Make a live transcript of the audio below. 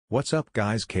What's up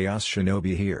guys, Chaos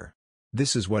Shinobi here.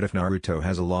 This is What If Naruto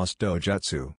Has a Lost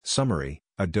Dojutsu. Summary: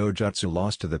 a dojutsu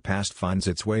lost to the past finds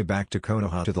its way back to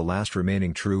Konoha, to the last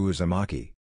remaining true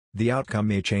Uzumaki. The outcome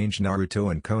may change Naruto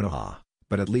and Konoha,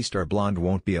 but at least our blonde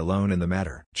won't be alone in the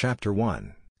matter. Chapter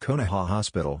 1, Konoha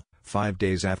Hospital, 5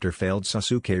 days after failed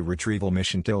Sasuke retrieval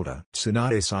mission.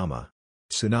 Tsunade-sama.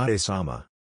 Tsunade-sama.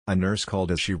 A nurse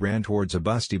called as she ran towards a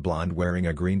busty blonde wearing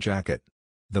a green jacket.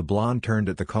 The blonde turned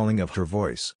at the calling of her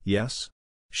voice. "Yes?"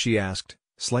 she asked,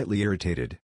 slightly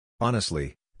irritated.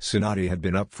 Honestly, Tsunade had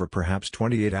been up for perhaps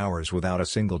 28 hours without a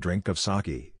single drink of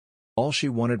sake. All she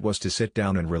wanted was to sit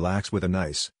down and relax with a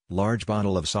nice, large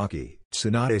bottle of sake.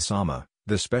 "Tsunade-sama,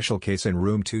 the special case in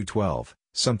room 212,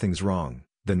 something's wrong,"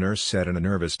 the nurse said in a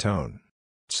nervous tone.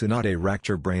 Tsunade racked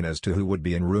her brain as to who would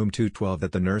be in room 212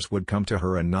 that the nurse would come to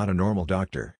her and not a normal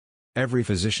doctor. Every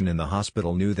physician in the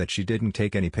hospital knew that she didn't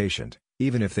take any patient,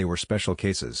 even if they were special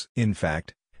cases. In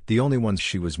fact, the only ones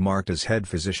she was marked as head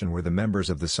physician were the members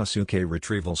of the Sasuke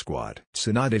retrieval squad.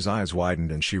 Tsunade's eyes widened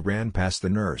and she ran past the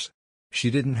nurse. She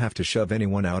didn't have to shove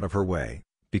anyone out of her way,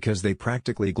 because they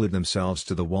practically glued themselves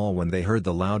to the wall when they heard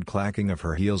the loud clacking of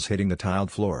her heels hitting the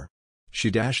tiled floor. She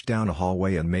dashed down a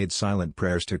hallway and made silent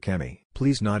prayers to Kami.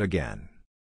 "Please not again.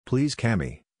 Please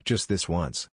Kami, just this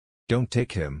once. Don't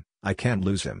take him, I can't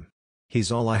lose him. He's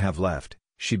all I have left,"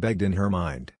 she begged in her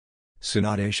mind.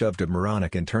 Tsunade shoved a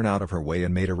Moronic turn out of her way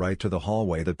and made a right to the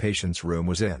hallway the patient's room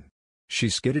was in. She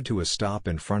skidded to a stop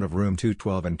in front of room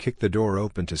 212 and kicked the door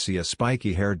open to see a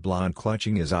spiky-haired blonde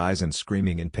clutching his eyes and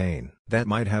screaming in pain. That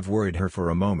might have worried her for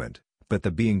a moment, but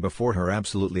the being before her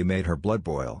absolutely made her blood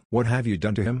boil. "What have you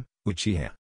done to him,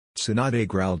 Uchiha?" Tsunade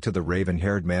growled to the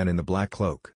raven-haired man in the black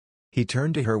cloak. He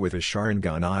turned to her with his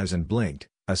Sharingan eyes and blinked,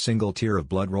 a single tear of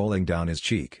blood rolling down his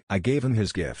cheek. "I gave him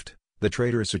his gift," the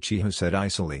traitorous Uchiha said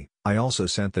icily. "I also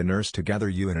sent the nurse to gather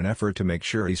you in an effort to make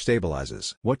sure he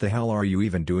stabilizes." "What the hell are you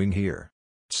even doing here?"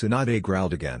 Tsunade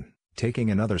growled again, taking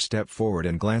another step forward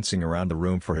and glancing around the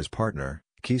room for his partner,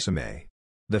 Kisame.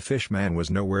 The fish man was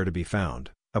nowhere to be found,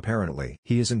 apparently.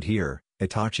 "He isn't here,"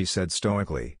 Itachi said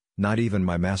stoically. "Not even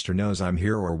my master knows I'm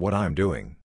here or what I'm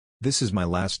doing. This is my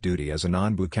last duty as an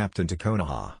Anbu captain to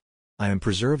Konoha. I am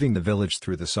preserving the village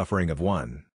through the suffering of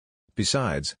one.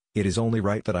 Besides, it is only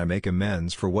right that I make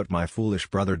amends for what my foolish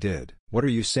brother did." "What are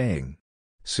you saying?"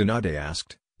 Tsunade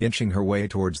asked, inching her way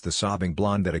towards the sobbing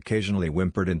blonde that occasionally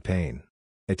whimpered in pain.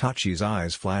 Itachi's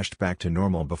eyes flashed back to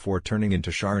normal before turning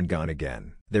into Sharingan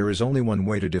again. "There is only one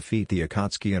way to defeat the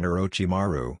Akatsuki and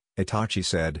Orochimaru," Itachi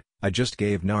said. "I just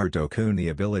gave Naruto-kun the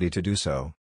ability to do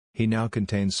so. He now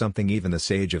contains something even the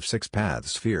Sage of Six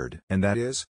Paths feared." "And that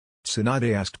is?"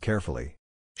 Tsunade asked carefully.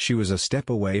 She was a step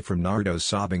away from Naruto's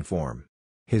sobbing form.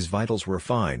 His vitals were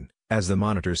fine, as the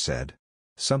monitor said.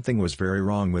 Something was very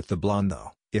wrong with the blonde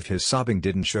though. If his sobbing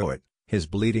didn't show it, his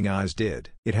bleeding eyes did.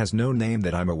 "It has no name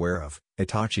that I'm aware of,"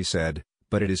 Itachi said,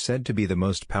 "but it is said to be the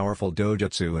most powerful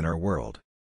dojutsu in our world.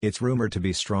 It's rumored to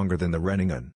be stronger than the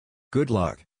Rinnegan. Good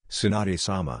luck,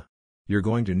 Tsunade-sama. You're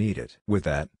going to need it." With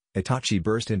that, Itachi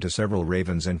burst into several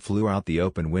ravens and flew out the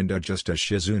open window just as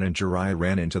Shizune and Jiraiya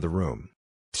ran into the room.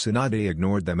 Tsunade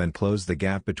ignored them and closed the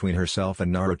gap between herself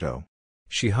and Naruto.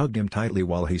 She hugged him tightly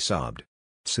while he sobbed.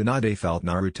 Tsunade felt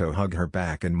Naruto hug her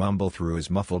back and mumble through his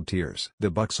muffled tears.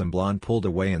 The buxom blonde pulled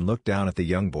away and looked down at the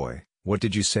young boy. "What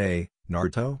did you say,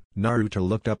 Naruto?" Naruto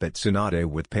looked up at Tsunade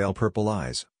with pale purple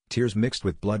eyes, tears mixed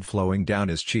with blood flowing down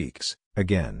his cheeks.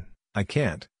 "Again, I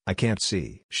can't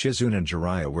see." Shizune and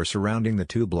Jiraiya were surrounding the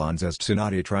two blondes as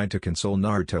Tsunade tried to console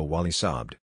Naruto while he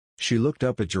sobbed. She looked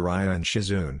up at Jiraiya and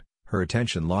Shizune, her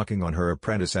attention locking on her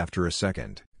apprentice after a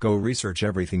second. "Go research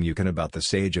everything you can about the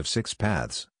Sage of Six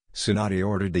Paths," Tsunade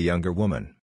ordered the younger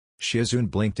woman.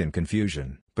 Shizune blinked in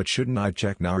confusion. "But shouldn't I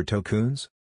check Naruto-kun's?"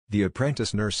 the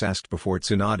apprentice nurse asked before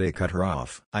Tsunade cut her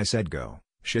off. "I said go,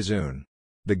 Shizune."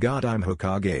 The goddamn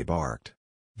Hokage barked.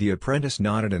 The apprentice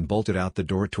nodded and bolted out the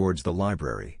door towards the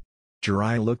library.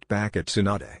 Jiraiya looked back at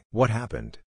Tsunade. "What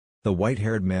happened?" the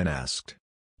white-haired man asked.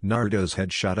 Naruto's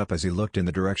head shot up as he looked in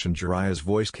the direction Jiraiya's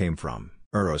voice came from.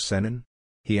 "Uro-sennin?"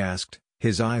 he asked,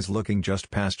 his eyes looking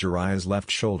just past Jiraiya's left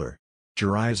shoulder.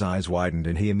 Jiraiya's eyes widened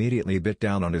and he immediately bit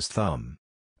down on his thumb.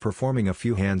 Performing a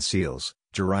few hand seals,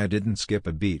 Jiraiya didn't skip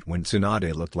a beat when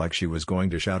Tsunade looked like she was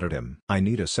going to shout at him. "I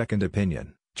need a second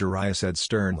opinion," Jiraiya said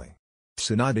sternly.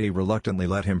 Tsunade reluctantly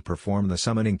let him perform the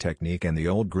summoning technique and the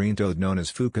old green toad known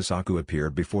as Fukasaku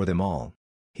appeared before them all.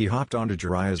 He hopped onto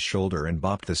Jiraiya's shoulder and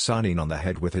bopped the Sannin on the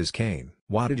head with his cane.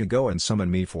 "What did you go and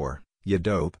summon me for, you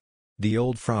dope?" the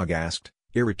old frog asked,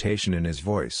 irritation in his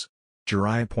voice.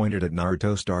 Jiraiya pointed at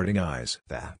Naruto's darting eyes.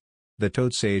 The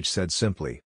toad sage said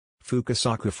simply.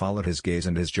 Fukasaku followed his gaze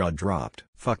and his jaw dropped.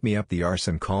 "Fuck me up the arse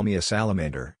and call me a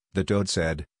salamander," the toad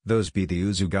said, "those be the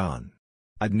Uzugan.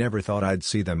 I'd never thought I'd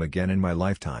see them again in my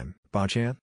lifetime."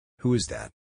 "Bachan? Who is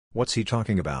that? What's he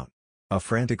talking about?" a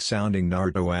frantic-sounding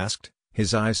Naruto asked,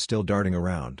 his eyes still darting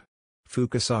around.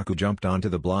 Fukasaku jumped onto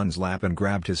the blonde's lap and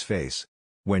grabbed his face.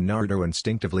 When Naruto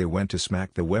instinctively went to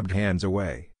smack the webbed hands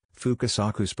away,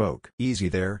 Fukasaku spoke. "Easy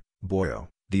there, boyo,"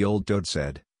 the old toad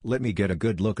said, "let me get a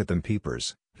good look at them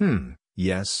peepers."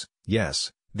 Yes,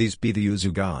 these be the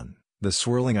Uzugan, the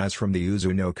swirling eyes from the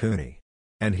Uzu no Kuni.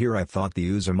 And here I thought the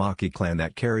Uzumaki clan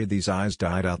that carried these eyes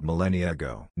died out millennia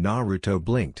ago." Naruto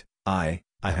blinked. I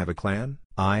have a clan?"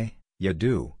 "Ya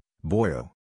do,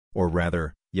 boyo. Or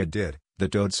rather, ya did," the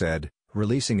toad said,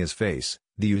 releasing his face.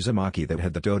 "The Uzumaki that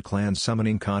had the Toad clan's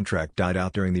summoning contract died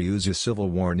out during the Uzu Civil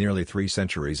War nearly 3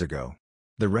 centuries ago.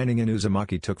 The Renningen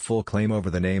Uzumaki took full claim over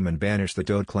the name and banished the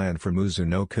Toad clan from Uzu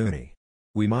no Kuni.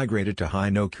 We migrated to Hai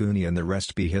no Kuni and the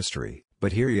rest be history,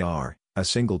 but here you are, a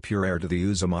single pure heir to the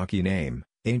Uzumaki name,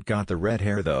 ain't got the red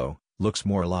hair though, looks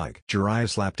more like." Jiraiya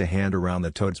slapped a hand around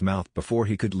the toad's mouth before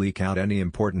he could leak out any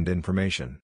important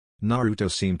information. Naruto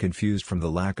seemed confused from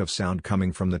the lack of sound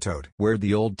coming from the toad. "Where'd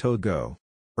the old toad go?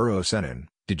 Uro-sennin,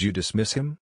 did you dismiss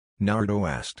him?" Naruto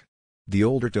asked. The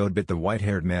older toad bit the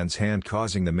white-haired man's hand,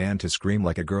 causing the man to scream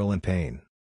like a girl in pain.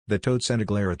 The toad sent a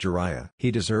glare at Jiraiya. "He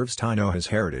deserves to know his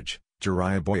heritage,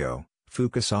 Jiraiya boyo,"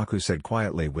 Fukasaku said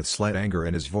quietly with slight anger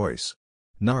in his voice.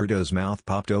 Naruto's mouth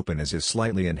popped open as his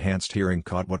slightly enhanced hearing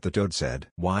caught what the toad said.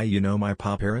 "Why, you know my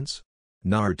parents?"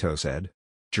 Naruto said.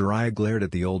 Jiraiya glared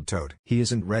at the old toad. "He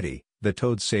isn't ready," the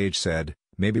toad sage said,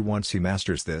 "maybe once he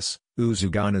masters this,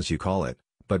 Uzugan as you call it,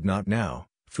 but not now,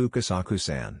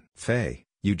 Fukasaku-san." "Faye,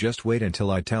 you just wait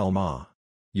until I tell Ma.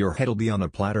 Your head'll be on a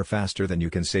platter faster than you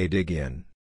can say dig in."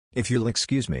 "If you'll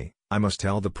excuse me, I must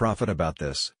tell the prophet about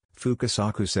this,"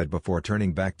 Fukasaku said before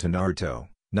turning back to Naruto.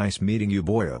 "Nice meeting you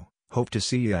boyo, hope to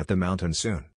see you at the mountain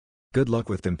soon. Good luck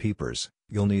with them peepers,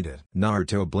 you'll need it."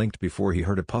 Naruto blinked before he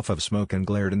heard a puff of smoke and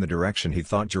glared in the direction he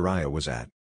thought Jiraiya was at.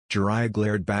 Jiraiya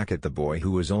glared back at the boy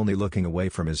who was only looking away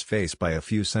from his face by a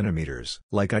few centimeters.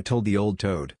 "Like I told the old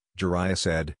toad," Jiraiya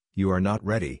said, "you are not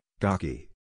ready, Gaki.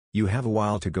 You have a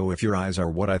while to go if your eyes are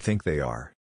what I think they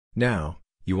are. Now,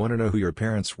 you want to know who your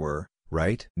parents were,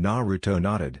 right?" Naruto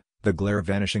nodded, the glare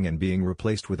vanishing and being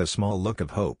replaced with a small look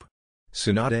of hope.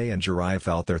 Tsunade and Jiraiya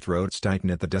felt their throats tighten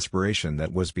at the desperation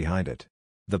that was behind it.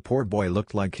 The poor boy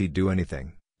looked like he'd do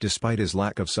anything, despite his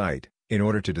lack of sight, in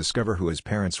order to discover who his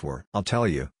parents were. "I'll tell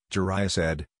you," Jiraiya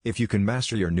said, "if you can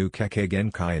master your new Kekkei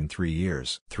Genkai in 3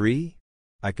 years." "3?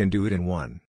 I can do it in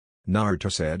 1.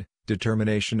 Naruto said,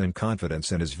 determination and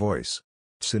confidence in his voice.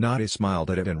 Tsunade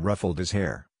smiled at it and ruffled his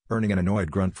hair, earning an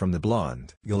annoyed grunt from the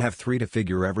blonde. "You'll have 3 to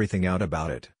figure everything out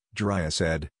about it," Jiraiya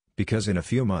said, "because in a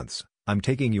few months, I'm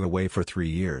taking you away for 3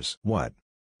 years." "What?"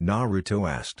 Naruto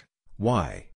asked.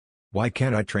 "Why? Why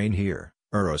can't I train here,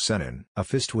 Uro-sennin?" A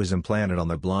fist was implanted on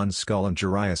the blonde's skull and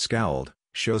Jiraiya scowled.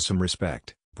 "Show some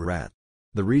respect, brat.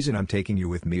 The reason I'm taking you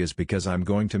with me is because I'm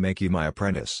going to make you my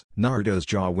apprentice." Naruto's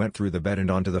jaw went through the bed and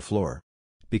onto the floor.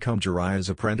 Become Jiraiya's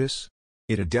apprentice?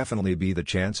 It'd definitely be the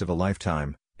chance of a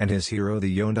lifetime, and his hero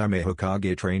the Yondaime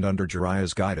Hokage trained under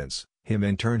Jiraiya's guidance, him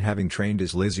in turn having trained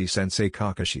his Lizzie-sensei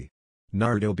Kakashi.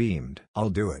 Naruto beamed. "I'll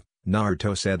do it,"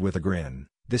 Naruto said with a grin.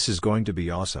 "This is going to be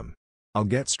awesome. I'll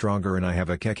get stronger and I have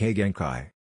a Kekkei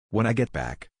Genkai. When I get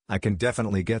back, I can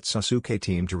definitely get Sasuke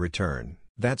team to return."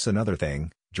 "That's another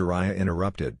thing," Jiraiya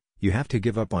interrupted, "you have to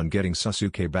give up on getting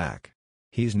Sasuke back.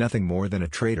 He's nothing more than a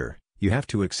traitor, you have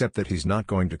to accept that he's not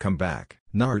going to come back."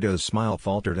 Naruto's smile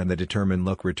faltered and the determined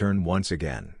look returned once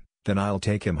again. "Then I'll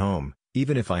take him home,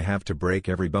 even if I have to break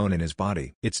every bone in his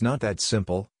body." "It's not that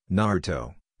simple,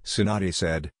 Naruto," Tsunade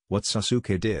said. "What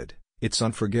Sasuke did, it's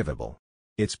unforgivable.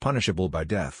 It's punishable by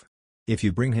death. If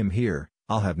you bring him here,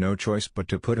 I'll have no choice but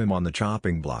to put him on the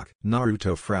chopping block."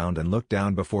 Naruto frowned and looked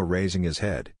down before raising his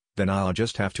head. "Then I'll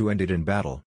just have to end it in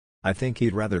battle. I think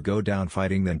he'd rather go down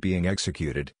fighting than being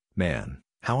executed." "Man,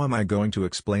 how am I going to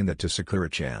explain that to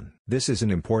Sakura-chan?" "This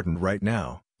isn't important right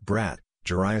now, brat,"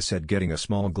 Jiraiya said, getting a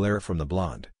small glare from the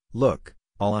blonde. "Look,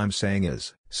 all I'm saying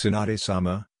is..."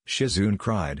 "Tsunade-sama," Shizune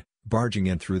cried, barging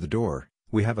in through the door,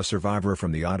 "we have a survivor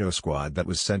from the Auto Squad that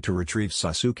was sent to retrieve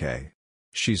Sasuke.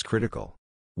 She's critical.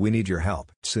 We need your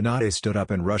help." Tsunade stood up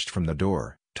and rushed from the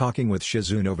door, talking with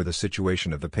Shizune over the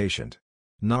situation of the patient.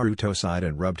 Naruto sighed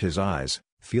and rubbed his eyes,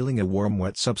 feeling a warm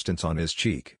wet substance on his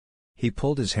cheek. He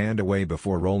pulled his hand away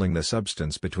before rolling the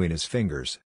substance between his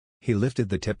fingers. He lifted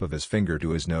the tip of his finger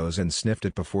to his nose and sniffed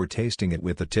it before tasting it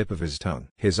with the tip of his tongue.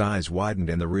 His eyes widened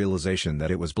in the realization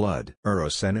that it was blood.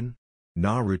 "Uro-sennin?"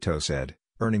 Naruto said.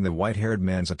 earning the white-haired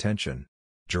man's attention.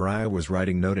 Jiraiya was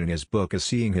writing note in his book as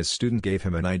seeing his student gave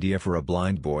him an idea for a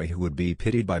blind boy who would be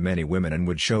pitied by many women and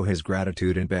would show his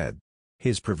gratitude in bed.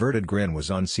 His perverted grin was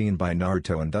unseen by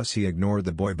Naruto and thus he ignored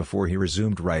the boy before he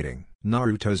resumed writing.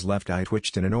 Naruto's left eye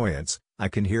twitched in annoyance. I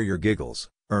can hear your giggles,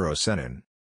 Uro-sennin.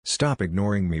 Stop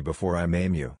ignoring me before I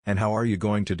maim you. And how are you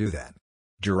going to do that?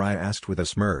 Jiraiya asked with a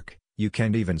smirk. You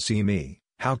can't even see me,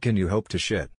 how can you hope to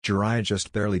shit? Jiraiya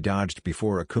just barely dodged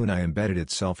before a kunai embedded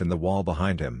itself in the wall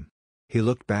behind him. He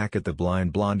looked back at the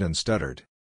blind blonde and stuttered.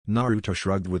 Naruto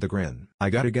shrugged with a grin.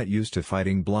 I gotta get used to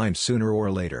fighting blind sooner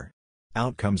or later.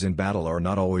 Outcomes in battle are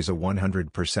not always a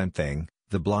 100% thing,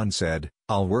 the blonde said.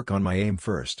 I'll work on my aim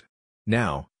first.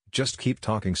 Now, just keep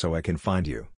talking so I can find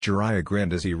you. Jiraiya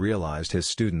grinned as he realized his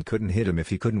student couldn't hit him if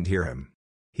he couldn't hear him.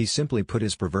 He simply put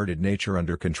his perverted nature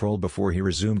under control before he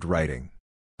resumed writing.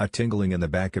 A tingling in the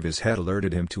back of his head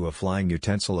alerted him to a flying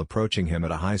utensil approaching him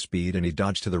at a high speed and he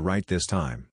dodged to the right this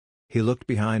time. He looked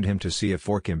behind him to see a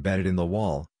fork embedded in the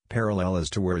wall, parallel as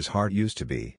to where his heart used to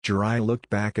be. Jiraiya looked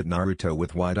back at Naruto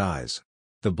with wide eyes.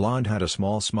 The blonde had a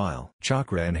small smile.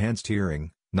 Chakra-enhanced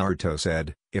hearing, Naruto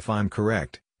said, if I'm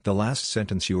correct, the last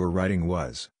sentence you were writing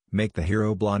was, make the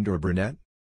hero blonde or brunette?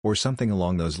 Or something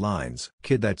along those lines.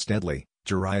 Kid, that's deadly,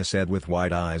 Jiraiya said with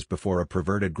wide eyes before a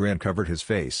perverted grin covered his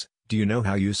face. Do you know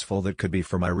how useful that could be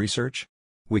for my research?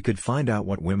 We could find out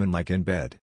what women like in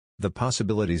bed. The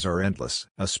possibilities are endless.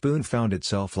 A spoon found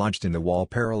itself lodged in the wall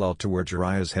parallel to where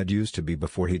Jiraiya's head used to be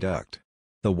before he ducked.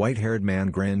 The white-haired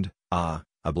man grinned. Ah,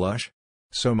 a blush?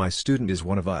 So my student is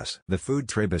one of us. The food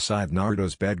tray beside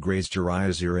Naruto's bed grazed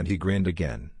Jiraiya's ear and he grinned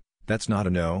again. That's not a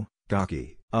no,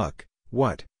 Gaki.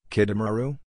 What,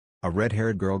 Kidomaru? A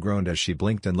red-haired girl groaned as she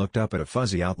blinked and looked up at a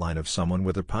fuzzy outline of someone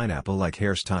with a pineapple-like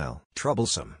hairstyle.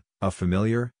 Troublesome, a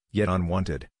familiar, yet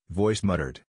unwanted, voice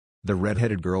muttered. The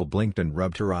red-headed girl blinked and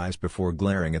rubbed her eyes before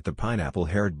glaring at the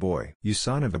pineapple-haired boy. You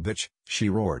son of a bitch, she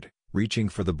roared, reaching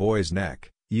for the boy's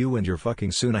neck. You and your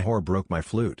fucking Tsunai whore broke my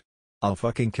flute. I'll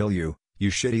fucking kill you, you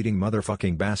shit-eating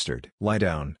motherfucking bastard. Lie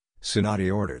down,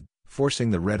 Tsunade ordered, forcing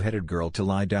the red-headed girl to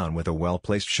lie down with a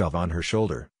well-placed shove on her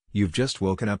shoulder. You've just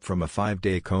woken up from a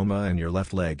 5-day coma and your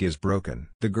left leg is broken.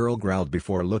 The girl growled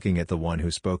before looking at the one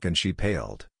who spoke and she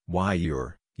paled. Why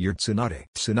you're Tsunade.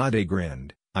 Tsunade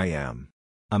grinned.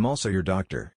 I'm also your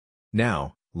doctor.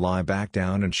 Now, lie back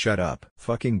down and shut up.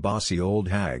 Fucking bossy old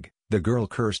hag, the girl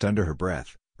cursed under her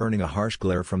breath, earning a harsh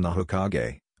glare from the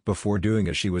Hokage, before doing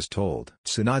as she was told.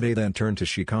 Tsunade then turned to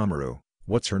Shikamaru.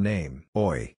 What's her name?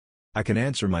 Oi. I can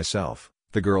answer myself,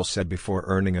 the girl said before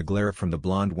earning a glare from the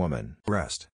blonde woman.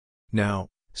 Rest. Now,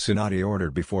 Tsunade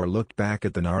ordered before looked back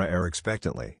at the Nara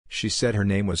expectantly. She said her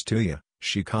name was Tuya,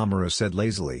 Shikamaru said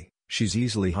lazily. She's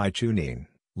easily high chunin,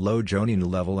 low jonin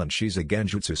level and she's a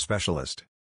genjutsu specialist.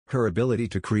 Her ability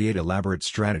to create elaborate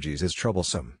strategies is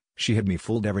troublesome, she had me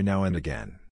fooled every now and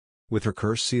again. With her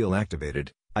curse seal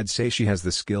activated, I'd say she has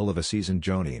the skill of a seasoned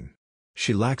jonin.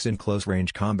 She lacks in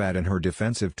close-range combat and her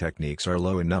defensive techniques are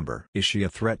low in number. Is she a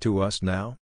threat to us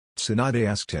now? Tsunade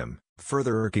asked him,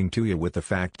 further irking Tuya with the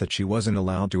fact that she wasn't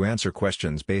allowed to answer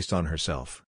questions based on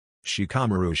herself.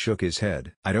 Shikamaru shook his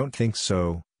head. I don't think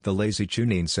so, the lazy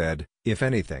Chunin said. If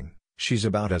anything, she's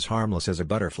about as harmless as a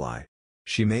butterfly.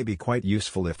 She may be quite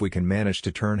useful if we can manage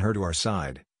to turn her to our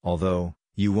side, although,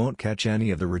 you won't catch any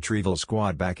of the retrieval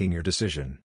squad backing your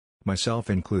decision. Myself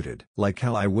included. Like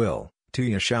hell I will,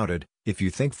 Tuya shouted, if you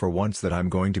think for once that I'm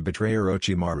going to betray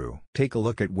Orochimaru. Take a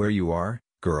look at where you are,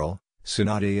 girl,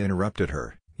 Tsunade interrupted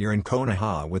her. You're in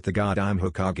Konoha with the goddamn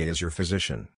Hokage as your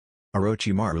physician.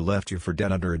 Orochimaru left you for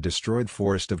dead under a destroyed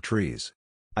forest of trees.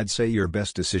 I'd say your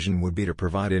best decision would be to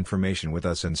provide information with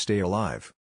us and stay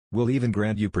alive. We'll even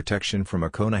grant you protection from a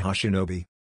Konoha shinobi.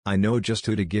 I know just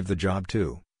who to give the job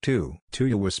to.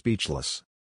 Tuya was speechless.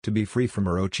 To be free from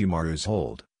Orochimaru's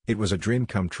hold, it was a dream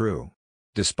come true.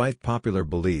 Despite popular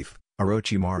belief,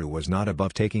 Orochimaru was not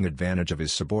above taking advantage of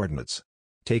his subordinates.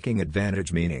 Taking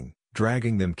advantage meaning,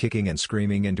 dragging them kicking and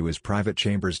screaming into his private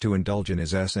chambers to indulge in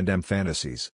his S&M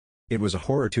fantasies. It was a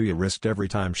horror Tuya risked every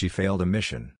time she failed a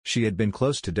mission. She had been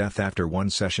close to death after one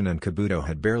session and Kabuto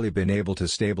had barely been able to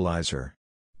stabilize her.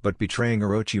 But betraying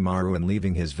Orochimaru and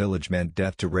leaving his village meant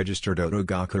death to registered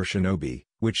Otogaku shinobi,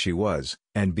 which she was,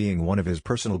 and being one of his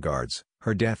personal guards,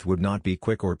 her death would not be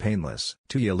quick or painless.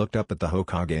 Tuya looked up at the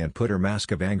Hokage and put her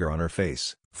mask of anger on her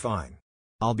face. Fine.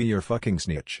 I'll be your fucking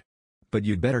snitch. But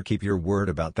you'd better keep your word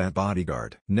about that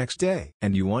bodyguard. Next day.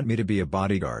 And you want me to be a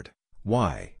bodyguard?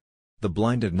 Why? The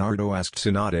blinded Naruto asked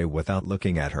Tsunade without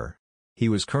looking at her. He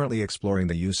was currently exploring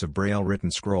the use of Braille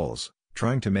written scrolls,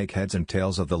 trying to make heads and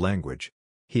tails of the language.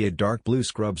 He had dark blue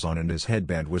scrubs on and his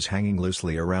headband was hanging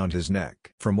loosely around his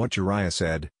neck. From what Jiraiya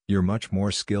said, "You're much more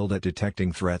skilled at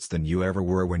detecting threats than you ever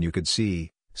were when you could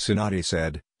see," Tsunade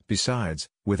said. "Besides,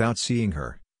 without seeing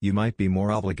her, you might be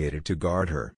more obligated to guard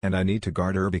her." "And I need to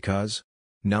guard her because?"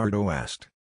 Naruto asked.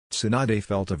 Tsunade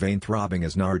felt a vein throbbing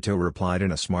as Naruto replied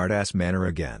in a smart-ass manner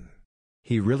again.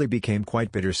 He really became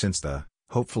quite bitter since the,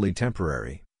 hopefully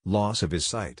temporary, loss of his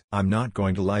sight. "I'm not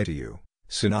going to lie to you,"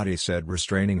 Tsunade said,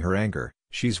 restraining her anger.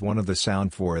 "She's one of the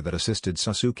Sound Four that assisted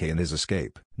Sasuke in his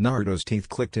escape." Naruto's teeth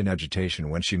clicked in agitation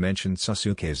when she mentioned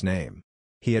Sasuke's name.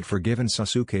 He had forgiven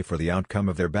Sasuke for the outcome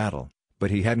of their battle,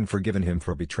 but he hadn't forgiven him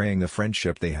for betraying the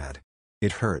friendship they had.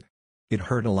 It hurt. It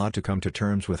hurt a lot to come to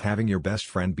terms with having your best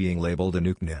friend being labeled a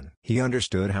nukenin. He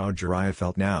understood how Jiraiya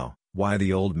felt now, why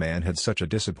the old man had such a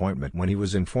disappointment when he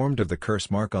was informed of the curse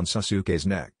mark on Sasuke's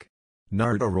neck.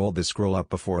 Naruto rolled the scroll up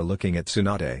before looking at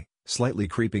Tsunade, slightly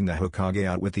creeping the Hokage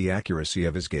out with the accuracy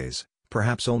of his gaze,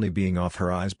 perhaps only being off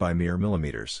her eyes by mere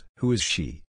millimeters. "Who is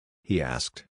she?" he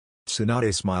asked.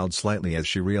 Tsunade smiled slightly as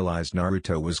she realized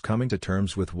Naruto was coming to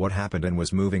terms with what happened and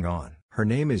was moving on. "Her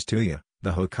name is Tuya,"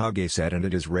 the Hokage said, and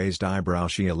at his raised eyebrow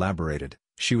she elaborated.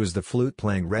 "She was the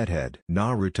flute-playing redhead."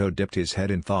 Naruto dipped his head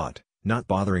in thought, not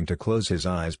bothering to close his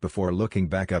eyes before looking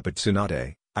back up at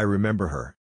Tsunade. "I remember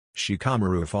her.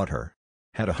 Shikamaru fought her.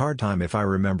 Had a hard time if I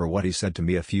remember what he said to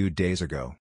me a few days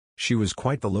ago. She was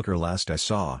quite the looker last I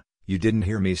saw." "You didn't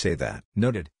hear me say that."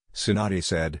 "Noted," Tsunade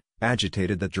said,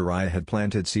 agitated that Jiraiya had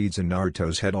planted seeds in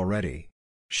Naruto's head already.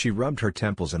 She rubbed her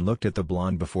temples and looked at the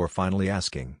blonde before finally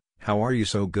asking, "How are you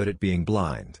so good at being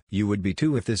blind?" "You would be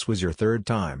too if this was your third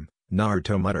time,"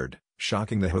 Naruto muttered,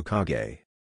 shocking the Hokage.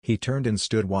 He turned and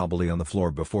stood wobbly on the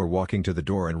floor before walking to the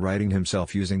door and righting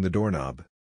himself using the doorknob.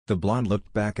 The blonde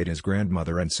looked back at his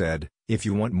grandmother and said, "If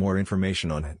you want more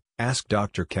information on it, ask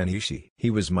Dr. Kenishi. He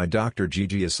was my Dr.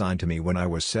 Gigi assigned to me when I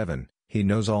was 7, he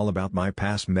knows all about my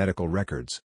past medical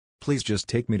records. Please just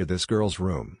take me to this girl's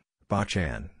room,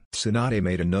 Ba-chan." Tsunade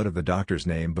made a note of the doctor's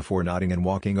name before nodding and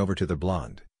walking over to the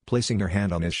blonde, placing her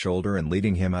hand on his shoulder and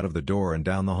leading him out of the door and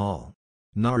down the hall.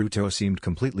 Naruto seemed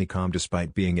completely calm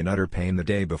despite being in utter pain the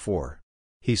day before.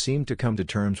 He seemed to come to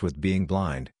terms with being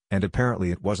blind, and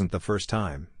apparently it wasn't the first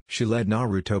time. She led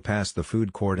Naruto past the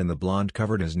food court and the blonde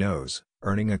covered his nose,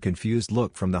 earning a confused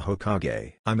look from the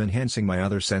Hokage. "I'm enhancing my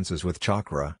other senses with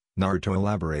chakra," Naruto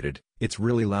elaborated. "It's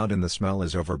really loud and the smell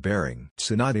is overbearing."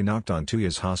 Tsunade knocked on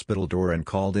Tuya's hospital door and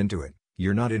called into it.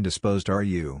 "You're not indisposed, are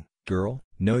you, girl?"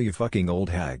 "No, you fucking old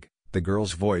hag," the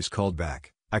girl's voice called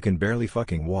back. "I can barely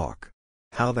fucking walk."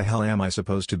 "How the hell am I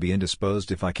supposed to be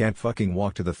indisposed if I can't fucking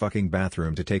walk to the fucking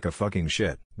bathroom to take a fucking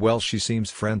shit?" "Well, she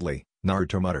seems friendly,"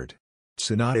 Naruto muttered.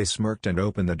 Tsunade smirked and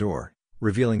opened the door,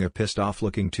 revealing a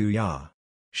pissed-off-looking Tuya.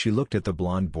 She looked at the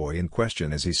blonde boy in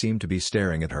question as he seemed to be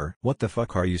staring at her. "What the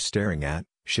fuck are you staring at,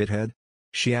 shithead?"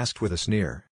 she asked with a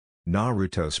sneer.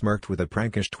 Naruto smirked with a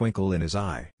prankish twinkle in his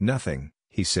eye. "Nothing,"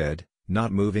 he said,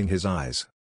 not moving his eyes.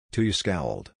 Tuya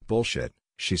scowled. "Bullshit,"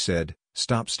 she said.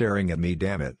 "Stop staring at me,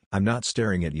 damn it." "I'm not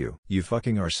staring at you." "You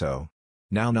fucking are so.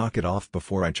 Now knock it off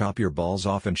before I chop your balls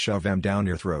off and shove them down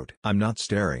your throat." "I'm not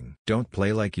staring." "Don't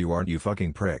play like you aren't, you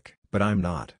fucking prick." "But I'm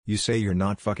not." "You say you're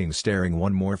not fucking staring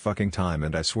one more fucking time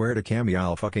and I swear to Kami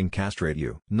I'll fucking castrate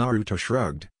you." Naruto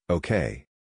shrugged. "Okay.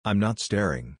 I'm not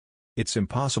staring." "It's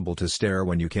impossible to stare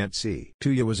when you can't see."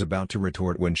 Tuya was about to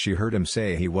retort when she heard him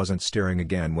say he wasn't staring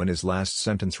again when his last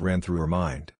sentence ran through her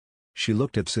mind. She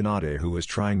looked at Tsunade who was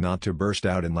trying not to burst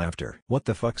out in laughter. "What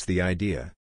the fuck's the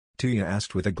idea?" Tuya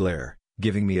asked with a glare.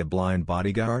 "Giving me a blind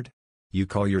bodyguard? You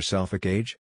call yourself a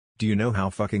cage? Do you know how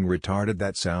fucking retarded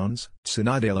that sounds?"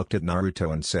 Tsunade looked at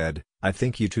Naruto and said, "I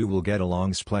think you two will get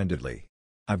along splendidly.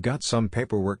 I've got some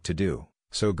paperwork to do,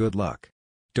 so good luck.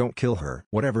 Don't kill her."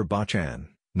 "Whatever, Ba-chan,"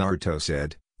 Naruto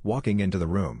said, walking into the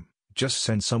room. "Just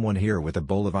send someone here with a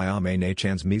bowl of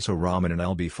Ayame-ne-chan's miso ramen and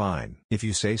I'll be fine." "If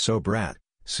you say so, brat,"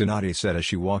 Tsunade said as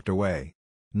she walked away.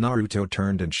 Naruto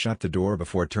turned and shut the door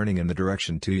before turning in the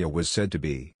direction Tuya was said to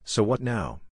be. "So what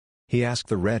now?" he asked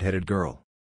the red-headed girl.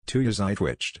 Tuya's eye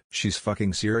twitched. "She's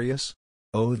fucking serious?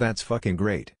 Oh, that's fucking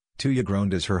great," Tuya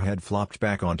groaned as her head flopped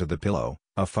back onto the pillow.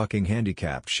 "A fucking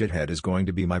handicapped shithead is going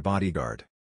to be my bodyguard.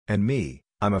 And me,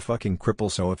 I'm a fucking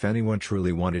cripple, so if anyone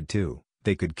truly wanted to,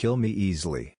 they could kill me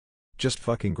easily. Just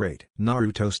fucking great."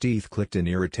 Naruto's teeth clicked in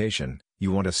irritation.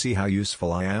 "You want to see how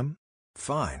useful I am?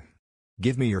 Fine.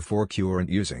 Give me your fork you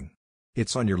aren't using.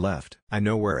 It's on your left." "I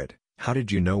know where it." "How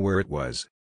did you know where it was?"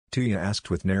 Tuya asked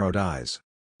with narrowed eyes.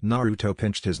 Naruto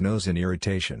pinched his nose in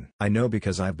irritation. "I know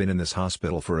because I've been in this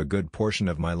hospital for a good portion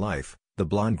of my life," the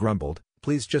blonde grumbled.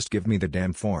 "Please just give me the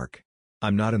damn fork."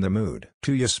 I'm not in the mood.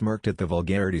 Tuya smirked at the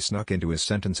vulgarity snuck into his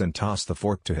sentence and tossed the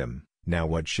fork to him. Now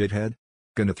what, shithead?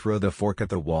 Gonna throw the fork at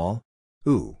the wall?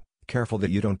 Ooh, careful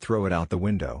that you don't throw it out the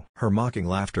window. Her mocking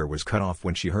laughter was cut off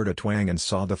when she heard a twang and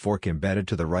saw the fork embedded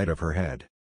to the right of her head.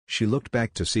 She looked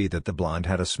back to see that the blonde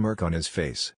had a smirk on his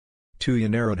face. Tuya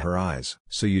narrowed her eyes.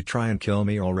 So you try and kill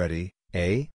me already,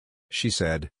 eh? She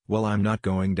said. Well, I'm not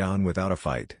going down without a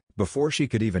fight. Before she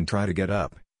could even try to get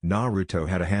up, Naruto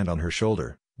had a hand on her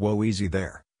shoulder. Whoa, easy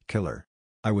there, killer.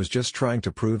 I was just trying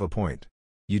to prove a point.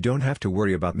 You don't have to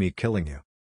worry about me killing you.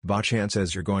 Bachan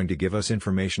says you're going to give us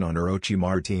information on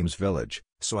Orochimaru team's village,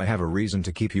 so I have a reason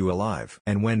to keep you alive.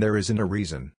 And when there isn't a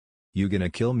reason, you gonna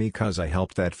kill me cause I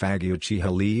helped that faggy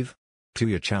Uchiha leave?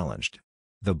 Tuya challenged.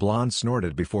 The blonde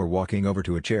snorted before walking over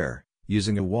to a chair,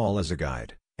 using a wall as a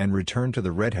guide, and returned to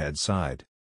the redhead's side.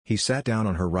 He sat down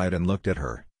on her right and looked at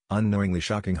her, unknowingly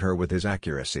shocking her with his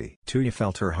accuracy. Tuya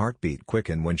felt her heartbeat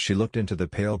quicken when she looked into the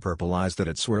pale purple eyes that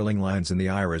had swirling lines in the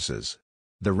irises.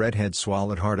 The redhead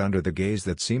swallowed hard under the gaze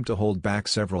that seemed to hold back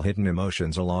several hidden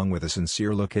emotions along with a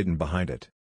sincere look hidden behind it.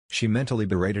 She mentally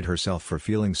berated herself for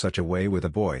feeling such a way with a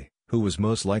boy, who was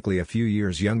most likely a few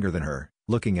years younger than her,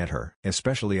 looking at her.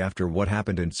 Especially after what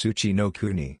happened in Tsuchi no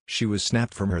Kuni. She was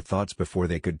snapped from her thoughts before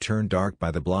they could turn dark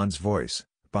by the blonde's voice.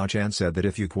 Bachan said that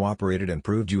if you cooperated and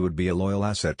proved you would be a loyal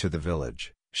asset to the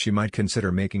village, she might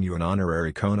consider making you an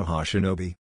honorary Konoha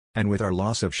shinobi. And with our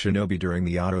loss of shinobi during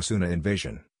the Otosuna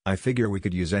invasion, I figure we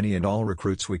could use any and all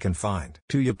recruits we can find.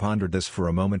 Tuya pondered this for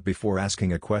a moment before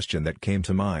asking a question that came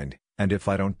to mind, and if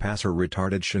I don't pass her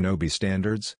retarded shinobi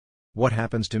standards? What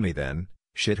happens to me then,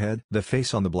 shithead? The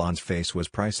face on the blonde's face was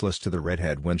priceless to the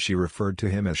redhead when she referred to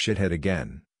him as shithead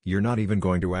again. You're not even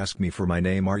going to ask me for my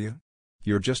name, are you?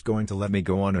 You're just going to let me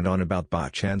go on and on about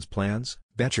Bachan's plans?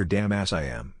 Bet your damn ass I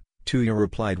am, Tuya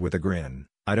replied with a grin.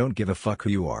 I don't give a fuck who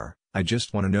you are, I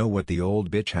just want to know what the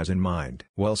old bitch has in mind.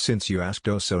 Well, since you asked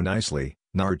oh so nicely,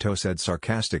 Naruto said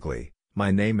sarcastically, my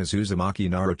name is Uzumaki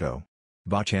Naruto.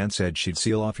 Bachan said she'd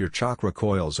seal off your chakra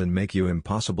coils and make you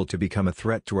impossible to become a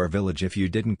threat to our village if you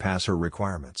didn't pass her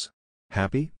requirements.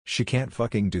 Happy? She can't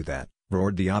fucking do that,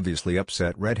 roared the obviously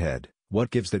upset redhead.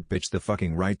 What gives that bitch the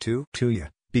fucking right to?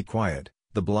 Tuya, be quiet,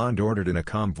 the blonde ordered in a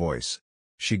calm voice.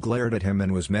 She glared at him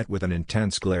and was met with an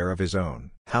intense glare of his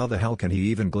own. How the hell can he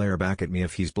even glare back at me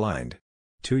if he's blind?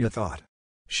 Tuya thought.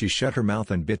 She shut her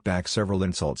mouth and bit back several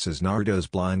insults as Naruto's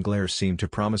blind glare seemed to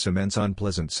promise immense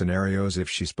unpleasant scenarios if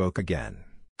she spoke again.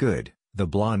 Good, the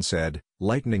blonde said,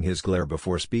 lightening his glare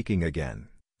before speaking again.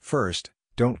 First,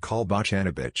 don't call Bachan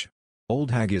a bitch.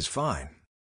 Old hag is fine.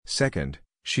 Second,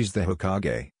 she's the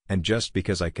Hokage, and just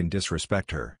because I can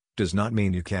disrespect her, does not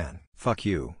mean you can. Fuck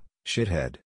you,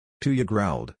 shithead. Tuya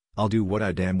growled, I'll do what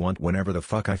I damn want whenever the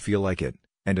fuck I feel like it,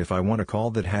 and if I want to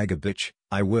call that hag a bitch,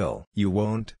 I will. You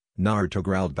won't, Naruto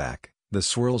growled back, the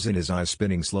swirls in his eyes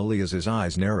spinning slowly as his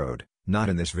eyes narrowed. Not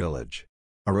in this village.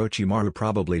 Orochimaru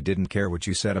probably didn't care what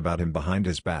you said about him behind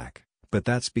his back, but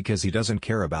that's because he doesn't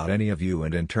care about any of you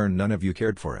and in turn none of you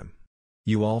cared for him.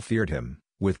 You all feared him,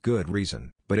 with good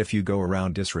reason, but if you go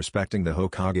around disrespecting the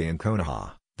Hokage and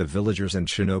Konoha, the villagers and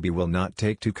shinobi will not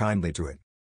take too kindly to it.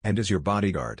 And as your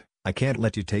bodyguard, I can't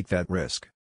let you take that risk.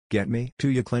 Get me?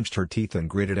 Tuya clenched her teeth and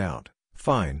gritted out,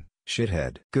 fine,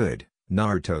 shithead. Good,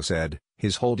 Naruto said,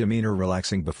 his whole demeanor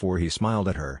relaxing before he smiled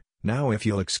at her. Now if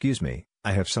you'll excuse me,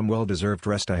 I have some well-deserved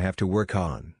rest I have to work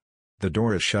on. The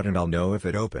door is shut and I'll know if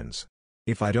it opens.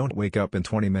 If I don't wake up in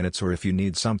 20 minutes or if you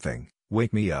need something,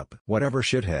 wake me up. Whatever,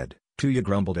 shithead, Tuya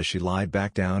grumbled as she lied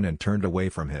back down and turned away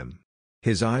from him.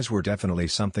 His eyes were definitely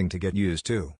something to get used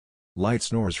to. Light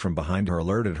snores from behind her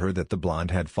alerted her that the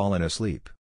blonde had fallen asleep.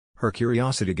 Her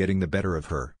curiosity getting the better of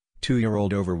her, Tuya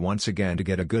rolled over once again to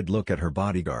get a good look at her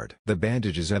bodyguard. The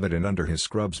bandages evident under his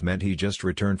scrubs meant he just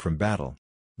returned from battle.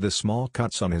 The small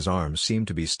cuts on his arms seemed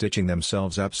to be stitching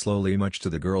themselves up slowly much to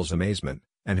the girl's amazement,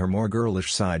 and her more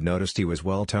girlish side noticed he was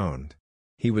well-toned.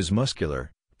 He was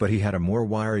muscular, but he had a more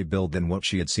wiry build than what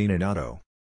she had seen in Naruto.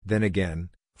 Then again,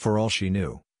 for all she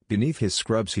knew, beneath his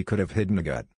scrubs he could have hidden a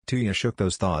gut. Tuya shook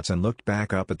those thoughts and looked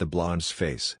back up at the blonde's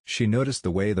face. She noticed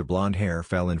the way the blonde hair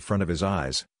fell in front of his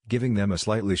eyes, giving them a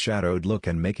slightly shadowed look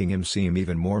and making him seem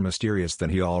even more mysterious than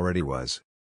he already was.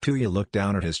 Tuya looked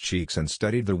down at his cheeks and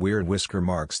studied the weird whisker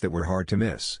marks that were hard to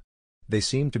miss. They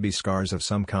seemed to be scars of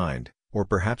some kind, or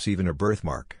perhaps even a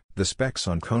birthmark. The specs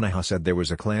on Konoha said there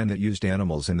was a clan that used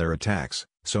animals in their attacks,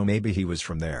 so maybe he was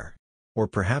from there. Or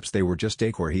perhaps they were just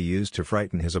decor he used to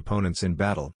frighten his opponents in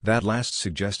battle. That last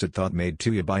suggested thought made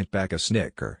Tuya bite back a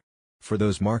snicker. For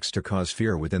those marks to cause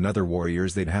fear within other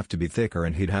warriors they'd have to be thicker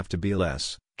and he'd have to be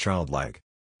less childlike.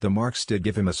 The marks did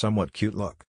give him a somewhat cute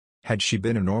look. Had she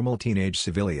been a normal teenage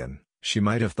civilian, She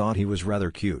might have thought he was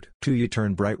rather cute. Tuya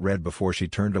turned bright red before she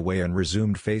turned away and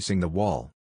resumed facing the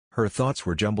wall. Her thoughts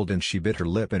were jumbled and she bit her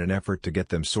lip in an effort to get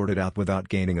them sorted out without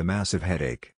gaining a massive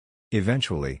headache.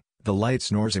 Eventually, the light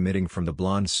snores emitting from the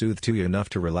blonde soothed Tuya enough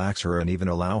to relax her and even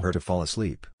allow her to fall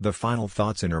asleep. The final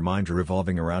thoughts in her mind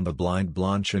revolving around a blind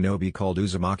blonde shinobi called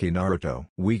Uzumaki Naruto.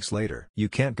 Weeks later. "You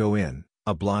can't go in,"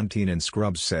 a blonde teen in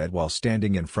scrubs said while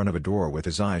standing in front of a door with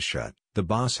his eyes shut. "The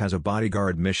boss has a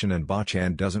bodyguard mission and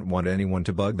Bachan doesn't want anyone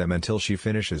to bug them until she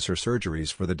finishes her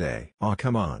surgeries for the day." "Aw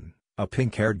come on," a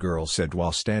pink-haired girl said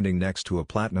while standing next to a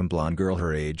platinum blonde girl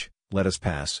her age. "Let us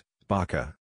pass,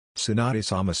 Baka."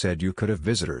 Tsunade-sama said you could have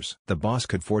visitors. "The boss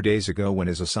could 4 days ago when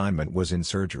his assignment was in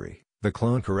surgery," the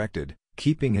clone corrected,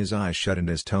 keeping his eyes shut and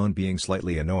his tone being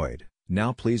slightly annoyed.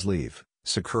 "Now please leave,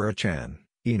 Sakura-chan,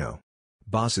 Ino.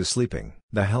 Boss is sleeping."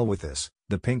 "The hell with this,"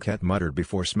 the pink-hat muttered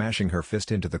before smashing her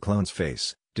fist into the clone's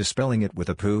face, dispelling it with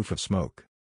a poof of smoke.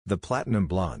 The platinum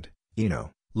blonde,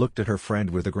 Ino, looked at her friend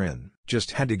with a grin.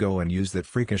 "Just had to go and use that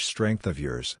freakish strength of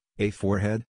yours, eh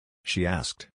forehead?" she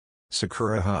asked.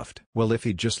 Sakura huffed. "Well if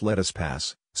he'd just let us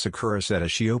pass," Sakura said as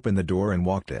she opened the door and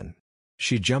walked in.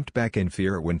 She jumped back in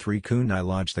fear when 3 kunai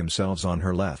lodged themselves on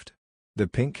her left. The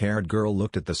pink-haired girl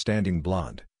looked at the standing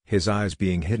blonde, his eyes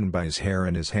being hidden by his hair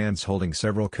and his hands holding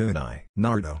several kunai.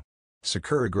 "Naruto,"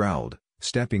 Sakura growled,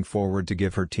 stepping forward to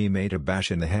give her teammate a bash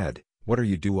in the head. "What are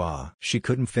you doing?" She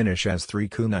couldn't finish as 3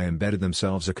 kunai embedded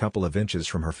themselves a couple of inches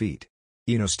from her feet.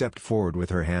 Ino stepped forward with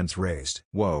her hands raised.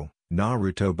 "Whoa,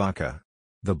 Naruto Baka,"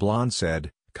 the blonde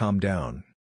said, "calm down.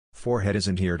 Forehead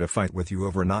isn't here to fight with you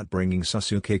over not bringing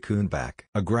Sasuke-kun back."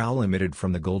 A growl emitted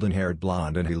from the golden-haired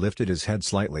blonde and he lifted his head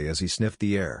slightly as he sniffed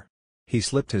the air. He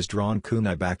slipped his drawn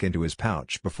kunai back into his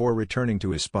pouch before returning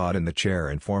to his spot in the chair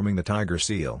and forming the tiger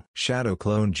seal. "Shadow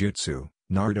clone jutsu,"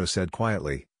 Naruto said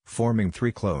quietly, forming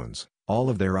 3 clones, all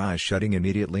of their eyes shutting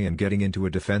immediately and getting into a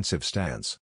defensive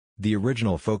stance. The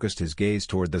original focused his gaze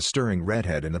toward the stirring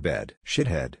redhead in the bed.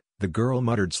 "Shithead," the girl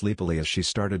muttered sleepily as she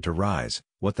started to rise.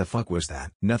 "What the fuck was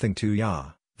that?" "Nothing to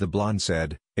ya," the blonde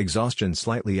said, exhaustion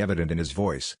slightly evident in his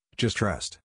voice, "just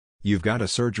rest. You've got a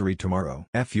surgery tomorrow."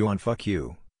 "F you on fuck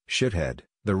you, shithead,"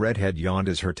 the redhead yawned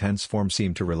as her tense form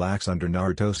seemed to relax under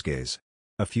Naruto's gaze.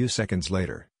 A few seconds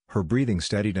later, her breathing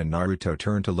steadied and Naruto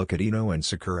turned to look at Ino and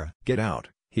Sakura. "Get out,"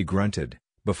 he grunted,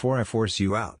 "before I force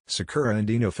you out." Sakura and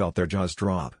Ino felt their jaws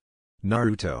drop.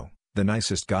 Naruto, the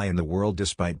nicest guy in the world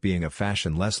despite being a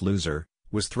fashionless loser,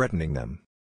 was threatening them.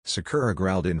 Sakura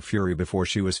growled in fury before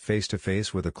she was face to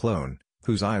face with a clone,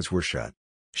 whose eyes were shut.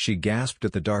 She gasped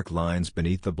at the dark lines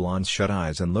beneath the blonde's shut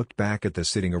eyes and looked back at the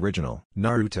sitting original.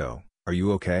 "Naruto, are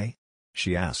you okay?"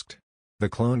 she asked. The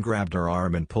clone grabbed her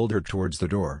arm and pulled her towards the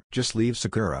door. "Just leave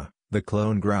Sakura," the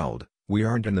clone growled. "We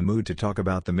aren't in the mood to talk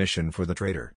about the mission for the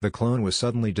traitor." The clone was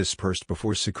suddenly dispersed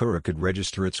before Sakura could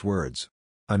register its words.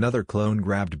 Another clone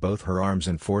grabbed both her arms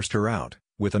and forced her out,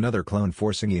 with another clone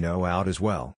forcing Ino out as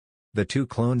well. The 2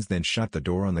 clones then shut the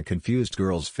door on the confused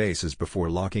girls' faces before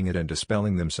locking it and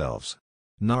dispelling themselves.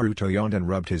 Naruto yawned and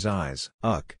rubbed his eyes.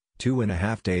 "Ugh,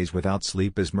 2.5 days without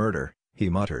sleep is murder," he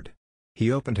muttered.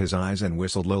 He opened his eyes and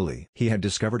whistled lowly. He had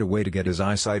discovered a way to get his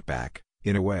eyesight back,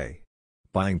 in a way.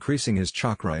 By increasing his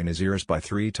chakra in his ears by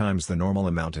 3 times the normal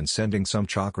amount and sending some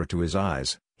chakra to his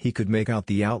eyes, he could make out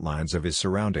the outlines of his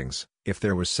surroundings, if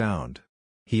there was sound.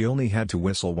 He only had to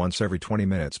whistle once every 20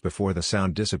 minutes before the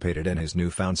sound dissipated and his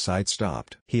newfound sight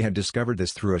stopped. He had discovered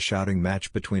this through a shouting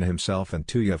match between himself and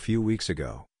Tuya a few weeks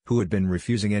ago, who had been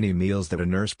refusing any meals that a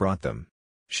nurse brought them.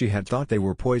 She had thought they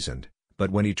were poisoned, but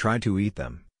when he tried to eat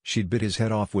them, she'd bit his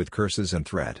head off with curses and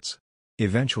threats.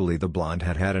 Eventually the blonde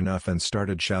had had enough and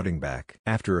started shouting back.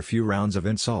 After a few rounds of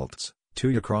insults,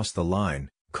 Tuya crossed the line,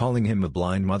 calling him a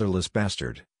blind motherless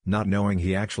bastard, not knowing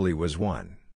he actually was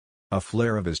one. A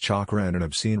flare of his chakra and an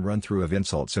obscene run-through of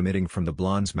insults emitting from the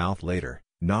blonde's mouth later,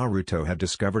 Naruto had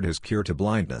discovered his cure to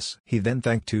blindness. He then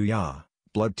thanked Tuya,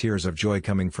 blood tears of joy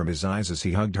coming from his eyes as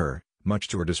he hugged her, much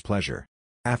to her displeasure.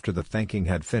 After the thanking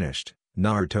had finished,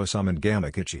 Naruto summoned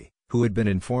Gamakichi, who had been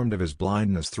informed of his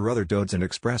blindness through other dodes and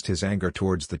expressed his anger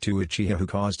towards the 2 Uchiha who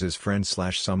caused his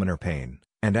friend/summoner pain,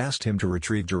 and asked him to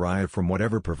retrieve Jiraiya from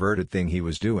whatever perverted thing he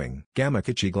was doing.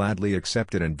 Gamakichi gladly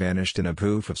accepted and vanished in a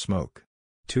poof of smoke.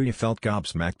 Tuya felt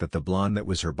gobsmacked that the blonde that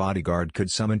was her bodyguard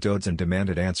could summon dodes and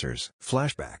demanded answers.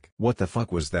 Flashback. "What the fuck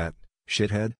was that,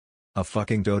 shithead? A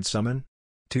fucking dode summon?"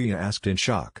 Tuya asked in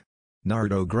shock.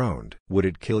 Naruto groaned. "Would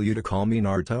it kill you to call me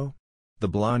Naruto?" the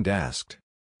blonde asked.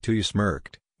 Tuya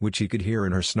smirked, which he could hear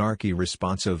in her snarky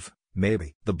response of,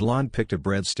 "Maybe." The blonde picked a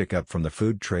breadstick up from the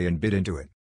food tray and bit into it.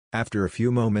 After a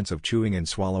few moments of chewing and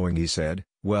swallowing he said,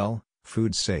 "Well,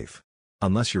 food's safe.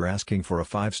 Unless you're asking for a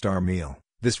 5-star meal,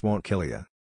 This won't kill ya.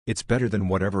 It's better than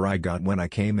whatever I got when I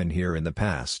came in here in the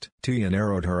past. Tuya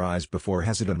narrowed her eyes before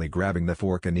hesitantly grabbing the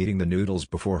fork and eating the noodles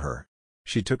before her.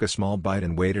 She took a small bite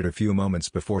and waited a few moments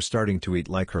before starting to eat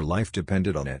like her life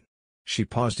depended on it. She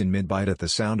paused in mid-bite at the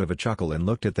sound of a chuckle and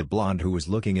looked at the blonde who was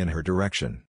looking in her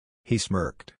direction. He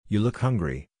smirked. "You look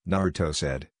hungry," Naruto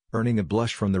said, earning a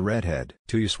blush from the redhead.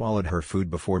 Tuya swallowed her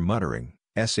food before muttering,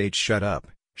 "Shut up,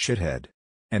 shithead.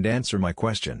 And answer my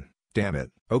question, damn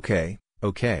it." Okay,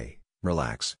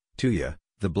 relax, Tuya,"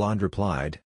 the blonde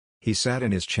replied. He sat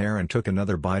in his chair and took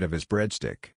another bite of his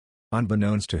breadstick.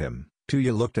 Unbeknownst to him,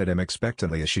 Tuya looked at him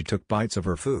expectantly as she took bites of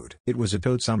her food. "It was a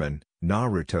toad summon,"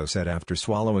 Naruto said after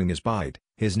swallowing his bite.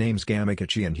 "His name's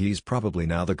Gamikachi and he's probably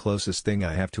now the closest thing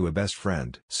I have to a best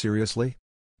friend." "Seriously?"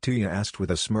 Tuya asked with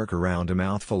a smirk around a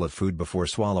mouthful of food before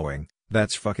swallowing.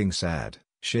 "That's fucking sad,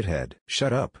 shithead."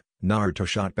 "Shut up," Naruto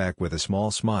shot back with a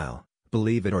small smile.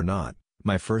 "Believe it or not,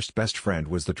 my first best friend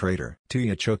was the traitor."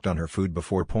 Tuya choked on her food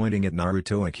before pointing at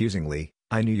Naruto accusingly.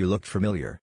 "I knew you looked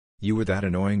familiar. You were that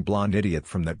annoying blonde idiot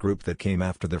from that group that came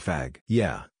after the fag."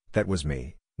 "Yeah, that was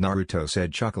me," Naruto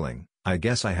said chuckling. "I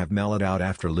guess I have mellowed out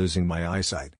after losing my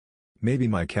eyesight. Maybe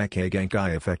my Kekkei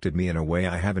Genkai affected me in a way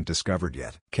I haven't discovered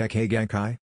yet." "Kekkei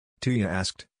Genkai?" Tuya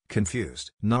asked,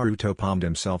 confused. Naruto palmed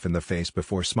himself in the face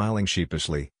before smiling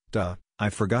sheepishly. "Duh,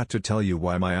 I forgot to tell you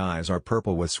why my eyes are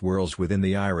purple with swirls within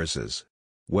the irises.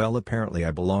 Well, apparently I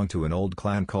belong to an old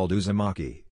clan called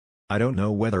Uzumaki. I don't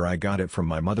know whether I got it from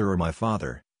my mother or my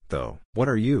father, though." "What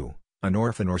are you, an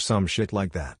orphan or some shit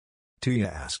like that?" Tuya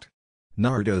asked.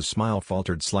 Naruto's smile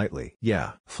faltered slightly.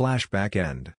 "Yeah." Flashback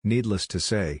end. Needless to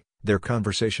say, their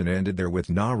conversation ended there with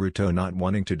Naruto not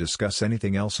wanting to discuss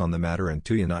anything else on the matter and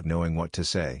Tuya not knowing what to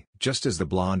say. Just as the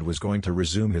blonde was going to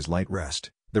resume his light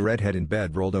rest, the redhead in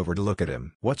bed rolled over to look at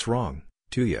him. "What's wrong,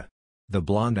 Tuya?" the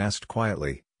blonde asked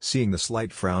quietly, seeing the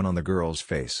slight frown on the girl's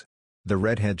face. The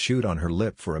redhead chewed on her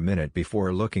lip for a minute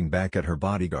before looking back at her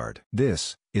bodyguard.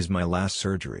 "This is my last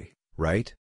surgery,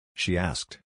 right?" she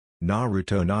asked.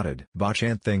 Naruto nodded.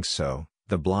 "Bachan thinks so,"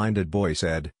 the blinded boy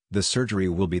said. "The surgery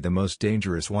will be the most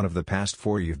dangerous one of the past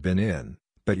 4 you've been in,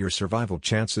 but your survival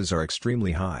chances are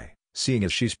extremely high, seeing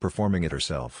as she's performing it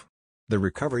herself. The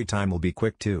recovery time will be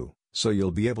quick too, so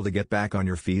you'll be able to get back on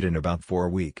your feet in about 4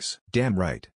 weeks." "Damn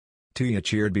right." Tuya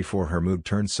cheered before her mood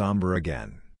turned somber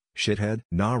again. "Shithead?"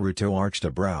 Naruto arched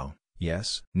a brow.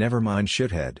 "Yes." "Never mind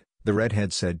shithead," the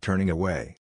redhead said turning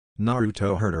away.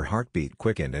 Naruto heard her heartbeat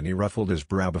quicken and he ruffled his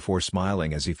brow before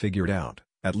smiling as he figured out,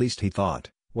 at least he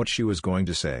thought, what she was going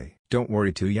to say. "Don't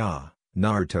worry Tuya,"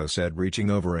 Naruto said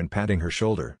reaching over and patting her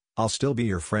shoulder. "I'll still be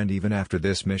your friend even after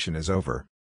this mission is over.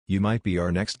 You might be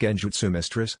our next genjutsu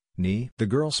mistress, ni?" The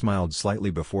girl smiled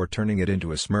slightly before turning it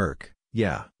into a smirk.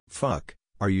 "Yeah, fuck,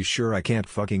 are you sure I can't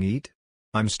fucking eat?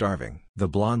 I'm starving." The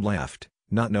blonde laughed,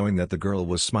 not knowing that the girl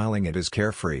was smiling at his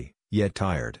carefree, yet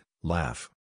tired, laugh.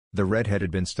 The redhead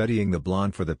had been studying the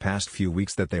blonde for the past few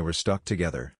weeks that they were stuck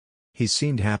together. He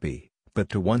seemed happy, but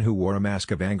to one who wore a mask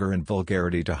of anger and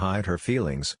vulgarity to hide her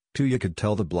feelings, Tuya could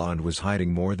tell the blonde was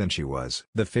hiding more than she was.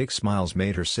 The fake smiles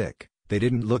made her sick, they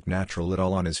didn't look natural at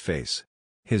all on his face.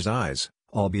 His eyes,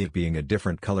 albeit being a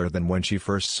different color than when she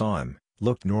first saw him,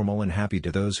 looked normal and happy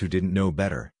to those who didn't know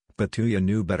better, but Tuya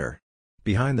knew better.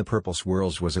 Behind the purple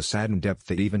swirls was a saddened depth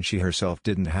that even she herself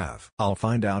didn't have. "I'll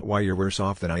find out why you're worse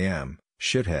off than I am,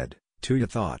 shithead," Tuya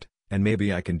thought, "and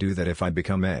maybe I can do that if I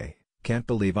become a, can't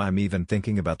believe I'm even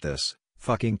thinking about this,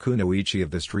 fucking kunoichi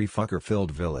of this tree-fucker-filled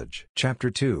village."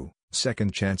 Chapter 2,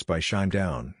 Second Chance by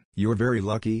Shinedown. "You're very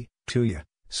lucky, Tuya,"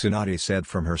 Tsunade said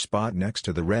from her spot next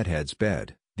to the redhead's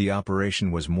bed. "The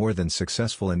operation was more than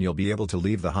successful and you'll be able to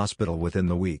leave the hospital within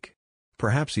the week.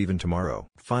 Perhaps even tomorrow."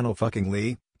 "Final fucking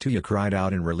Lee," Tuya cried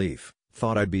out in relief.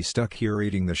 "Thought I'd be stuck here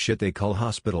eating the shit they call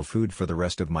hospital food for the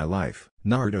rest of my life."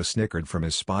 Naruto snickered from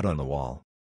his spot on the wall.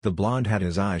 The blonde had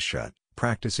his eyes shut,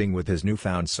 practicing with his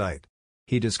newfound sight.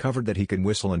 He discovered that he can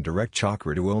whistle and direct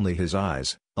chakra to only his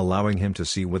eyes, allowing him to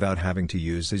see without having to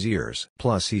use his ears.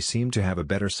 Plus he seemed to have a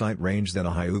better sight range than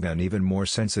a Hyuga and even more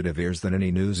sensitive ears than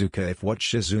any Nezuka if what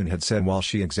Shizune had said while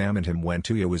she examined him when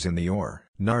Tuya was in the ore.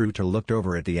 Naruto looked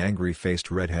over at the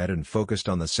angry-faced redhead and focused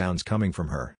on the sounds coming from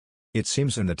her. It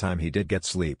seems in the time he did get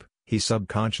sleep, he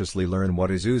subconsciously learned what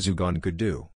his Uzugon could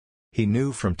do. He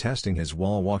knew from testing his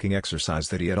wall-walking exercise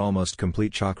that he had almost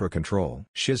complete chakra control.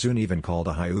 Shizune even called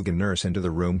a Hyuga nurse into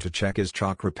the room to check his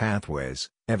chakra pathways.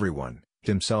 Everyone,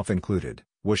 himself included,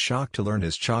 was shocked to learn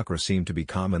his chakra seemed to be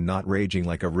calm and not raging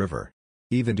like a river.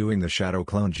 Even doing the shadow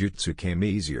clone jutsu came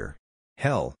easier.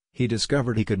 Hell, he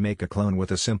discovered he could make a clone with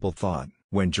a simple thought.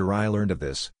 When Jirai learned of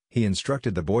this, he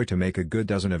instructed the boy to make a good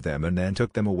dozen of them and then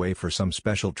took them away for some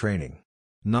special training.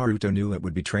 Naruto knew it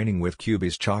would be training with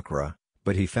Kyuubi's chakra,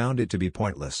 but he found it to be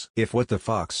pointless. If what the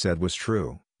fox said was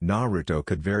true, Naruto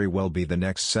could very well be the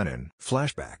next Sennin.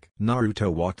 Flashback.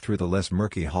 Naruto walked through the less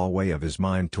murky hallway of his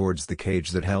mind towards the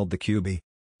cage that held the Kyuubi.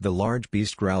 The large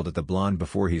beast growled at the blonde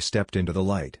before he stepped into the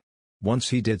light. Once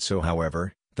he did so,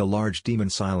 however, the large demon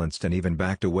silenced and even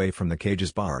backed away from the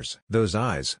cage's bars. "Those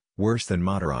eyes, worse than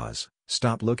Madara's,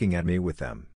 stop looking at me with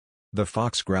them." The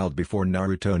fox growled before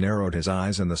Naruto narrowed his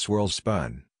eyes and the swirls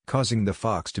spun, causing the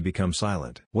fox to become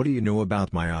silent. "What do you know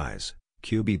about my eyes,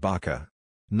 Kyuubi Baka?"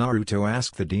 Naruto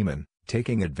asked the demon,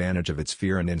 taking advantage of its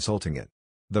fear and insulting it.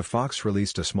 The fox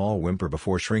released a small whimper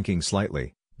before shrinking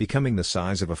slightly, becoming the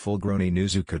size of a full-grown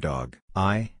Inuzuka dog.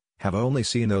 "I have only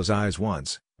seen those eyes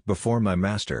once, before my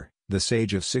master, the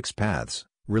Sage of Six Paths,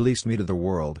 released me to the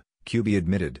world," Kyuubi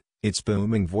admitted, its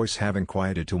booming voice having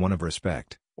quieted to one of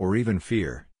respect, or even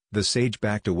fear. The sage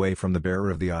backed away from the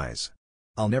bearer of the eyes.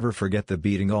 "I'll never forget the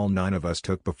beating all 9 of us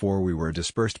took before we were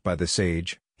dispersed by the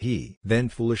sage." He then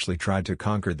foolishly tried to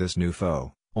conquer this new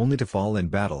foe, only to fall in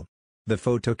battle. The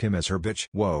foe took him as her bitch.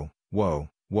 "Whoa, whoa,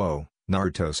 whoa,"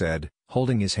 Naruto said,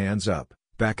 holding his hands up.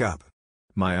 "Back up.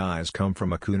 My eyes come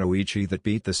from a kunoichi that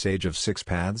beat the Sage of Six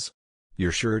Paths?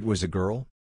 You're sure it was a girl?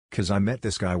 'Cause I met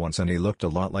this guy once and he looked a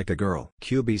lot like a girl."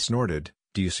 Kyuubi snorted.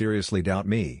 "Do you seriously doubt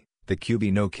me, the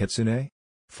Kyuubi no Kitsune?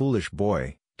 Foolish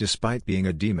boy, despite being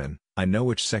a demon, I know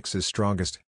which sex is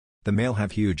strongest. The male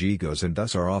have huge egos and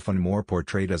thus are often more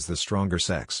portrayed as the stronger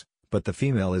sex, but the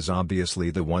female is obviously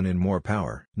the one in more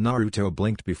power." Naruto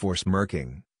blinked before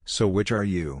smirking. "So which are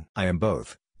you?" "I am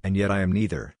both, and yet I am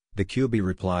neither," the Kyuubi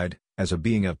replied. "As a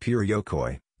being of pure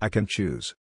yokoi, I can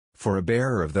choose. For a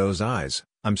bearer of those eyes,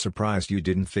 I'm surprised you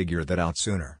didn't figure that out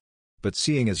sooner. But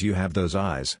seeing as you have those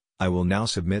eyes, I will now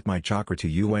submit my chakra to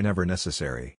you whenever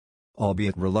necessary.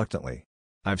 Albeit reluctantly.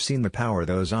 I've seen the power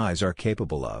those eyes are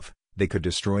capable of. They could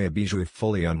destroy a bijou if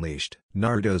fully unleashed."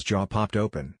 Naruto's jaw popped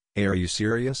open. "Hey, are you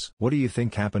serious? What do you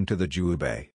think happened to the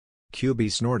Juubei?"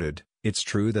 Kyuubi snorted. "It's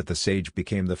true that the sage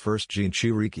became the first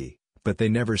Jinchuriki, but they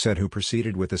never said who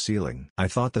proceeded with the sealing." "I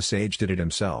thought the sage did it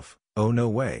himself." "Oh no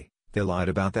way, they lied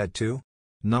about that too?"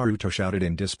 Naruto shouted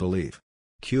in disbelief.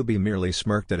 Kyuubi merely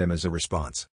smirked at him as a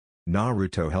response.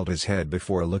 Naruto held his head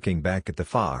before looking back at the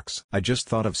fox. "I just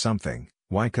thought of something.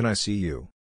 Why can I see you?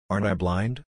 Aren't I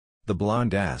blind?" the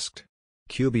blonde asked.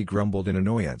 Kyuubi grumbled in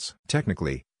annoyance.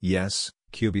 "Technically, yes,"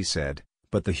 Kyuubi said,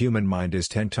 "but the human mind is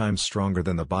 10 times stronger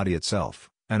than the body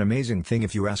itself. An amazing thing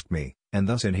if you ask me, and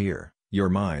thus in here, your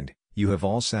mind, you have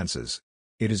all senses.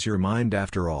 It is your mind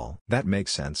after all." "That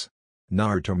makes sense,"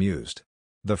 Naruto mused.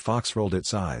 The fox rolled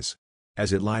its eyes.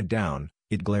 As it lied down,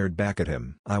 it glared back at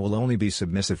him. "I will only be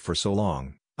submissive for so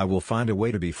long, I will find a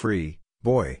way to be free,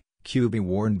 boy," Kyuubi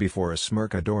warned before a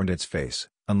smirk adorned its face.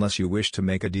 "Unless you wish to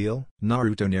make a deal?"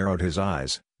 Naruto narrowed his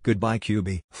eyes. "Goodbye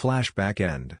Kyuubi." Flashback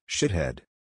end. "Shithead."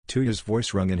 Tuya's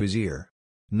voice rung in his ear.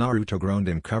 Naruto groaned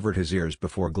and covered his ears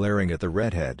before glaring at the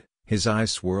redhead, his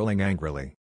eyes swirling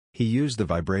angrily. He used the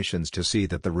vibrations to see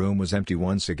that the room was empty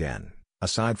once again,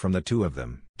 aside from the 2 of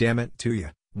them. "Damn it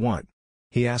Tuya, what?"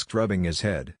 he asked, rubbing his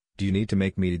head. "Do you need to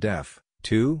make me deaf,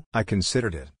 too?" "I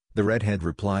considered it," the redhead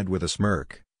replied with a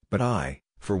smirk, "but I,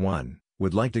 for one,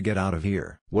 would like to get out of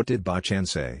here." "What did Bachan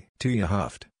say?" Tuya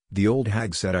huffed. "The old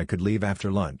hag said I could leave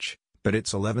after lunch, but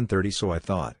it's 11:30 so I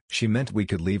thought." "She meant we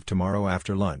could leave tomorrow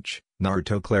after lunch,"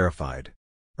 Naruto clarified.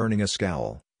 Earning a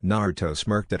scowl, Naruto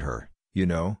smirked at her. "You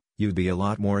know, you'd be a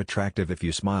lot more attractive if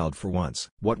you smiled for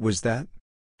once." "What was that?"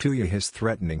 Tuya hissed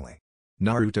threateningly.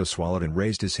 Naruto swallowed and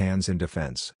raised his hands in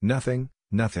defense. "Nothing,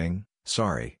 nothing,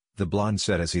 sorry," the blonde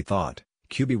said as he thought.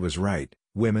 Kyuubi was right,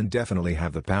 women definitely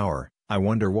have the power, I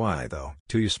wonder why though.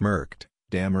 Tuya smirked.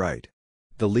 "Damn right.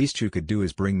 The least you could do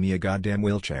is bring me a goddamn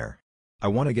wheelchair. I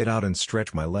want to get out and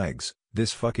stretch my legs,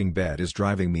 this fucking bed is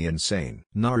driving me insane."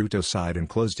 Naruto sighed and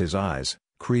closed his eyes,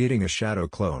 creating a shadow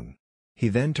clone. He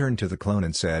then turned to the clone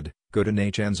and said, "Go to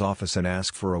Nei-chan's office and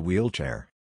ask for a wheelchair.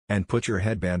 And put your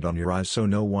headband on your eyes so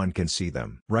no one can see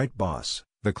them." "Right boss,"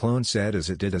 the clone said as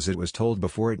it did as it was told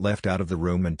before it left out of the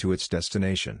room and to its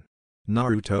destination.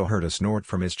 Naruto heard a snort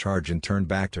from his charge and turned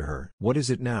back to her. "What is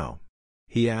it now?"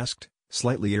 he asked,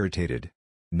 slightly irritated.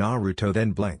 Naruto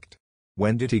then blinked.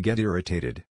 When did he get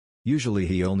irritated? Usually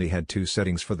he only had 2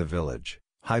 settings for the village,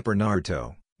 Hyper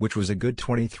Naruto, which was a good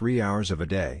 23 hours of a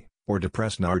day, or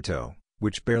Depressed Naruto,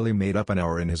 which barely made up an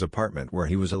hour in his apartment where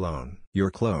he was alone. "Your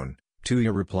clone,"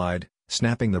 Tuya replied,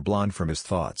 snapping the blonde from his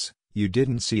thoughts. "You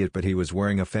didn't see it but he was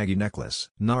wearing a faggy necklace."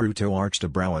 Naruto arched a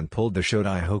brow and pulled the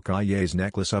Shodai Hokage's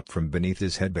necklace up from beneath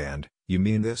his headband. "You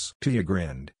mean this?" Tuya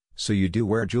grinned. "So you do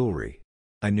wear jewelry?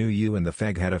 I knew you and the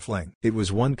fag had a fling." "It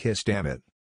was one kiss damn it."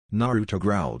 Naruto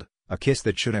growled. A kiss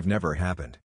that should have never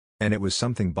happened. And it was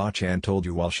something Ba-chan told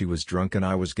you while she was drunk and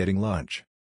I was getting lunch.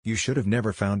 You should have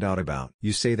never found out about.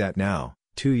 You say that now,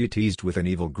 Tuya teased with an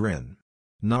evil grin.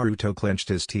 Naruto clenched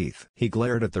his teeth. He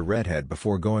glared at the redhead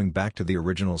before going back to the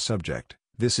original subject.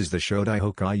 This is the Shodai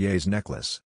Hokage's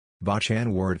necklace.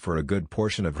 Ba-chan wore it for a good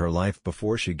portion of her life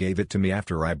before she gave it to me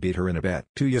after I beat her in a bet.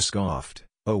 Tuya scoffed.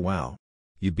 Oh wow.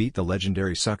 You beat the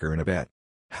legendary sucker in a bet.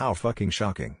 How fucking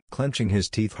shocking. Clenching his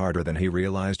teeth harder than he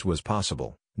realized was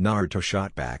possible, Naruto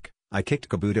shot back. I kicked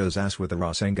Kabuto's ass with a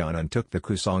Rasengan and took the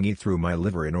Kusangi through my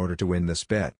liver in order to win this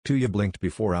bet. Tuya blinked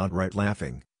before outright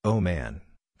laughing. Oh man.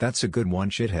 That's a good one,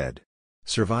 shithead.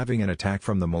 Surviving an attack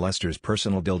from the molester's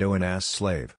personal dildo and ass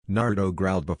slave. Naruto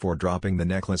growled before dropping the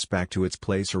necklace back to its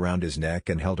place around his neck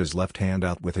and held his left hand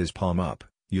out with his palm up.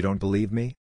 You don't believe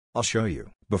me? I'll show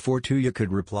you. Before Tuya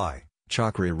could reply,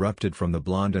 chakra erupted from the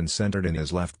blonde and centered in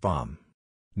his left palm.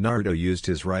 Naruto used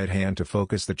his right hand to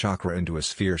focus the chakra into a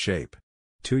sphere shape.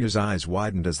 Tuya's eyes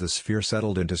widened as the sphere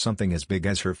settled into something as big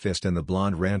as her fist and the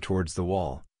blonde ran towards the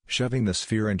wall, shoving the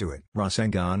sphere into it.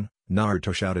 Rasengan,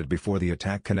 Naruto shouted before the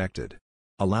attack connected.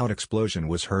 A loud explosion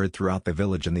was heard throughout the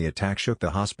village and the attack shook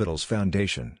the hospital's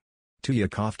foundation. Tuya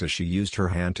coughed as she used her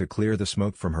hand to clear the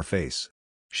smoke from her face.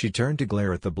 She turned to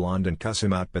glare at the blonde and cuss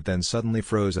him out but then suddenly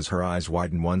froze as her eyes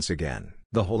widened once again.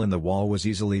 The hole in the wall was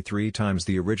easily 3 times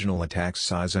the original attack's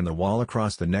size and the wall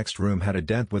across the next room had a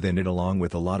dent within it along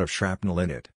with a lot of shrapnel in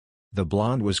it. The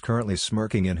blonde was currently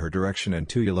smirking in her direction and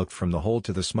Tuya looked from the hole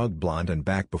to the smug blonde and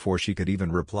back before she could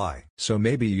even reply. So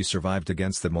maybe you survived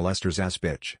against the molester's ass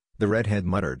bitch, the redhead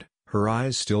muttered, her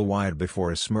eyes still wide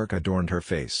before a smirk adorned her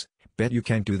face. Bet you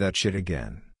can't do that shit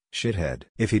again, shithead.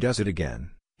 If he does it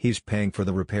again, he's paying for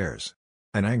the repairs.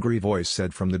 An angry voice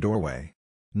said from the doorway.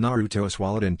 Naruto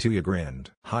swallowed and Tuya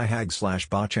grinned. Hi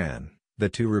Hag/Ba-chan, the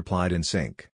two replied in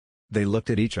sync. They looked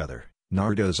at each other,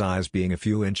 Naruto's eyes being a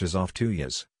few inches off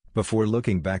Tuya's, before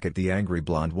looking back at the angry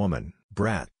blonde woman.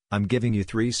 Brat, I'm giving you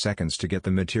 3 seconds to get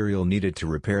the material needed to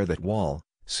repair that wall,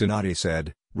 Tsunade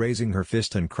said, raising her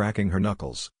fist and cracking her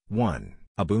knuckles. 1.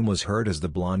 A boom was heard as the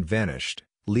blonde vanished,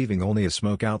 leaving only a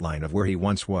smoke outline of where he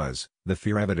once was, the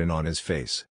fear evident on his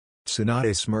face.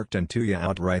 Tsunade smirked and Tuya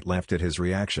outright laughed at his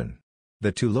reaction.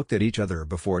 The two looked at each other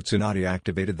before Tsunade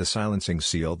activated the silencing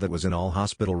seal that was in all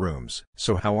hospital rooms.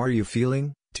 So how are you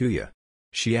feeling, Tuya?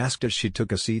 She asked as she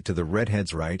took a seat to the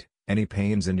redhead's right. Any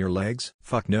pains in your legs?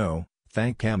 Fuck no,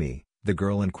 thank Kami, the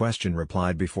girl in question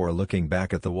replied before looking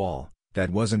back at the wall. That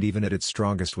wasn't even at its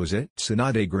strongest, was it?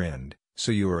 Tsunade grinned.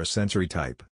 So you are a sensory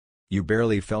type. You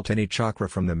barely felt any chakra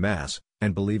from the mass,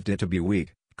 and believed it to be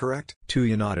weak, correct?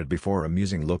 Tuya nodded before a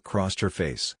musing look crossed her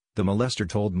face. The molester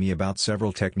told me about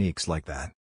several techniques like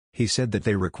that. He said that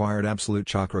they required absolute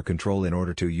chakra control in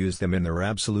order to use them in their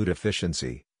absolute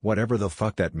efficiency, whatever the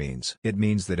fuck that means. It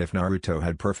means that if Naruto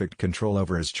had perfect control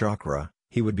over his chakra,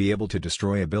 he would be able to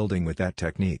destroy a building with that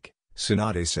technique,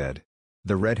 Tsunade said.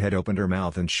 The redhead opened her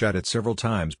mouth and shut it several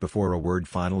times before a word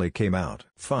finally came out.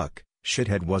 Fuck,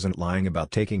 shithead wasn't lying about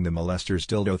taking the molester's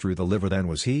dildo through the liver then,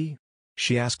 was he?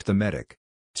 She asked the medic.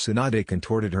 Tsunade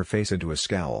contorted her face into a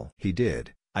scowl. He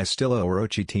did. I still owe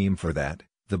Orochi team for that,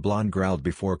 the blonde growled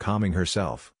before calming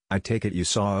herself. I take it you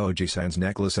saw Oji-san's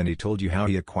necklace and he told you how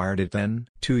he acquired it then?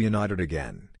 Tuya nodded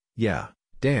again. Yeah,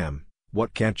 damn,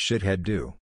 what can't shithead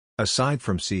do? Aside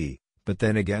from see, but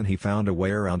then again he found a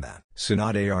way around that.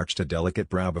 Tsunade arched a delicate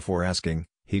brow before asking,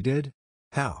 he did?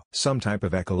 How? Some type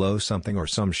of ecolo something or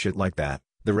some shit like that,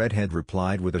 the redhead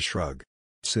replied with a shrug.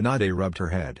 Tsunade rubbed her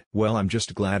head. Well, I'm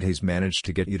just glad he's managed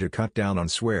to get you to cut down on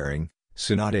swearing,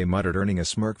 Tsunade muttered, earning a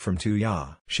smirk from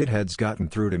Tuya. Shithead's gotten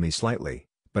through to me slightly,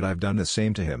 but I've done the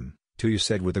same to him, Tuya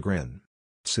said with a grin.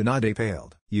 Tsunade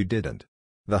paled. You didn't.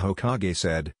 The Hokage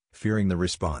said, fearing the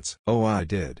response. Oh, I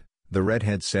did, the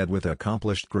redhead said with an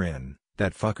accomplished grin.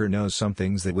 That fucker knows some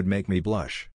things that would make me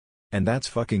blush. And that's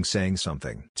fucking saying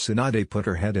something. Tsunade put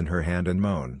her head in her hand and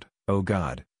moaned. Oh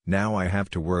god, now I have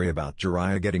to worry about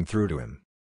Jiraiya getting through to him.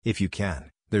 If you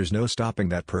can, there's no stopping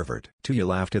that pervert. Tuya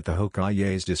laughed at the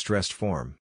Hokage's distressed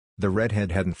form. The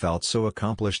redhead hadn't felt so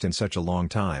accomplished in such a long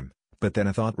time, but then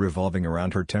a thought revolving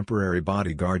around her temporary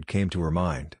bodyguard came to her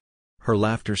mind. Her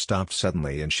laughter stopped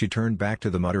suddenly and she turned back to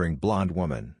the muttering blonde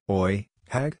woman. Oi,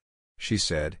 hag? She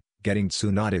said, getting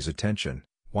Tsunade's attention.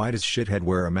 Why does shithead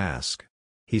wear a mask?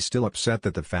 He's still upset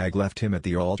that the fag left him at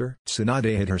the altar?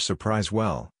 Tsunade hid her surprise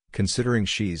well, considering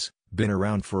she's been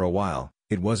around for a while,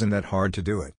 it wasn't that hard to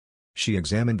do it. She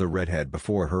examined the redhead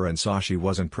before her and saw she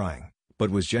wasn't prying, but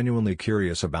was genuinely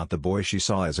curious about the boy she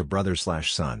saw as a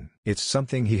brother/son. It's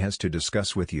something he has to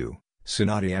discuss with you,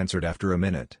 Tsunade answered after a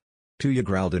minute. Tuya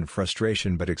growled in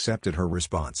frustration but accepted her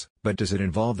response. But does it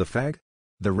involve the fag?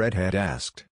 the redhead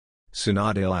asked.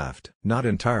 Tsunade laughed. Not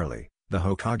entirely, the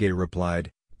Hokage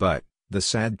replied, but, the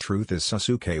sad truth is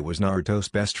Sasuke was Naruto's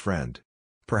best friend.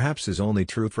 Perhaps his only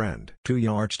true friend.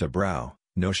 Tuya arched a brow.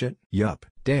 No shit? Yup.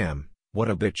 Damn, what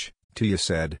a bitch, Tuya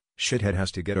said. Shithead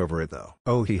has to get over it though.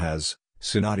 Oh, he has,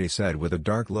 Tsunade said with a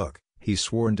dark look. He's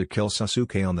sworn to kill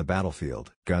Sasuke on the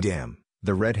battlefield. Goddamn,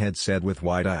 the redhead said with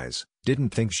wide eyes. Didn't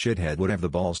think Shithead would have the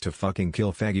balls to fucking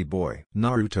kill faggy boy.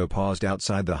 Naruto paused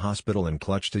outside the hospital and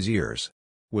clutched his ears.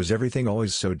 Was everything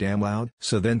always so damn loud?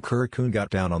 So then Kuro-kun got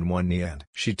down on one knee and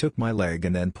she took my leg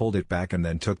and then pulled it back and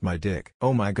then took my dick.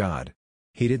 Oh my god.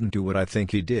 He didn't do what I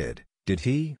think he did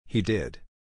he? He did.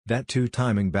 That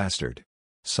two-timing bastard.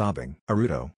 Sobbing.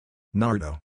 Naruto.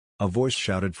 Naruto. A voice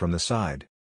shouted from the side.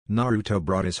 Naruto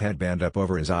brought his headband up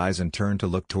over his eyes and turned to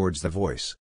look towards the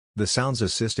voice. The sounds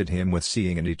assisted him with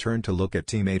seeing and he turned to look at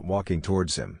teammate walking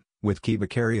towards him, with Kiba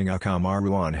carrying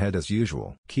Akamaru on head as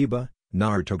usual. Kiba,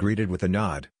 Naruto greeted with a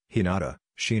nod. Hinata,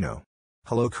 Shino.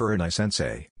 Hello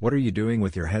Kurenai-sensei. What are you doing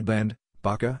with your headband,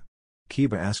 Baka?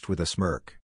 Kiba asked with a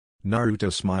smirk.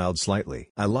 Naruto smiled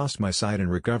slightly. I lost my sight in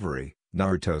recovery,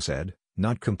 Naruto said,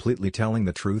 not completely telling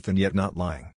the truth and yet not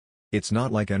lying. It's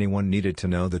not like anyone needed to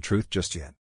know the truth just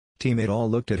yet. Teammate all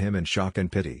looked at him in shock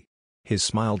and pity. His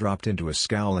smile dropped into a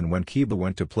scowl and when Kiba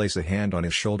went to place a hand on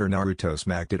his shoulder Naruto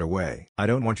smacked it away. I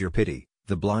don't want your pity,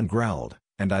 the blonde growled,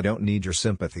 and I don't need your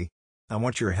sympathy. I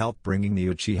want your help bringing the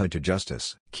Uchiha to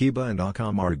justice. Kiba and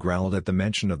Akamaru growled at the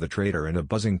mention of the traitor and a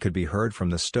buzzing could be heard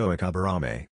from the stoic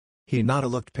Aburame. Hinata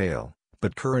looked pale,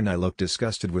 but Kurenai looked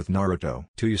disgusted with Naruto.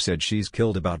 Tuya said she's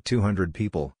killed about 200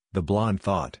 people, the blonde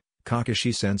thought.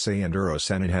 Kakashi-sensei and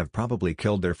Uro-sennin have probably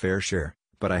killed their fair share,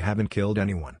 but I haven't killed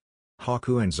anyone.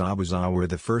 Haku and Zabuza were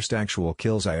the first actual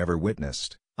kills I ever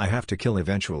witnessed. I have to kill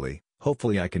eventually,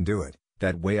 hopefully I can do it,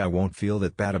 that way I won't feel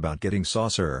that bad about getting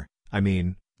Saucer,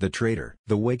 the traitor.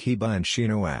 The way Kiba and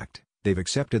Shino act, they've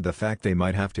accepted the fact they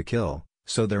might have to kill,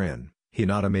 so they're in.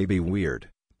 Hinata may be weird,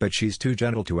 but she's too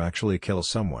gentle to actually kill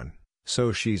someone,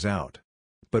 so she's out.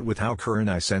 But with how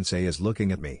Kurenai-sensei is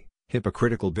looking at me,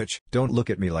 hypocritical bitch. Don't look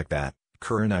at me like that,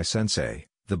 Kurenai-sensei,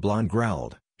 the blonde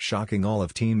growled, shocking all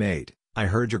of Team 8. I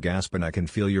heard your gasp and I can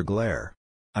feel your glare.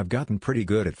 I've gotten pretty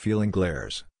good at feeling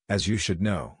glares, as you should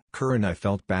know. Kurenai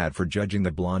felt bad for judging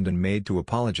the blonde and made to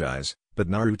apologize, but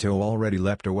Naruto already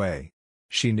leapt away.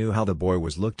 She knew how the boy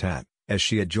was looked at, as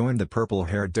she had joined the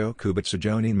purple-haired Dokubutsu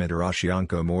Jonin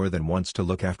Madarashianko more than once to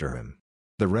look after him.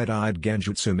 The red-eyed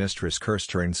Genjutsu mistress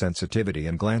cursed her insensitivity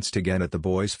and glanced again at the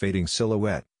boy's fading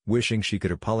silhouette, wishing she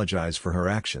could apologize for her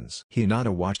actions.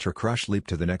 Hinata watched her crush leap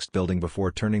to the next building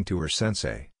before turning to her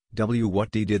sensei.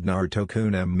 What did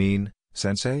Naruto-kun mean,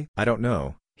 sensei? I don't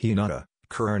know, Hinata,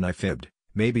 Kurenai fibbed.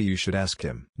 Maybe you should ask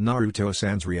him.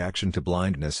 Naruto-san's reaction to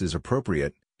blindness is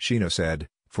appropriate, Shino said,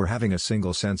 for having a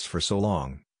single sense for so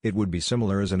long. It would be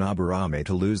similar as an Aburame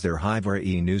to lose their hive or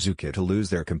Inuzuka to lose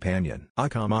their companion.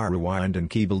 Akamaru whined and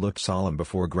Kiba looked solemn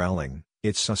before growling.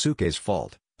 It's Sasuke's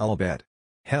fault, I'll bet.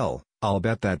 Hell, I'll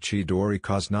bet that Chidori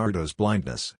caused Naruto's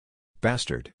blindness.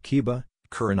 Bastard. Kiba,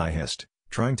 Kurenai hissed,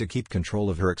 trying to keep control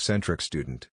of her eccentric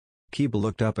student. Kiba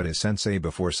looked up at his sensei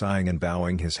before sighing and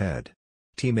bowing his head.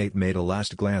 Teammate made a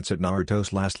last glance at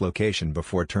Naruto's last location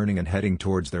before turning and heading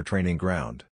towards their training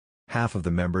ground. Half of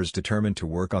the members determined to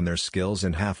work on their skills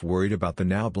and half worried about the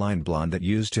now blind blonde that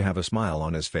used to have a smile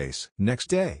on his face. Next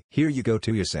day. Here you go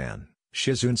Tuya-san,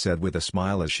 Shizune said with a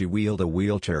smile as she wheeled a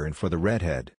wheelchair in for the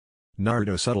redhead.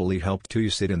 Naruto subtly helped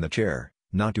Tuya sit in the chair,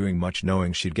 not doing much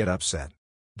knowing she'd get upset.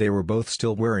 They were both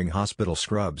still wearing hospital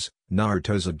scrubs,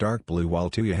 Naruto's a dark blue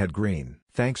while Tuya had green.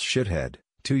 Thanks shithead,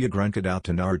 Tuya grunted out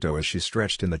to Naruto as she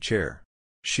stretched in the chair.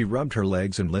 She rubbed her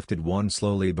legs and lifted one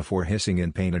slowly before hissing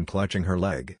in pain and clutching her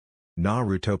leg.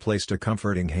 Naruto placed a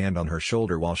comforting hand on her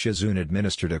shoulder while Shizune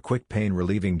administered a quick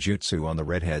pain-relieving jutsu on the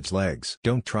redhead's legs.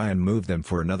 Don't try and move them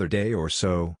for another day or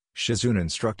so, Shizune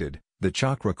instructed. The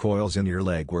chakra coils in your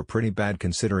leg were pretty bad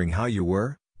considering how you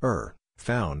were,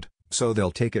 found, so they'll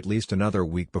take at least another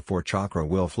week before chakra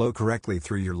will flow correctly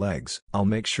through your legs. I'll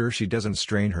make sure she doesn't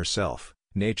strain herself,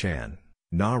 Nei-chan,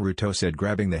 Naruto said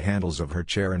grabbing the handles of her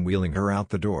chair and wheeling her out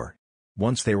the door.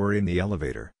 Once they were in the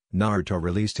elevator, Naruto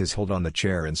released his hold on the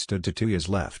chair and stood to Tuya's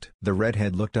left. The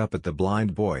redhead looked up at the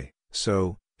blind boy.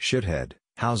 So, shithead,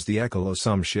 how's the echolo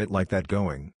some shit like that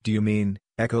going? Do you mean,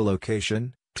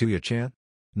 echolocation, Tuya-chan?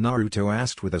 Naruto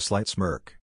asked with a slight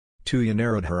smirk. Tuya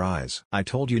narrowed her eyes. I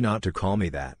told you not to call me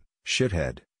that,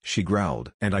 shithead, she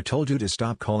growled. And I told you to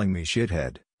stop calling me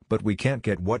shithead, but we can't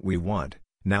get what we want,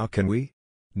 now can we?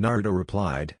 Naruto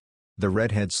replied. The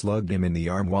redhead slugged him in the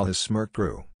arm while his smirk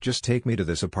grew. Just take me to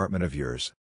this apartment of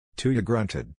yours. Tuya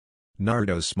grunted.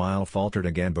 Naruto's smile faltered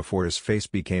again before his face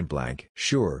became blank.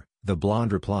 "Sure," the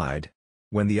blonde replied.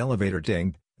 When the elevator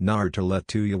dinged, Naruto let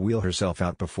Tuya wheel herself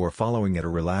out before following at a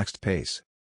relaxed pace.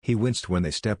 He winced when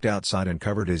they stepped outside and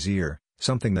covered his ear,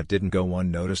 something that didn't go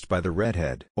unnoticed by the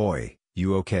redhead. "Oi,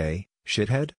 you okay,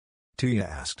 shithead?" Tuya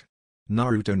asked.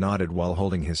 Naruto nodded while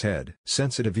holding his head.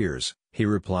 "Sensitive ears," he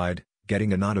replied,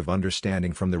 getting a nod of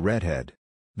understanding from the redhead.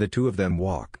 The two of them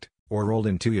walked, or rolled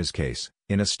in Tuya's case,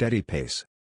 in a steady pace.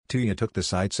 Tuya took the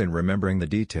sights in, remembering the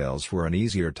details for an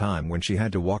easier time when she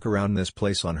had to walk around this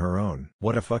place on her own.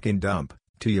 "What a fucking dump,"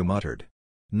 Tuya muttered.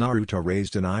 Naruto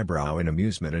raised an eyebrow in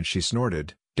amusement and she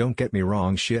snorted, "Don't get me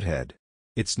wrong, shithead.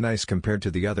 It's nice compared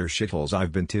to the other shitholes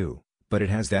I've been to, but it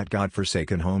has that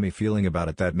godforsaken homey feeling about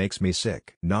it that makes me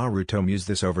sick." Naruto mused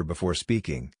this over before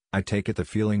speaking. "I take it the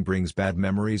feeling brings bad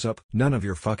memories up?" "None of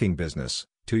your fucking business,"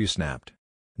 Tuya snapped.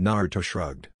 Naruto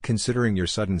shrugged. "Considering your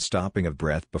sudden stopping of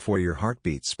breath before your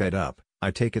heartbeat sped up,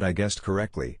 I take it I guessed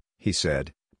correctly," he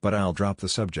said, "but I'll drop the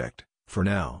subject, for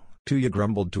now." Tuya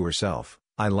grumbled to herself,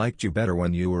 "I liked you better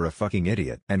when you were a fucking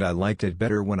idiot." "And I liked it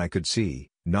better when I could see,"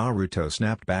 Naruto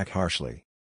snapped back harshly.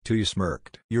 Tuya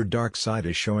smirked. "Your dark side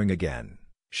is showing again,"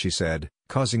 she said,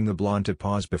 causing the blonde to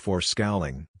pause before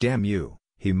scowling. "Damn you,"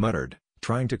 he muttered,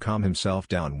 trying to calm himself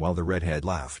down while the redhead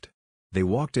laughed. They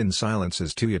walked in silence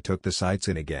as Tuya took the sights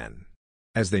in again.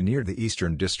 As they neared the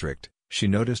eastern district, she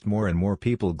noticed more and more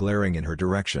people glaring in her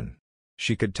direction.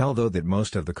 She could tell though that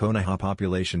most of the Konoha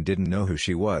population didn't know who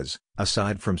she was,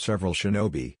 aside from several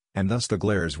shinobi, and thus the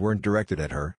glares weren't directed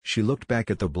at her. She looked back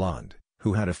at the blonde,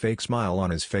 who had a fake smile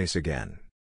on his face again.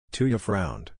 Tuya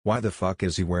frowned. "Why the fuck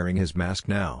is he wearing his mask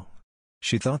now?"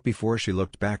 she thought before she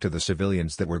looked back to the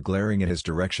civilians that were glaring in his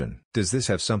direction. "Does this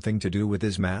have something to do with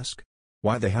his mask?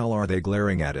 Why the hell are they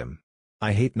glaring at him?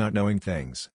 I hate not knowing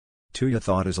things." Tuya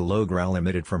thought as a low growl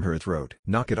emitted from her throat.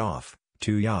 "Knock it off,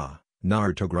 Tuya,"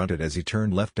 Naruto grunted as he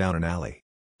turned left down an alley.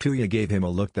 Tuya gave him a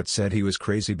look that said he was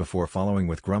crazy before following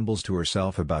with grumbles to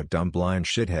herself about dumb blind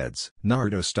shitheads.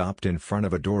 Naruto stopped in front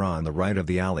of a door on the right of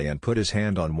the alley and put his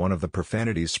hand on one of the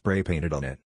profanities spray painted on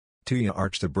it. Tuya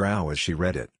arched a brow as she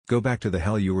read it. "Go back to the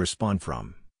hell you were spawned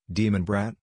from, demon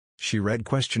brat?" she read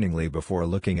questioningly before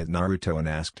looking at Naruto and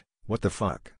asked, "What the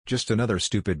fuck?" "Just another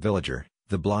stupid villager,"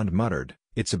 the blonde muttered.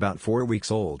 "It's about 4 weeks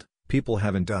old, people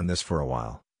haven't done this for a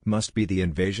while, must be the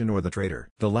invasion or the traitor."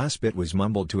 The last bit was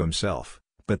mumbled to himself,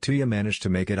 but Tuya managed to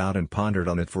make it out and pondered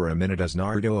on it for a minute as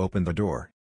Naruto opened the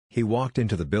door. He walked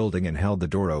into the building and held the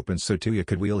door open so Tuya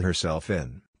could wheel herself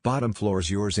in. "Bottom floor's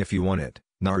yours if you want it,"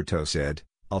 Naruto said.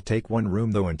 "I'll take one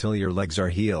room though until your legs are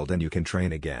healed and you can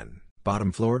train again."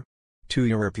 "Bottom floor?"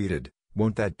 Tuya repeated.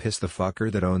 "Won't that piss the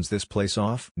fucker that owns this place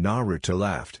off?" Naruto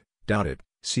laughed. "Doubt it,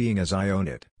 seeing as I own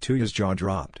it." Tuya's jaw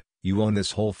dropped. "You own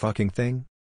this whole fucking thing?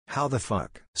 How the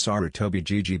fuck?" "Sarutobi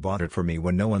Gigi bought it for me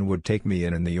when no one would take me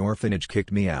in and the orphanage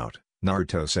kicked me out,"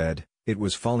 Naruto said. "It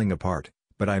was falling apart,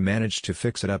 but I managed to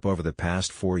fix it up over the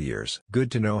past 4 years."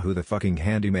 "Good to know who the fucking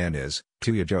handyman is,"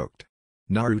 Tuya joked.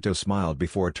 Naruto smiled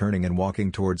before turning and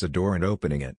walking towards the door and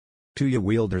opening it. Tuya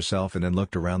wheeled herself and then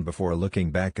looked around before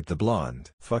looking back at the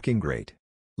blonde. "Fucking great.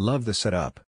 Love the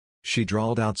setup," she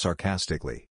drawled out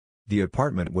sarcastically. The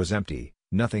apartment was empty,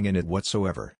 nothing in it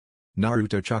whatsoever.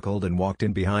 Naruto chuckled and walked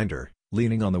in behind her,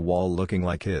 leaning on the wall looking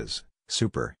like his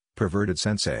super perverted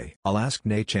sensei. "I'll ask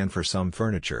Ne-chan for some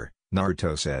furniture,"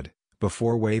 Naruto said,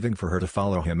 before waving for her to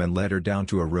follow him and led her down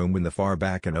to a room in the far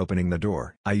back and opening the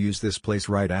door. "I use this place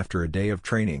right after a day of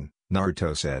training,"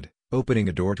 Naruto said, opening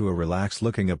a door to a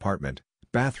relaxed-looking apartment.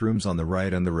 "Bathrooms on the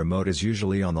right and the remote is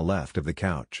usually on the left of the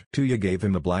couch." Tuya gave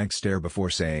him a blank stare before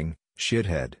saying,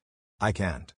 "Shithead. I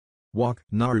can't walk."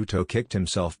 Naruto kicked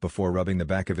himself before rubbing the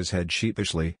back of his head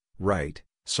sheepishly. "Right,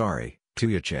 sorry,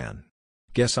 Tuya-chan.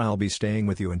 Guess I'll be staying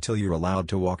with you until you're allowed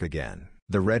to walk again."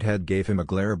 The redhead gave him a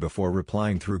glare before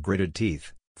replying through gritted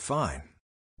teeth, "Fine.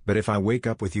 But if I wake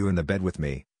up with you in the bed with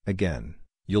me, again,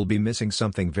 you'll be missing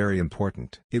something very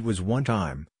important." "It was one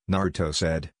time," Naruto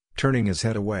said, turning his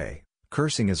head away,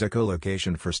 cursing his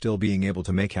echolocation for still being able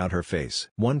to make out her face.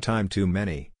 "One time too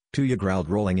many," Tuya growled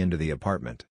rolling into the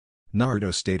apartment.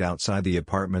 Naruto stayed outside the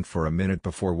apartment for a minute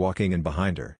before walking in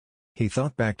behind her. He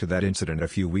thought back to that incident a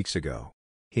few weeks ago.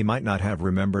 He might not have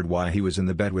remembered why he was in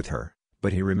the bed with her,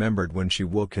 but he remembered when she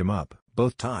woke him up.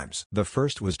 Both times. The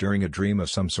first was during a dream of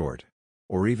some sort.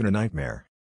 Or even a nightmare.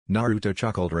 Naruto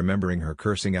chuckled remembering her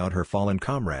cursing out her fallen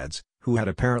comrades, who had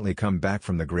apparently come back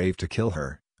from the grave to kill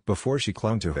her, before she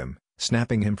clung to him,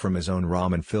 snapping him from his own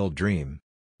ramen-filled dream.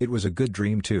 It was a good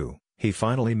dream too. He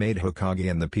finally made Hokage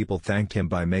and the people thanked him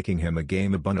by making him a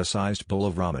Game of Bunna-sized bowl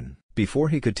of ramen. Before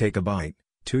he could take a bite,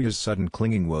 Tuya's sudden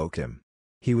clinging woke him.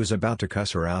 He was about to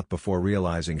cuss her out before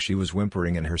realizing she was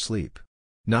whimpering in her sleep.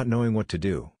 Not knowing what to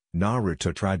do,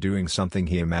 Naruto tried doing something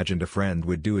he imagined a friend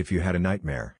would do if you had a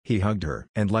nightmare. He hugged her,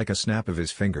 and like a snap of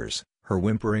his fingers, her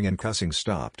whimpering and cussing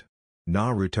stopped.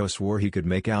 Naruto swore he could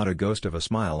make out a ghost of a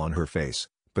smile on her face,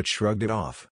 but shrugged it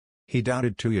off. He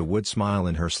doubted Tuya would smile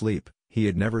in her sleep, he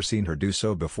had never seen her do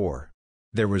so before.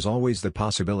 There was always the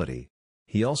possibility.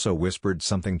 He also whispered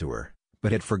something to her,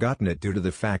 but had forgotten it due to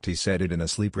the fact he said it in a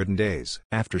sleep-ridden daze.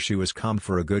 After she was calmed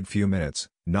for a good few minutes,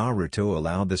 Naruto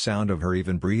allowed the sound of her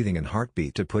even breathing and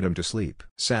heartbeat to put him to sleep.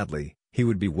 Sadly, he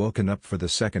would be woken up for the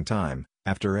second time,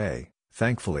 after a,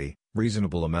 thankfully,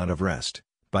 reasonable amount of rest,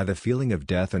 by the feeling of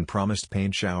death and promised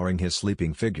pain showering his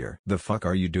sleeping figure. "The fuck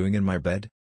are you doing in my bed?"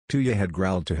 Tuya had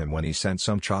growled to him when he sent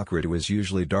some chakra to his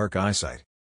usually dark eyesight.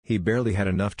 He barely had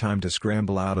enough time to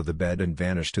scramble out of the bed and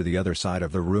vanish to the other side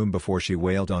of the room before she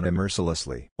wailed on him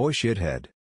mercilessly. "Oi shithead!"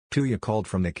 Tuya called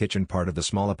from the kitchen part of the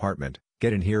small apartment,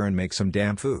 "Get in here and make some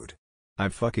damn food.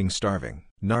 I'm fucking starving."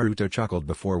 Naruto chuckled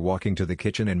before walking to the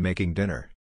kitchen and making dinner.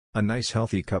 A nice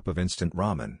healthy cup of instant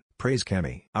ramen, praise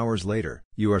Kemi. Hours later,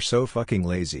 "You are so fucking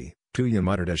lazy," Tuya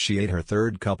muttered as she ate her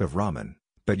third cup of ramen.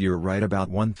 "But you're right about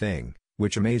one thing,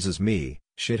 which amazes me,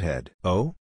 shithead."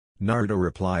 "Oh?" Naruto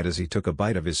replied as he took a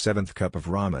bite of his seventh cup of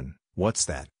ramen. "What's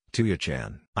that,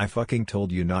 Tuya-chan?" "I fucking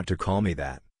told you not to call me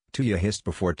that," Tuya hissed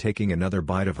before taking another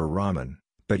bite of her ramen.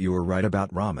 "But you were right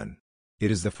about ramen.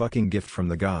 It is the fucking gift from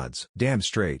the gods." "Damn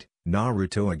straight,"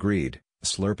 Naruto agreed,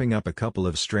 slurping up a couple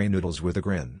of stray noodles with a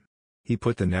grin. He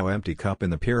put the now empty cup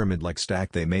in the pyramid-like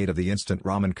stack they made of the instant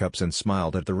ramen cups and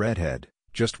smiled at the redhead.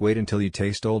 "Just wait until you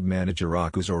taste old man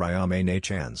Ichiraku's or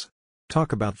Ayame-ne-chan's.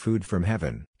 Talk about food from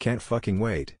heaven." "Can't fucking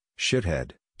wait,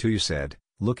 shithead," Tuya said,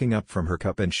 looking up from her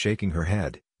cup and shaking her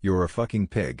head. "You're a fucking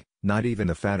pig, not even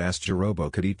a fat-ass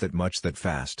Jirobo could eat that much that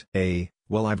fast."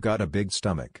 Well I've got a big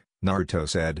stomach," Naruto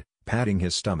said, patting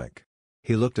his stomach.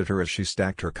 He looked at her as she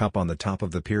stacked her cup on the top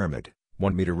of the pyramid.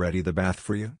 "Want me to ready the bath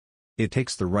for you? It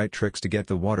takes the right tricks to get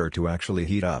the water to actually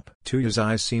heat up." Tuya's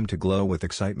eyes seemed to glow with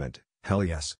excitement. "Hell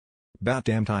yes. 'Bout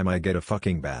damn time I get a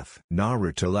fucking bath."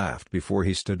 Naruto laughed before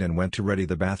he stood and went to ready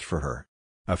the bath for her.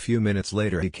 A few minutes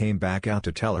later he came back out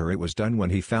to tell her it was done when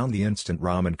he found the instant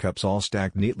ramen cups all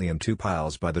stacked neatly in two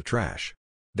piles by the trash.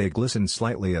 They glistened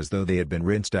slightly as though they had been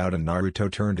rinsed out, and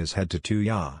Naruto turned his head to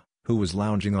Tuya, who was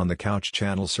lounging on the couch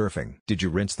channel surfing. "Did you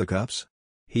rinse the cups?"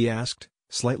 he asked,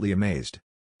 slightly amazed.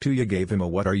 Tuya gave him a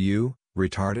 "what are you,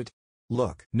 retarded?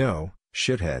 Look." "No,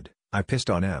 shithead, I pissed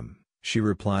on em," she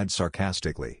replied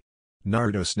sarcastically.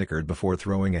 Naruto snickered before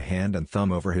throwing a hand and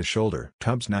thumb over his shoulder.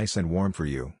 "Tub's nice and warm for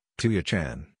you,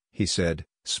 Tuya-chan," he said,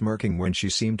 smirking when she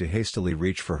seemed to hastily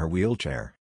reach for her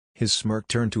wheelchair. His smirk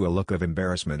turned to a look of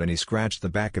embarrassment and he scratched the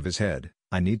back of his head.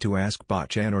 "I need to ask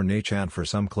Ba-chan or Ne-chan for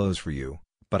some clothes for you,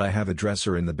 but I have a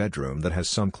dresser in the bedroom that has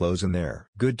some clothes in there."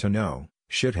 "Good to know,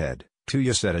 shithead,"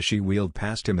 Tuya said as she wheeled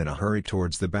past him in a hurry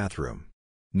towards the bathroom.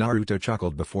 Naruto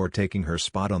chuckled before taking her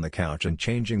spot on the couch and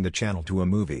changing the channel to a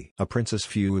movie. "A Princess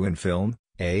Fuin film,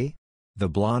 eh?" the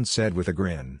blonde said with a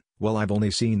grin. "Well I've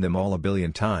only seen them all a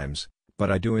billion times,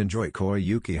 but I do enjoy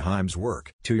Koyuki Haim's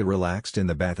work." Tuya relaxed in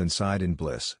the bath and sighed in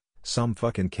bliss. Some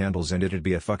fucking candles and it'd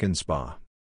be a fucking spa.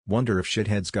 Wonder if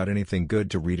shithead's got anything good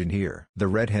to read in here. The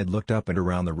redhead looked up and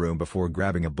around the room before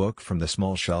grabbing a book from the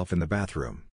small shelf in the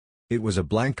bathroom. It was a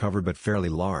blank cover but fairly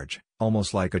large,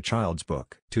 almost like a child's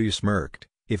book. Tuya smirked.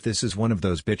 "If this is one of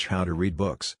those bitch how to read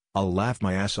books, I'll laugh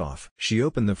my ass off." She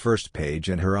opened the first page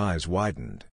and her eyes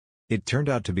widened. It turned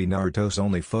out to be Naruto's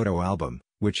only photo album,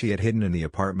 which he had hidden in the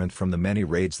apartment from the many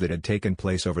raids that had taken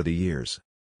place over the years.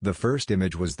 The first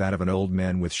image was that of an old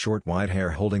man with short white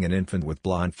hair holding an infant with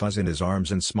blonde fuzz in his arms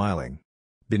and smiling.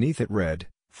 Beneath it read,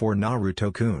 "For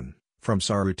Naruto-kun, from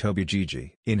Sarutobi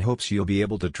Gigi. In hopes you'll be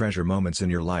able to treasure moments in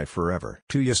your life forever."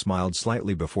 Tuya smiled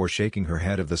slightly before shaking her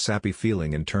head of the sappy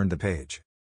feeling and turned the page.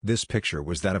 This picture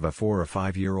was that of a 4 or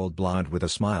 5-year-old blonde with a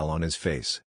smile on his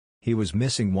face. He was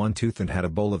missing one tooth and had a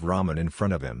bowl of ramen in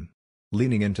front of him.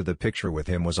 Leaning into the picture with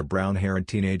him was a brown-haired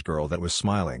teenage girl that was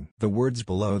smiling. The words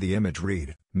below the image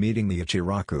read, "Meeting the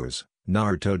Ichirakus,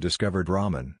 Naruto discovered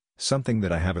ramen, something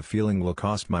that I have a feeling will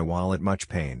cost my wallet much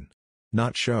pain."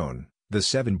 Not shown, the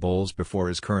 7 bowls before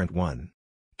his current one.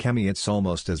 Kemi, it's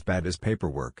almost as bad as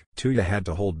paperwork. Tuya had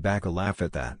to hold back a laugh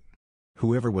at that.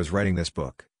 Whoever was writing this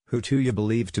book, who Tuya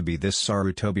believed to be this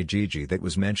Sarutobi Gigi that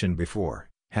was mentioned before,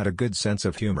 had a good sense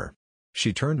of humor.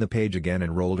 She turned the page again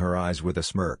and rolled her eyes with a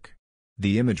smirk.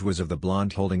 The image was of the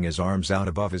blonde holding his arms out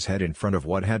above his head in front of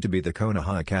what had to be the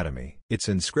Konoha Academy. Its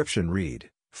inscription read,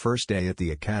 "First day at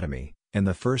the Academy, and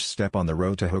the first step on the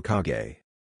road to Hokage.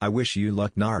 I wish you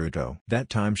luck, Naruto." That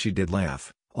time she did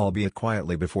laugh, albeit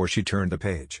quietly before she turned the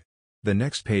page. The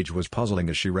next page was puzzling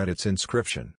as she read its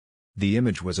inscription. The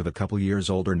image was of a couple years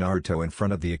older Naruto in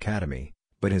front of the academy,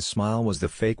 but his smile was the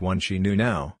fake one she knew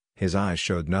now, his eyes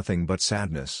showed nothing but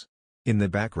sadness. In the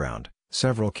background,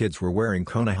 several kids were wearing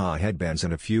Konoha headbands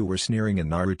and a few were sneering in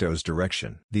Naruto's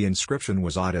direction. The inscription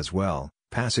was odd as well,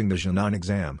 passing the Jonan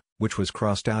exam, which was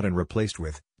crossed out and replaced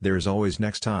with, "There's always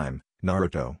next time,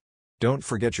 Naruto. Don't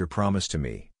forget your promise to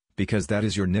me, because that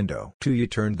is your Nindo." Tuya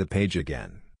turned the page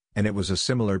again, and it was a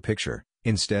similar picture,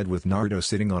 instead with Naruto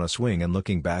sitting on a swing and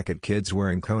looking back at kids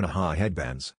wearing Konoha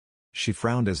headbands. She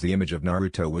frowned as the image of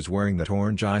Naruto was wearing that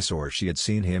orange eyesore she had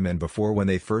seen him in before when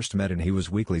they first met, and he was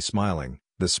weakly smiling,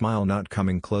 the smile not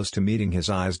coming close to meeting his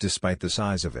eyes despite the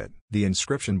size of it. The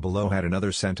inscription below had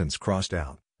another sentence crossed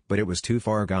out, but it was too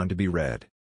far gone to be read.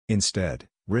 Instead,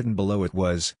 written below it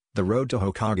was, "The road to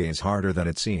Hokage is harder than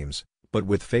it seems, but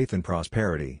with faith and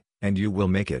prosperity, and you will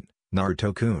make it,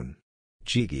 Naruto-kun."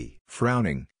 Jiki.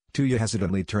 Frowning, Tuya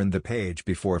hesitantly turned the page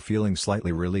before feeling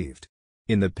slightly relieved.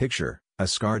 In the picture, a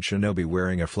scarred shinobi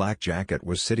wearing a flak jacket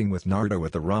was sitting with Naruto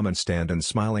at the ramen stand and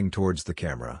smiling towards the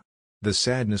camera. The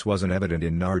sadness wasn't evident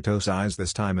in Naruto's eyes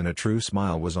this time and a true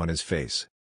smile was on his face.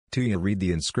 Tuya read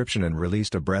the inscription and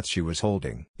released a breath she was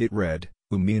holding. It read,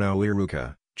 "Umi no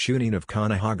Iruka, Chunin of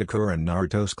Konohagakure and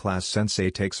Naruto's class sensei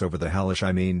takes over the hellish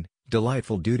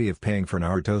delightful duty of paying for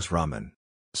Naruto's ramen.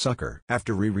 Sucker."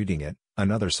 After rereading it,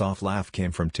 another soft laugh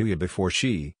came from Tuya before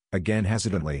she, again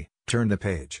hesitantly, turned the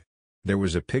page. There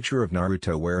was a picture of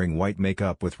Naruto wearing white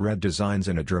makeup with red designs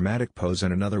in a dramatic pose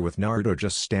and another with Naruto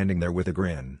just standing there with a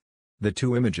grin. The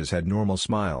two images had normal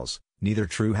smiles, neither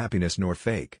true happiness nor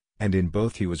fake, and in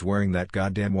both he was wearing that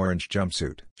goddamn orange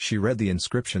jumpsuit. She read the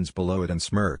inscriptions below it and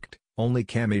smirked, only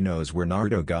Kami knows where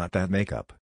Naruto got that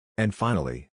makeup. And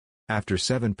finally, after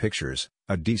 7 pictures,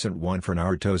 a decent one for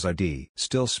Naruto's ID.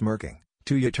 Still smirking,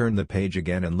 Tuya turned the page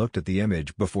again and looked at the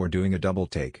image before doing a double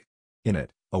take. In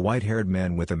it, a white-haired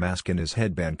man with a mask and his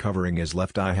headband covering his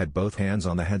left eye had both hands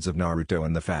on the heads of Naruto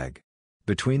and the fag.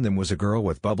 Between them was a girl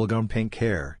with bubblegum pink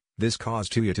hair. This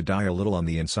caused Tuya to die a little on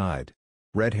the inside.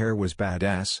 Red hair was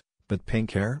badass, but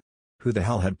pink hair? Who the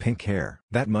hell had pink hair?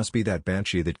 That must be that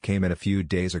banshee that came in a few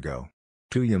days ago.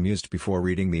 Tuya mused before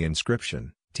reading the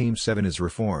inscription, "Team 7 is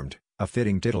reformed, a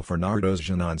fitting title for Naruto's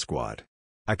Jonan squad.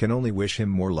 I can only wish him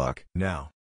more luck."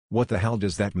 Now, what the hell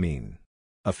does that mean?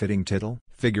 A fitting title?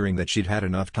 Figuring that she'd had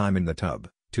enough time in the tub,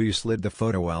 Tuya slid the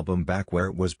photo album back where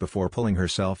it was before pulling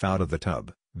herself out of the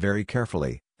tub, very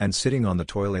carefully, and sitting on the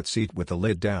toilet seat with the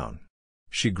lid down.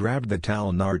 She grabbed the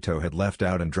towel Naruto had left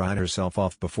out and dried herself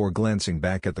off before glancing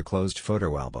back at the closed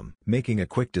photo album. Making a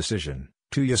quick decision,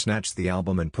 Tuya snatched the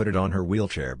album and put it on her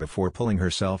wheelchair before pulling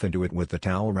herself into it with the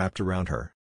towel wrapped around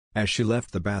her. As she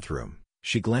left the bathroom,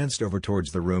 she glanced over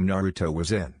towards the room Naruto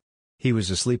was in. He was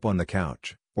asleep on the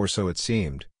couch, or so it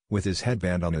seemed, with his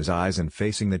headband on his eyes and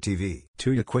facing the TV.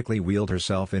 Tuya quickly wheeled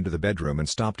herself into the bedroom and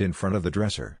stopped in front of the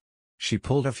dresser. She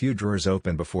pulled a few drawers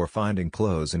open before finding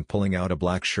clothes and pulling out a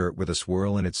black shirt with a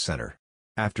swirl in its center.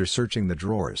 After searching the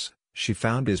drawers, she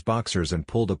found his boxers and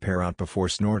pulled a pair out before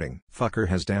snorting. "Fucker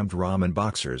has damned ramen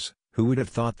boxers, who would have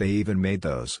thought they even made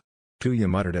those?" Tuya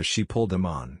muttered as she pulled them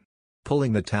on.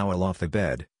 Pulling the towel off the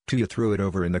bed, Tuya threw it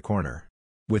over in the corner.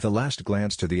 With a last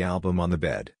glance to the album on the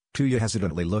bed, Tuya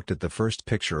hesitantly looked at the first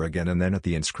picture again and then at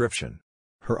the inscription.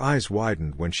 Her eyes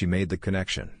widened when she made the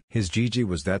connection. His Gigi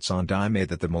was that Sandaime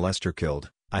that the molester killed.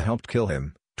 "I helped kill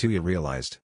him," Tuya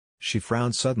realized. She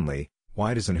frowned suddenly.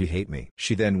 "Why doesn't he hate me?"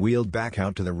 She then wheeled back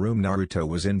out to the room Naruto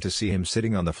was in to see him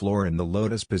sitting on the floor in the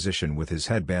lotus position with his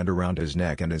headband around his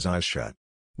neck and his eyes shut.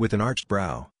 With an arched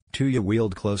brow, Tuya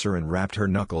wheeled closer and rapped her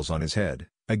knuckles on his head,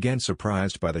 again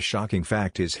surprised by the shocking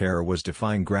fact his hair was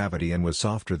defying gravity and was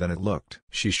softer than it looked.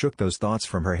 She shook those thoughts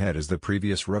from her head as the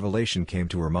previous revelation came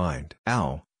to her mind.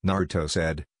 "Ow," Naruto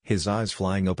said, his eyes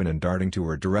flying open and darting to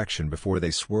her direction before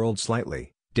they swirled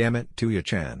slightly. "Damn it,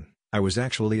 Tuya-chan, I was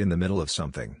actually in the middle of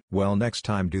something." "Well, next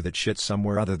time do that shit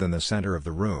somewhere other than the center of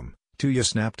the room," Tuya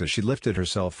snapped as she lifted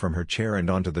herself from her chair and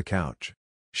onto the couch.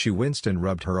 She winced and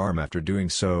rubbed her arm after doing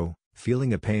so,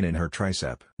 feeling a pain in her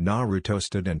tricep. Naruto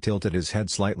stood and tilted his head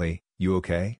slightly. "You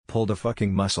okay?" "Pulled a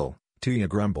fucking muscle," Tuya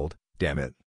grumbled. "Damn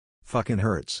it. Fucking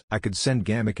hurts." "I could send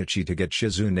Gamikachi to get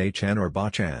Shizune-chan or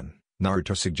Ba-chan,"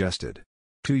 Naruto suggested.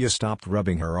 Tuya stopped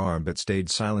rubbing her arm but stayed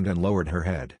silent and lowered her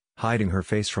head, hiding her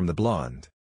face from the blonde.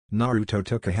 Naruto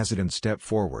took a hesitant step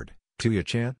forward.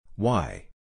 "Tuya-chan, why?"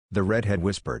 the redhead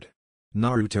whispered.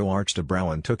 Naruto arched a brow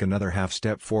and took another half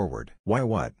step forward. "Why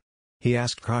what?" he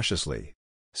asked cautiously.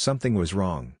 Something was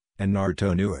wrong, and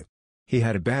Naruto knew it. He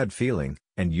had a bad feeling,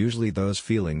 and usually those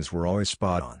feelings were always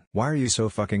spot on. "Why are you so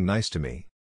fucking nice to me?"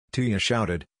 Tuya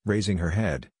shouted, raising her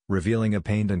head, revealing a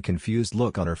pained and confused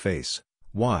look on her face.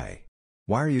 Why?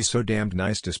 Why are you so damned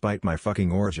nice despite my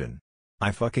fucking origin?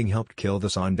 I fucking helped kill the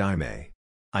Sandaime.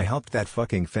 I helped that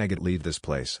fucking faggot leave this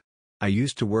place. I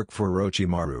used to work for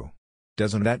Orochimaru.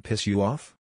 Doesn't that piss you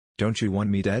off? Don't you want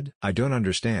me dead? I don't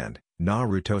understand,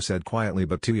 Naruto said quietly,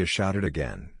 but Tuya shouted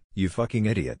again, you fucking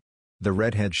idiot. The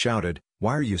redhead shouted,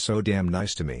 why are you so damn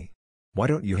nice to me? Why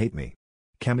don't you hate me?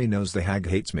 Kami knows the hag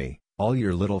hates me, all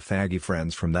your little faggy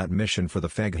friends from that mission for the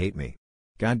fag hate me.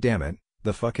 God damn it,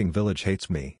 the fucking village hates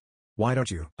me. Why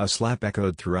don't you? A slap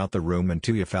echoed throughout the room and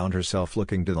Tuya found herself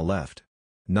looking to the left.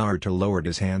 Naruto lowered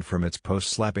his hand from its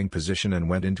post-slapping position and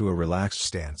went into a relaxed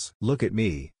stance. Look at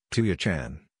me,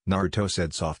 Tuya-chan, Naruto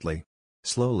said softly.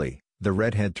 Slowly, the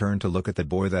redhead turned to look at the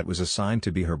boy that was assigned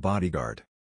to be her bodyguard.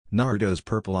 Naruto's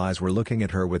purple eyes were looking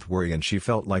at her with worry and she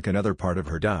felt like another part of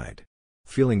her died.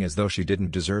 Feeling as though she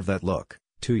didn't deserve that look,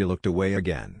 Tuya looked away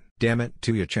again. Damn it,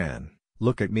 Tuya-chan,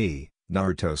 look at me,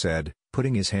 Naruto said,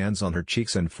 putting his hands on her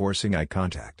cheeks and forcing eye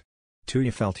contact.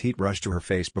 Tuya felt heat rush to her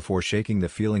face before shaking the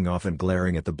feeling off and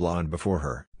glaring at the blonde before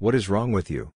her. What is wrong with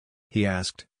you? He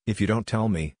asked. If you don't tell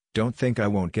me, don't think I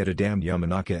won't get a damned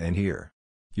Yamanaka in here.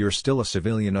 You're still a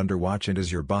civilian under watch and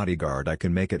as your bodyguard I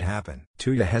can make it happen.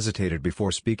 Tuya hesitated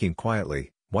before speaking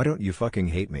quietly, why don't you fucking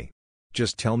hate me?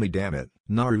 Just tell me, damn it.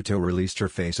 Naruto released her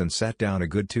face and sat down a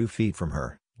good 2 feet from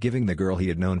her, giving the girl he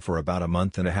had known for about a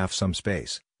month and a half some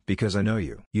space. Because I know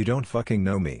you. You don't fucking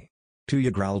know me.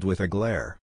 Tuya growled with a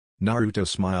glare. Naruto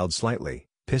smiled slightly,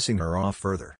 pissing her off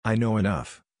further. I know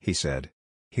enough, he said.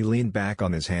 He leaned back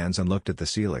on his hands and looked at the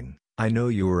ceiling. I know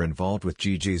you were involved with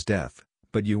Gigi's death,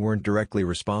 but you weren't directly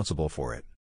responsible for it.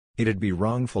 It'd be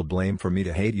wrongful blame for me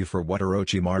to hate you for what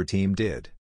Orochimaru team did.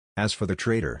 As for the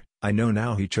traitor, I know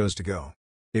now he chose to go.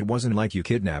 It wasn't like you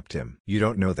kidnapped him. You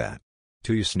don't know that.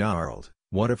 Tuya snarled.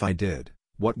 What if I did?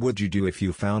 What would you do if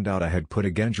you found out I had put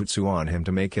a genjutsu on him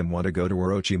to make him want to go to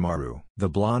Orochimaru? The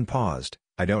blonde paused.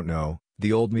 I don't know,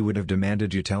 the old me would have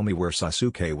demanded you tell me where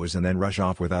Sasuke was and then rush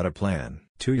off without a plan.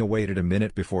 Tuya waited a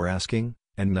minute before asking,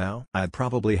 and now? I'd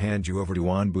probably hand you over to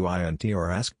Anbu Int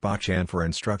or ask Bachan for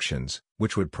instructions,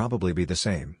 which would probably be the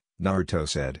same, Naruto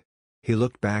said. He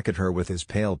looked back at her with his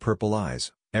pale purple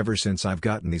eyes. Ever since I've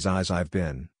gotten these eyes I've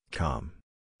been calm.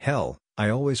 Hell, I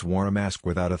always wore a mask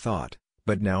without a thought,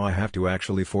 but now I have to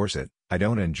actually force it. I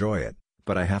don't enjoy it,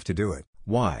 but I have to do it.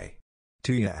 Why?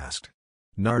 Tuya asked.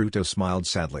 Naruto smiled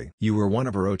sadly. You were one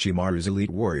of Orochimaru's elite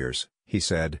warriors, he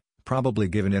said, probably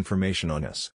given information on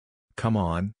us. Come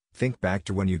on, think back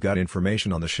to when you got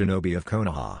information on the shinobi of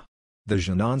Konoha. The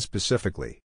Junon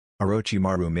specifically.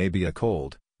 Orochimaru may be a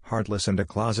cold, heartless and a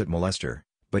closet molester,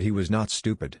 but he was not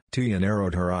stupid. Tuya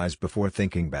narrowed her eyes before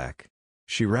thinking back.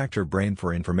 She racked her brain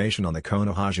for information on the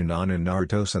Konoha Junon and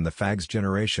Naruto's and the Fag's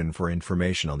generation for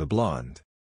information on the blonde.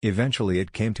 Eventually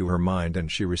it came to her mind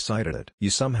and she recited it.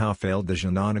 You somehow failed the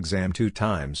Junon exam 2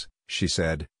 times, she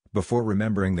said, before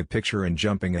remembering the picture and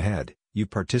jumping ahead. You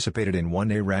participated in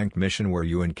one A-ranked mission where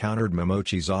you encountered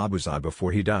Momochi Zabuza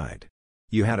before he died.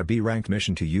 You had a B-ranked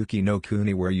mission to Yuki no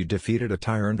Kuni where you defeated a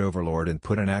tyrant overlord and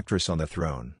put an actress on the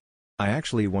throne. I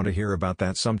actually want to hear about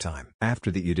that sometime. After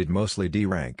that you did mostly D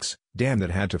ranks, damn that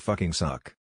had to fucking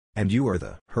suck. And you are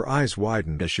the... Her eyes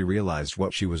widened as she realized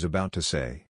what she was about to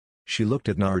say. She looked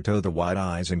at Naruto the wide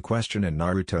eyes in question and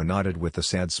Naruto nodded with the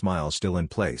sad smile still in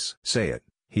place. Say it,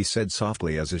 he said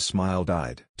softly as his smile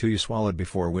died. Tuya swallowed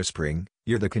before whispering,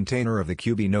 you're the container of the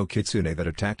Kyuubi no Kitsune that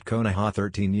attacked Konoha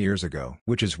 13 years ago.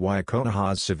 Which is why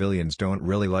Konoha's civilians don't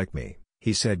really like me,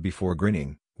 he said before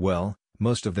grinning. Well,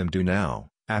 most of them do now,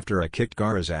 after I kicked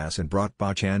Gaara's ass and brought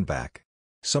Bachan back.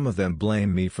 Some of them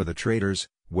blame me for the traitors,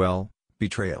 well,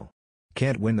 betrayal.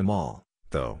 Can't win them all,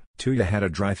 though. Tuya had a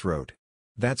dry throat.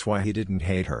 That's why he didn't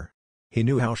hate her. He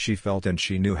knew how she felt and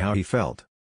she knew how he felt.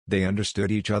 They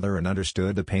understood each other and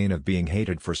understood the pain of being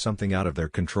hated for something out of their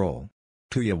control.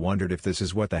 Tuya wondered if this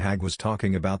is what the hag was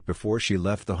talking about before she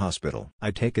left the hospital.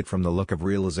 I take it from the look of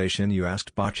realization you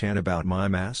asked Bachan about my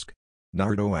mask?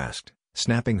 Naruto asked,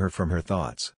 snapping her from her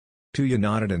thoughts. Tuya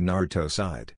nodded and Naruto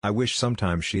sighed. I wish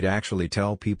sometimes she'd actually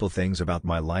tell people things about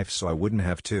my life so I wouldn't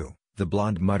have to, the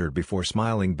blonde muttered before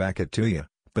smiling back at Tuya.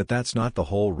 But that's not the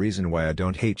whole reason why I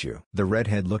don't hate you. The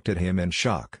redhead looked at him in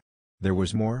shock. There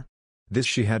was more? This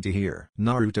she had to hear.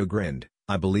 Naruto grinned.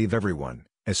 I believe everyone,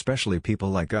 especially people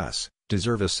like us,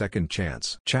 deserve a second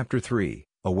chance. Chapter 3,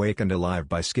 Awake and Alive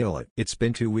by Skillet. It's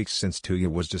been 2 weeks since Tuya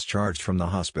was discharged from the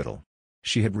hospital.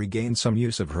 She had regained some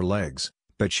use of her legs,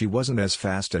 but she wasn't as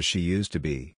fast as she used to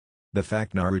be. The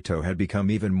fact Naruto had become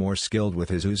even more skilled with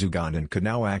his Uzugan and could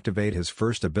now activate his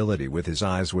first ability with his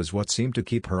eyes was what seemed to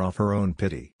keep her off her own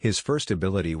pity. His first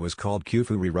ability was called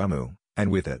Kyufuriramu,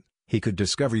 and with it, he could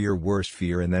discover your worst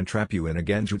fear and then trap you in a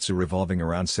genjutsu revolving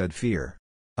around said fear.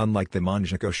 Unlike the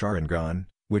Manjako Sharingan,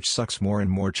 which sucks more and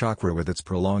more chakra with its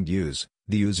prolonged use,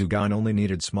 the Uzugan only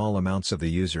needed small amounts of the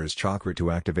user's chakra to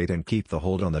activate and keep the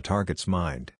hold on the target's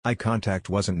mind. Eye contact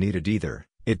wasn't needed either,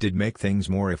 it did make things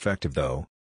more effective though.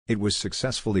 It was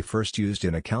successfully first used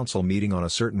in a council meeting on a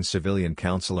certain civilian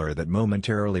counselor that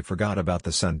momentarily forgot about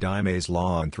the Sun Daime's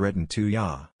law and threatened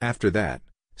Tuya. After that,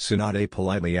 Tsunade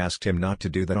politely asked him not to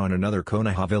do that on another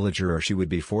Konoha villager or she would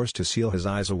be forced to seal his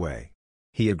eyes away.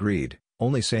 He agreed,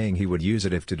 only saying he would use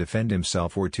it if to defend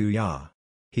himself or Tuya.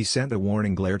 He sent a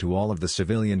warning glare to all of the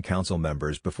civilian council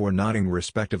members before nodding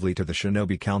respectively to the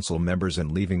shinobi council members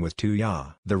and leaving with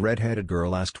Tuya. The red-headed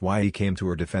girl asked why he came to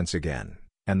her defense again,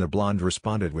 and the blonde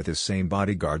responded with his same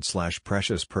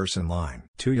bodyguard/precious person line.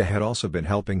 Tuya had also been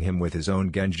helping him with his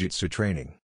own genjutsu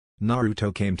training.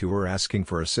 Naruto came to her asking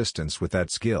for assistance with that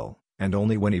skill, and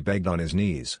only when he begged on his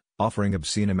knees, offering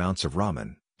obscene amounts of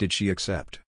ramen, did she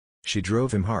accept. She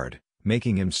drove him hard,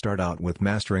 making him start out with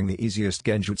mastering the easiest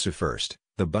genjutsu first,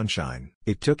 the Bunshine.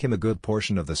 It took him a good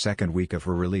portion of the second week of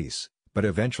her release, but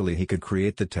eventually he could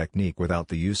create the technique without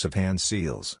the use of hand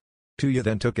seals. Tuya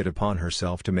then took it upon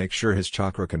herself to make sure his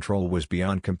chakra control was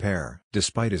beyond compare.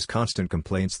 Despite his constant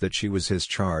complaints that she was his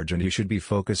charge and he should be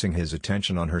focusing his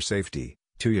attention on her safety,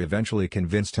 Tuya eventually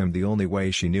convinced him the only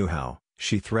way she knew how,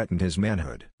 she threatened his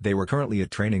manhood. They were currently at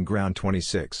Training Ground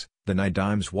 26, the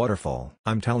Nidime's waterfall.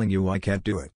 "I'm telling you I can't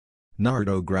do it,"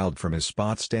 Naruto growled from his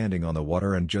spot standing on the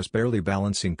water and just barely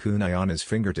balancing kunai on his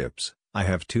fingertips. "I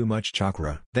have too much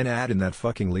chakra." "Then add in that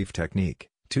fucking leaf technique,"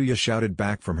 Tuya shouted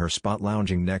back from her spot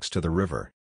lounging next to the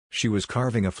river. She was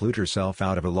carving a flute herself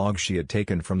out of a log she had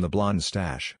taken from the blonde's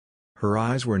stash. Her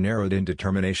eyes were narrowed in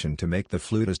determination to make the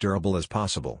flute as durable as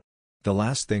possible. The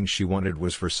last thing she wanted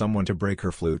was for someone to break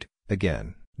her flute,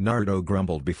 again. Naruto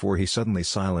grumbled before he suddenly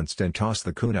silenced and tossed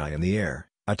the kunai in the air,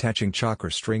 attaching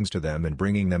chakra strings to them and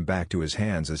bringing them back to his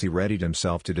hands as he readied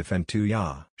himself to defend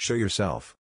Tuya. "Show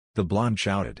yourself!" the blonde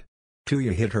shouted.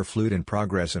 Tuya hit her flute in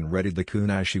progress and readied the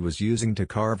kunai she was using to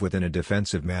carve within a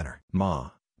defensive manner.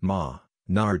 Ma,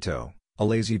 Naruto," a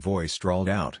lazy voice drawled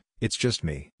out, "it's just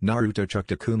me." Naruto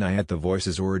chucked a kunai at the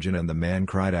voice's origin and the man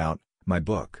cried out, "My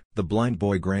book." The blind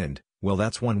boy grinned, "Well,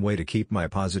 that's one way to keep my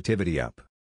positivity up."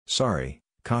 "Sorry,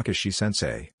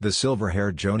 Kakashi-sensei." The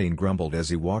silver-haired jonin grumbled as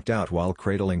he walked out while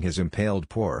cradling his impaled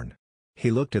porn.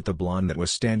 He looked at the blonde that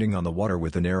was standing on the water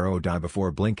with an arrowed eye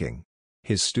before blinking.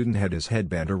 His student had his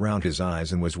headband around his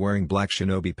eyes and was wearing black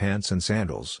shinobi pants and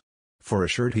sandals. For a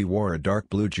shirt he wore a dark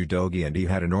blue judogi and he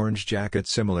had an orange jacket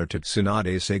similar to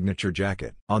Tsunade's signature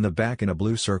jacket. On the back in a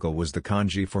blue circle was the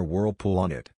kanji for whirlpool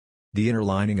on it. The inner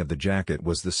lining of the jacket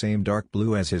was the same dark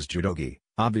blue as his judogi,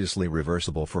 obviously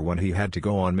reversible for when he had to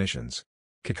go on missions.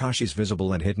 Kakashi's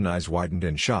visible and hidden eyes widened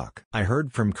in shock. "I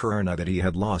heard from Kurana that he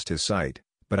had lost his sight,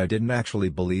 but I didn't actually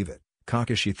believe it,"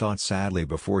 Kakashi thought sadly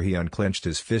before he unclenched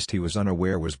his fist he was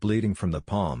unaware was bleeding from the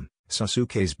palm.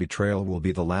 "Sasuke's betrayal will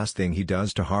be the last thing he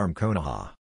does to harm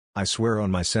Konoha. I swear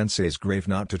on my sensei's grave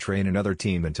not to train another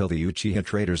team until the Uchiha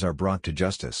traitors are brought to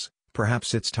justice.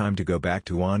 Perhaps it's time to go back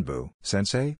to Anbu."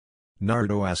 "Sensei?"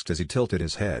 Naruto asked as he tilted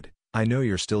his head. "I know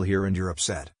you're still here and you're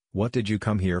upset. What did you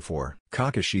come here for?"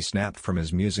 Kakashi snapped from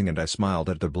his musing and I smiled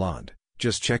at the blonde.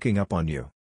 "Just checking up on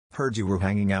you. Heard you were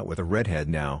hanging out with a redhead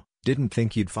now. Didn't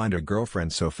think you'd find a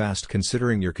girlfriend so fast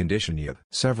considering your condition yet."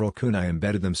 Several kunai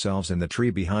embedded themselves in the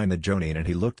tree behind the jonin and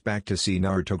he looked back to see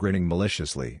Naruto grinning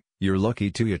maliciously. "You're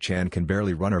lucky Tuya-chan can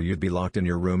barely run or you'd be locked in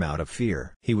your room out of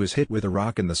fear." He was hit with a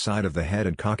rock in the side of the head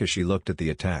and Kakashi looked at the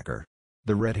attacker.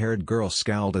 The red-haired girl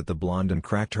scowled at the blonde and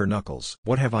cracked her knuckles.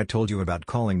 "What have I told you about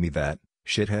calling me that,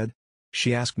 shithead?"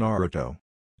 she asked Naruto.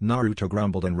 Naruto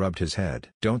grumbled and rubbed his head.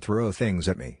 "Don't throw things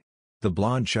at me," the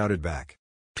blonde shouted back.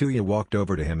 Tuya walked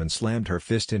over to him and slammed her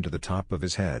fist into the top of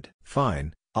his head.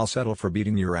 "Fine, I'll settle for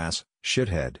beating your ass,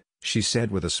 shithead," she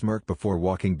said with a smirk before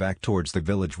walking back towards the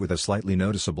village with a slightly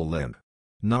noticeable limp.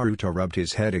 Naruto rubbed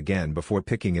his head again before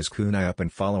picking his kunai up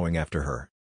and following after her.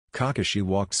 Kakashi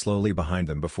walked slowly behind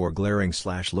them before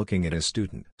glaring/looking at his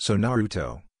student. "So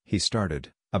Naruto," he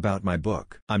started, "about my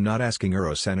book." "I'm not asking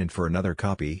Uro-sennin for another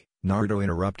copy," Naruto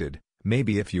interrupted.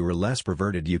 "Maybe if you were less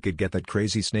perverted you could get that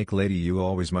crazy snake lady you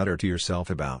always mutter to yourself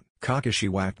about." Kakashi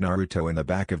whacked Naruto in the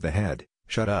back of the head.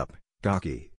 "Shut up,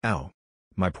 Gaki." "Ow.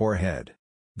 My poor head."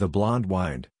 The blonde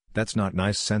whined. "That's not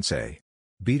nice, sensei."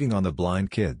 Beating on the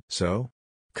blind kid. "So?"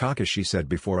 Kakashi said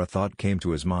before a thought came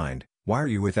to his mind. "Why are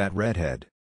you with that redhead?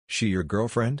 She your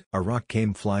girlfriend? A rock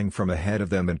came flying from ahead of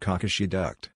them and Kakashi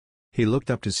ducked. He looked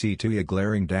up to see Tuya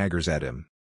glaring daggers at him.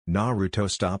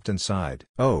 Naruto stopped and sighed.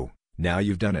 "Oh, now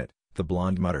you've done it," the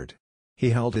blonde muttered. He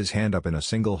held his hand up in a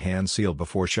single hand seal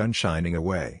before shining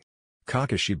away.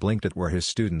 Kakashi blinked at where his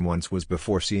student once was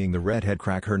before seeing the redhead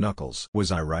crack her knuckles.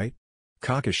 "Was I right?"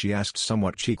 Kakashi asked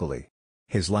somewhat cheekily.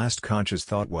 His last conscious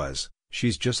thought was,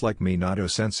 she's just like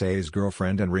Minato-sensei's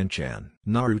girlfriend and Rin-chan.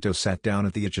 Naruto sat down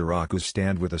at the Ichiraku's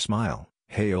stand with a smile.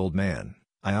 "Hey old man,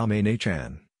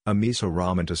 Ayame-ne-chan, a miso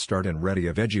ramen to start and ready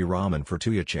a veggie ramen for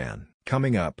Tuya-chan."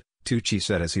 "Coming up," Tucci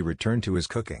said as he returned to his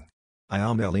cooking.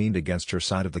 Ayame leaned against her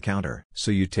side of the counter.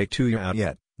 "So you take Tuya out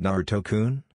yet,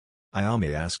 Naruto-kun?"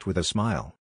 Ayame asked with a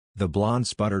smile. The blonde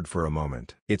sputtered for a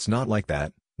moment. "It's not like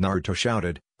that," Naruto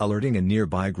shouted, alerting a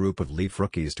nearby group of Leaf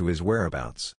rookies to his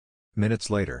whereabouts. Minutes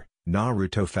later,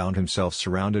 Naruto found himself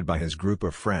surrounded by his group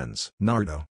of friends.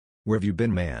 "Naruto, where have you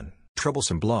been, man?"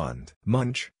 Troublesome blonde.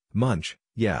 "Munch,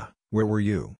 yeah, where were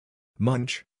you?"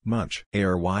 "Munch,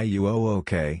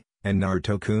 okay, and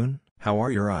Naruto-kun, how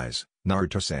are your eyes,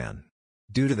 Naruto-san?"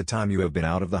 "Due to the time you have been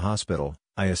out of the hospital,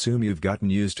 I assume you've gotten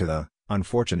used to the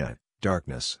unfortunate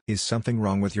darkness." "Is something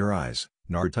wrong with your eyes,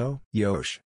 Naruto?"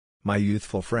 "Yosh, my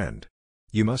youthful friend.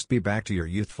 You must be back to your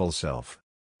youthful self.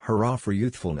 Hurrah for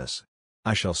youthfulness.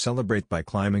 I shall celebrate by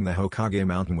climbing the Hokage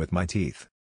mountain with my teeth.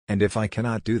 And if I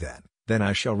cannot do that, then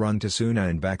I shall run to Suna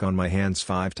and back on my hands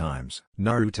 5 times.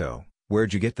 "Naruto,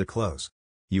 where'd you get the clothes?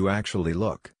 You actually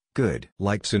look good."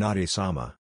 "Like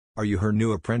Tsunade-sama. Are you her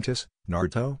new apprentice,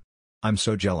 Naruto? I'm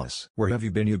so jealous." "Where have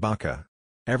you been, you baka?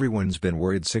 Everyone's been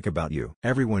worried sick about you."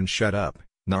 "Everyone shut up,"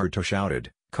 Naruto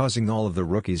shouted, causing all of the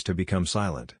rookies to become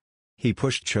silent. He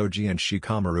pushed Choji and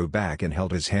Shikamaru back and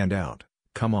held his hand out.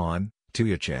 "Come on,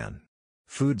 Tuya-chan.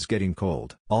 Food's getting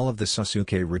cold." All of the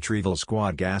Sasuke retrieval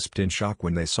squad gasped in shock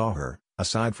when they saw her,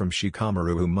 aside from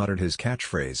Shikamaru who muttered his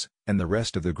catchphrase, and the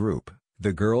rest of the group,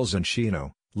 the girls and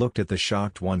Shino, looked at the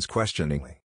shocked ones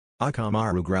questioningly.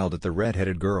 Akamaru growled at the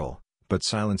red-headed girl, but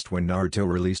silenced when Naruto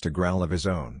released a growl of his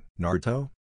own. "Naruto?"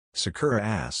 Sakura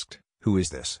asked, "Who is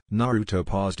this?" Naruto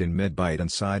paused in mid-bite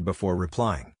and sighed before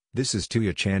replying, "This is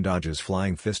Tuya-chan." Dodge's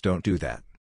flying fist. "Don't do that.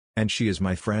 And she is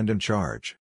my friend in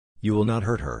charge. You will not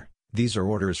hurt her. These are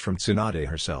orders from Tsunade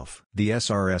herself." The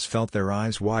SRS felt their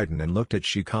eyes widen and looked at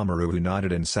Shikamaru who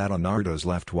nodded and sat on Naruto's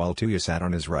left while Tuya sat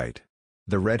on his right.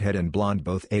 The redhead and blonde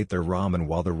both ate their ramen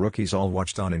while the rookies all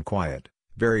watched on in quiet,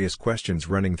 various questions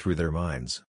running through their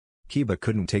minds. Kiba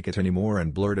couldn't take it anymore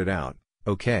and blurted out,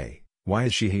 "Okay, why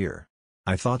is she here?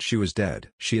 I thought she was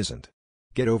dead." "She isn't.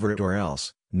 Get over it or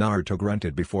else," Naruto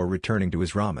grunted before returning to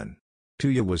his ramen.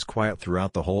 Tuya was quiet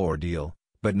throughout the whole ordeal,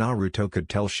 but Naruto could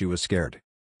tell she was scared.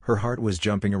 Her heart was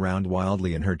jumping around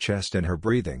wildly in her chest and her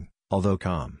breathing, although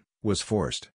calm, was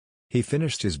forced. He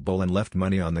finished his bowl and left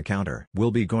money on the counter. "We'll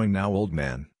be going now, old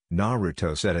man,"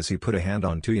 Naruto said as he put a hand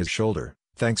on Tuya's shoulder.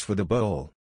 "Thanks for the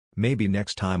bowl. Maybe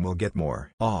next time we'll get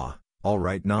more." "Ah, all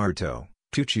right Naruto,"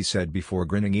 Tucci said before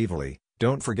grinning evilly.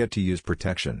 "Don't forget to use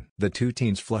protection." The two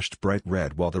teens flushed bright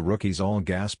red while the rookies all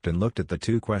gasped and looked at the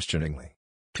two questioningly.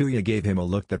 Tuya gave him a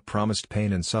look that promised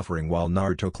pain and suffering while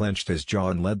Naruto clenched his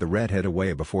jaw and led the redhead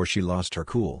away before she lost her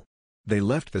cool. They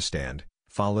left the stand,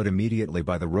 followed immediately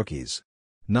by the rookies.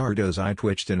 Naruto's eye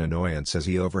twitched in annoyance as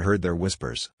he overheard their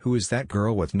whispers. "Who is that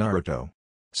girl with Naruto?"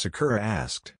 Sakura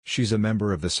asked. "She's a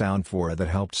member of the Sound Four that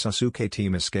helped Sasuke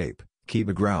team escape,"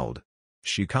 Kiba growled.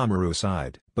 Shikamaru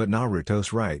sighed. "But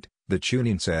Naruto's right," the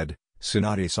Chunin said.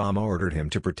 "Tsunade-sama ordered him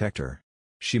to protect her.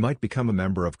 She might become a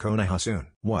member of Konoha soon."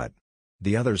 "What?"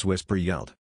 the others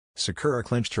yelled. Sakura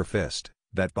clenched her fist.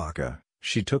 "That baka,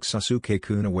 she took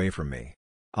Sasuke-kun away from me.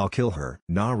 I'll kill her."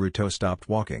 Naruto stopped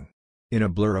walking. In a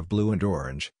blur of blue and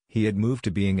orange, he had moved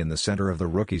to being in the center of the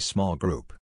rookies' small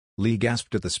group. Lee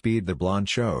gasped at the speed the blonde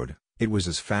showed. It was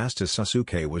as fast as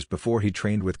Sasuke was before he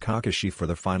trained with Kakashi for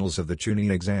the finals of the Chunin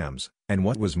exams, and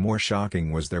what was more shocking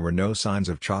was there were no signs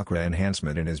of chakra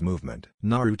enhancement in his movement.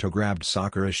 Naruto grabbed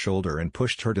Sakura's shoulder and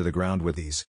pushed her to the ground with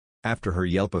ease. After her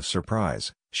yelp of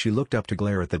surprise, she looked up to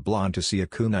glare at the blonde to see a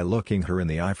kunai looking her in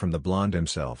the eye from the blonde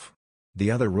himself. The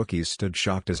other rookies stood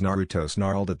shocked as Naruto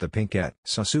snarled at the pinkette.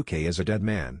 "Sasuke is a dead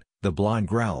man," the blonde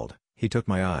growled. "He took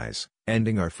my eyes,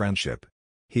 ending our friendship.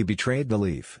 He betrayed the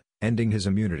Leaf, ending his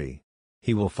immunity.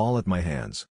 He will fall at my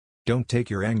hands. Don't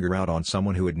take your anger out on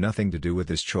someone who had nothing to do with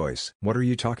his choice." "What are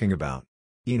you talking about?"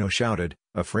 Ino shouted,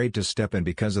 afraid to step in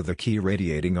because of the ki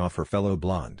radiating off her fellow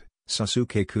blonde.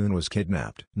 "Sasuke-kun was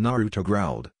kidnapped." Naruto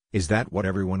growled. "Is that what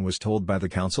everyone was told by the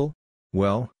council?"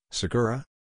 "Well, Sakura?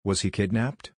 Was he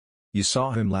kidnapped? You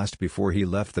saw him last before he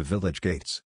left the village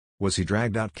gates. Was he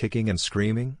dragged out kicking and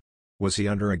screaming? Was he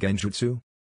under a genjutsu?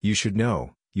 You should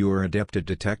know, You are adept at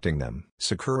detecting them.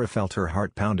 Sakura felt her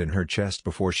heart pound in her chest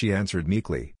before she answered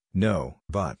meekly, no.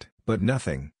 But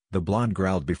nothing, the blonde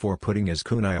growled before putting his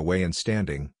kunai away and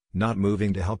standing, not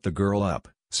moving to help the girl up.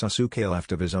 Sasuke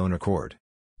left of his own accord.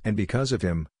 And because of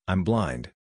him, I'm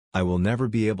blind. I will never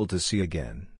be able to see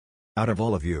again. Out of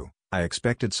all of you, I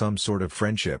expected some sort of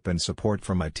friendship and support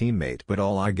from my teammate, but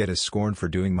all I get is scorn for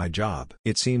doing my job.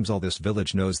 It seems all this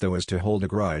village knows though is to hold a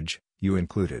grudge, you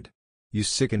included. You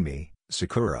sicken me,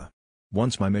 Sakura.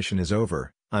 Once my mission is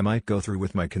over, I might go through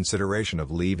with my consideration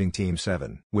of leaving Team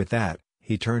 7. With that,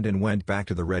 he turned and went back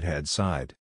to the redhead's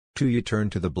side. Tuya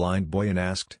turned to the blind boy and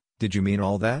asked, did you mean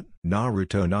all that?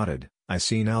 Naruto nodded. I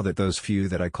see now that those few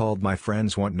that I called my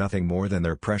friends want nothing more than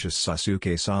their precious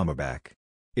Sasuke-sama back.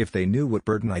 If they knew what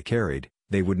burden I carried,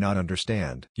 they would not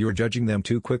understand. You're judging them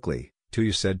too quickly,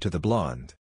 Tuya said to the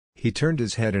blonde. He turned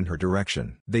his head in her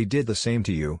direction. They did the same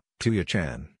to you,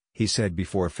 Tuya-chan, he said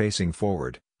before facing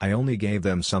forward. I only gave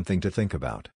them something to think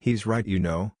about. He's right, you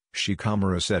know,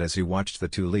 Shikamaru said as he watched the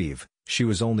two leave. She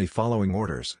was only following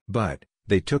orders. But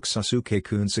they took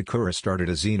Sasuke-kun. Sakura started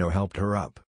as Zeno helped her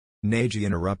up. Neji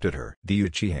interrupted her. The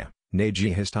Uchiha,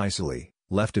 Neji hissed icily,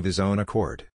 left of his own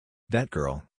accord. That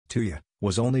girl, Tuya,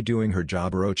 was only doing her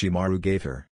job Orochimaru gave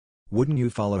her. Wouldn't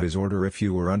you follow his order if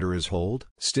you were under his hold?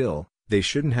 Still, they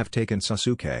shouldn't have taken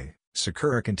Sasuke.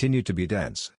 Sakura continued to be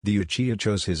dense. The Uchiha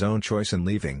chose his own choice in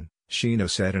leaving, Shino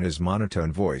said in his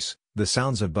monotone voice, the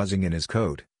sounds of buzzing in his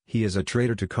coat. He is a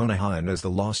traitor to Konoha and as the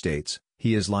law states,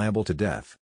 he is liable to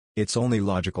death. It's only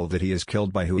logical that he is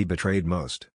killed by who he betrayed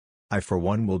most. I for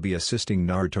one will be assisting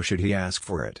Naruto should he ask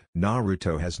for it.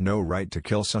 Naruto has no right to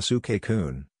kill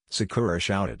Sasuke-kun, Sakura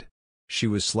shouted. She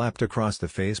was slapped across the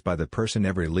face by the person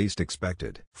every least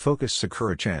expected. Focus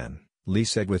Sakura-chan, Lee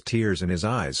said with tears in his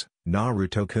eyes.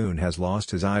 Naruto-kun has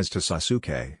lost his eyes to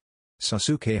Sasuke.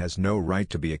 Sasuke has no right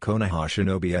to be a Konoha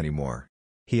shinobi anymore.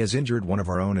 He has injured one of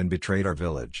our own and betrayed our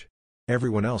village.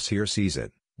 Everyone else here sees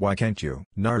it, why can't you?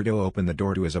 Naruto opened the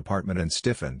door to his apartment and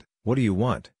stiffened. What do you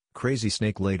want, crazy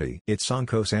snake lady? It's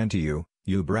Anko-san to you,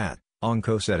 you brat,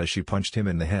 Anko said as she punched him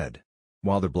in the head.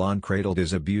 While the blonde cradled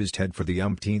his abused head for the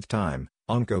umpteenth time,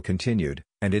 Anko continued,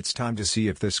 and it's time to see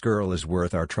if this girl is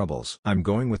worth our troubles. I'm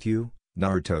going with you,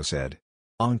 Naruto said.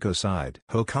 Anko sighed.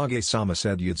 Hokage-sama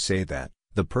said you'd say that.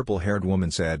 The purple-haired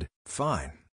woman said,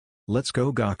 fine. Let's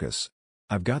go Gakus.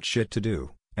 I've got shit to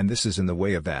do, and this is in the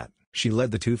way of that. She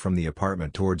led the two from the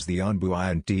apartment towards the Onbu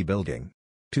I&T building.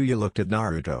 Tuya looked at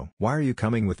Naruto. Why are you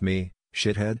coming with me,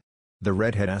 shithead? The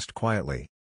redhead asked quietly.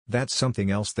 That's something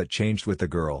else that changed with the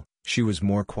girl. She was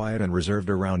more quiet and reserved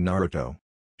around Naruto.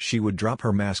 She would drop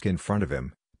her mask in front of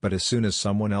him, but as soon as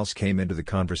someone else came into the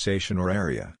conversation or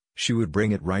area, she would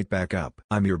bring it right back up.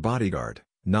 I'm your bodyguard.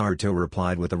 Naruto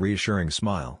replied with a reassuring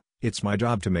smile, it's my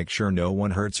job to make sure no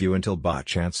one hurts you until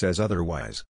Bachan says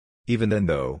otherwise. Even then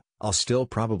though, I'll still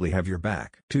probably have your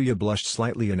back. Tuya blushed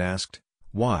slightly and asked,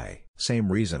 why?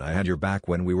 Same reason I had your back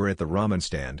when we were at the ramen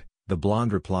stand, the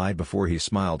blonde replied before he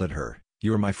smiled at her,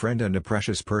 you're my friend and a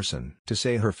precious person. To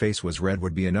say her face was red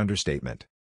would be an understatement.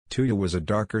 Tuya was a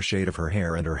darker shade of her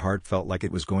hair and her heart felt like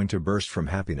it was going to burst from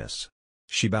happiness.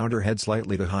 She bowed her head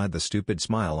slightly to hide the stupid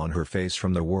smile on her face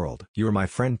from the world. You're my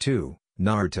friend too,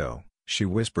 Naruto, she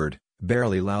whispered,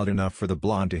 barely loud enough for the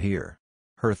blonde to hear.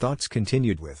 Her thoughts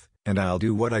continued with, and I'll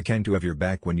do what I can to have your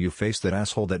back when you face that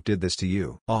asshole that did this to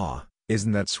you. Aw,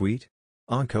 isn't that sweet?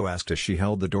 Anko asked as she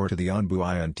held the door to the Onbu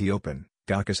I&T open.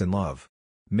 Gakus in love.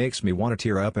 Makes me want to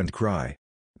tear up and cry.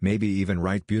 Maybe even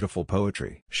write beautiful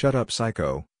poetry. Shut up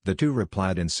psycho, the two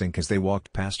replied in sync as they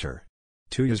walked past her.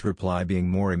 Tuya's reply being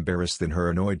more embarrassed than her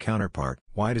annoyed counterpart.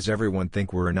 Why does everyone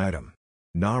think we're an item?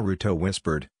 Naruto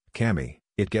whispered, Kami,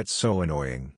 it gets so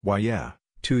annoying. Why yeah,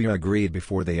 Tuya agreed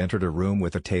before they entered a room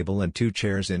with a table and two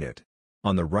chairs in it.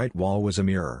 On the right wall was a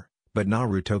mirror, but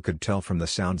Naruto could tell from the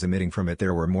sounds emitting from it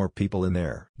there were more people in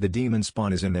there. The demon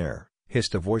spawn is in there,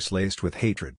 hissed a voice laced with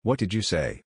hatred. What did you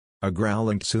say? A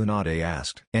growling Tsunade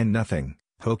asked. And nothing,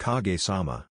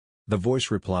 Hokage-sama. The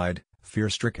voice replied,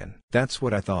 fear-stricken. That's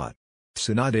what I thought.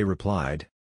 Tsunade replied.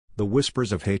 The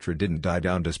whispers of hatred didn't die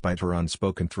down despite her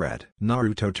unspoken threat.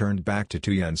 Naruto turned back to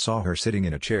Tuya and saw her sitting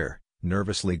in a chair,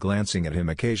 nervously glancing at him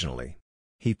occasionally.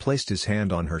 He placed his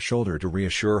hand on her shoulder to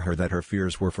reassure her that her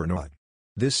fears were for naught.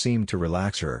 This seemed to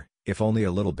relax her, if only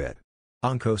a little bit.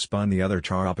 Anko spun the other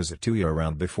chair opposite Tuya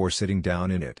around before sitting down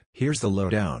in it. Here's the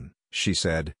lowdown, she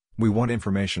said, we want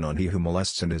information on he who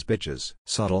molests and his bitches.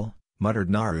 Subtle, muttered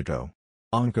Naruto.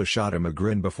 Anko shot him a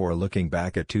grin before looking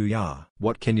back at Tuya.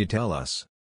 What can you tell us?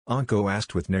 Anko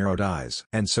asked with narrowed eyes.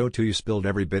 And so Tuya spilled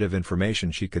every bit of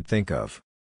information she could think of.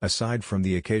 Aside from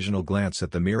the occasional glance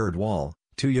at the mirrored wall,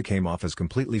 Tuya came off as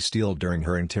completely steeled during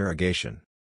her interrogation.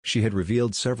 She had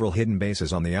revealed several hidden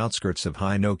bases on the outskirts of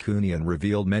Hinokuni and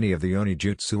revealed many of the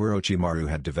onijutsu Orochimaru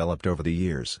had developed over the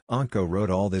years. Anko wrote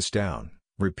all this down,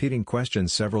 repeating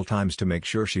questions several times to make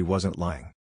sure she wasn't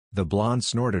lying. The blonde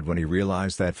snorted when he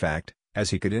realized that fact,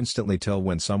 as he could instantly tell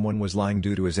when someone was lying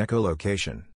due to his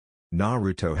echolocation.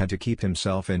 Naruto had to keep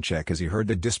himself in check as he heard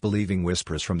the disbelieving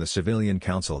whispers from the civilian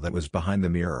council that was behind the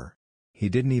mirror. He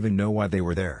didn't even know why they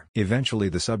were there. Eventually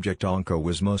the subject Anko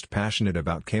was most passionate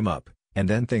about came up, and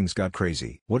then things got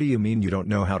crazy. "What do you mean you don't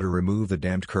know how to remove the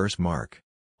damned curse mark?"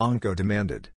 Anko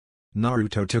demanded.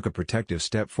 Naruto took a protective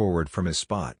step forward from his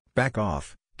spot. "Back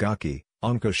off, Gaki,"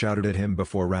 Anko shouted at him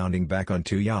before rounding back on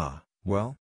Tuya.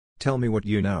 "Well? Tell me what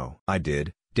you know." "I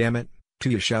did, damn it,"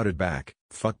 Tuya shouted back.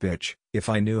 "Fuck bitch, if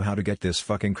I knew how to get this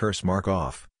fucking curse mark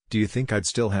off, do you think I'd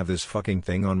still have this fucking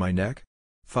thing on my neck?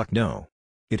 Fuck no.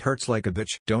 It hurts like a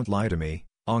bitch." "Don't lie to me,"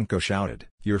 Anko shouted.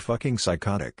 "You're fucking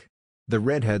psychotic." The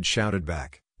redhead shouted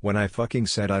back, "When I fucking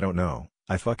said I don't know,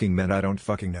 I fucking meant I don't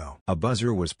fucking know." A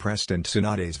buzzer was pressed and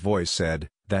Tsunade's voice said,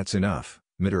 "That's enough,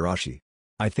 Mitarashi.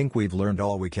 I think we've learned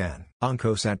all we can."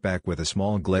 Anko sat back with a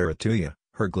small glare at Tuya,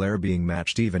 her glare being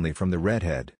matched evenly from the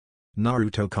redhead.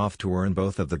 Naruto coughed to earn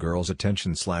both of the girls'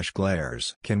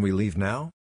 attention/glares. "Can we leave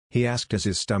now?" he asked as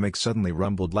his stomach suddenly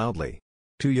rumbled loudly.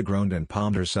 Tuya groaned and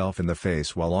palmed herself in the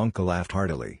face while Anko laughed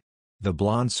heartily. The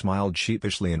blonde smiled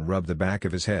sheepishly and rubbed the back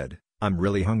of his head. "I'm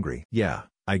really hungry." "Yeah,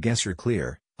 I guess you're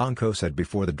clear," Anko said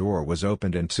before the door was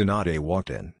opened and Tsunade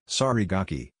walked in. "Sorry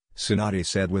Gaki," Tsunade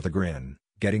said with a grin,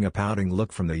 getting a pouting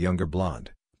look from the younger blonde,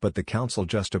 "but the council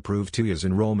just approved Tuya's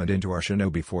enrollment into our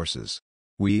shinobi forces.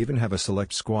 We even have a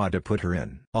select squad to put her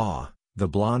in." "Aw," the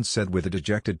blonde said with a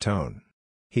dejected tone.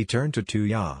 He turned to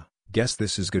Tuya. "Guess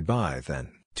this is goodbye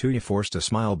then." Tuya forced a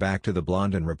smile back to the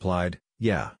blonde and replied,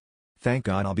 "Yeah. Thank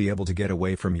God I'll be able to get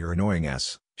away from your annoying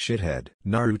ass, shithead."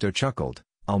 Naruto chuckled,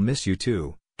 "I'll miss you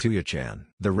too, Tuya-chan."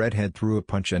 The redhead threw a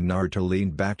punch and Naruto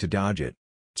leaned back to dodge it.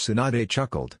 Tsunade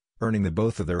chuckled, earning the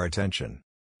both of their attention.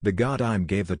 The goddamn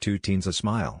gave the two teens a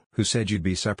smile. "Who said you'd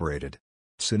be separated?"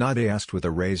 Tsunade asked with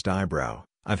a raised eyebrow.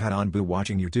 "I've had Anbu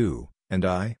watching you two, and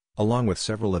I, along with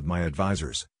several of my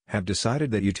advisors, have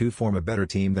decided that you two form a better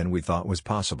team than we thought was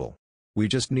possible. We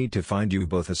just need to find you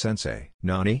both a sensei."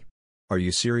 "Nani? Are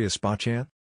you serious, Ba-chan?"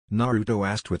 Naruto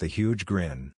asked with a huge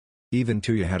grin. Even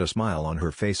Tuya had a smile on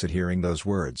her face at hearing those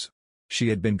words. She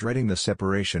had been dreading the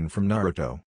separation from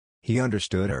Naruto. He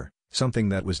understood her, something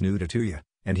that was new to Tuya,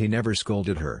 and he never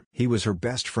scolded her. He was her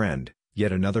best friend,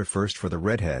 yet another first for the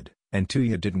redhead, and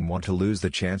Tuya didn't want to lose the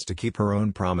chance to keep her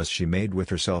own promise she made with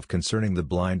herself concerning the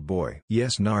blind boy.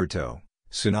 "Yes, Naruto,"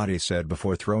 Tsunade said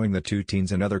before throwing the two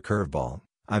teens another curveball.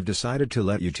 "I've decided to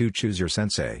let you two choose your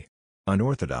sensei.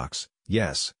 Unorthodox,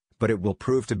 yes, but it will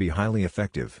prove to be highly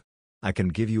effective. I can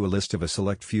give you a list of a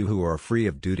select few who are free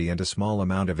of duty and a small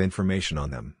amount of information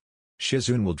on them.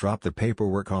 Shizune will drop the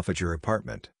paperwork off at your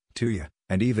apartment, Tuya,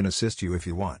 and even assist you if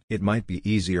you want." "It might be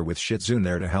easier with Shizune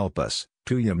there to help us,"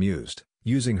 Tuya mused,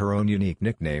 using her own unique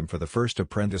nickname for the first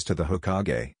apprentice to the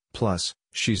Hokage. "Plus,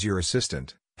 she's your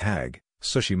assistant, Hag,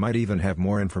 so she might even have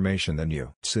more information than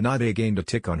you." Tsunade gained a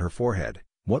tick on her forehead.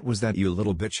 "What was that, you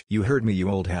little bitch?" "You heard me, you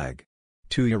old hag,"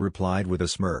 Tuya replied with a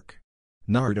smirk.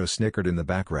 Naruto snickered in the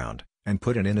background, and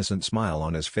put an innocent smile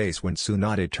on his face when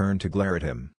Tsunade turned to glare at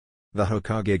him. The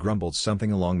Hokage grumbled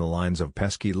something along the lines of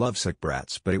pesky lovesick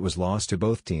brats, but it was lost to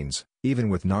both teens, even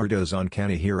with Naruto's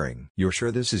uncanny hearing. "You're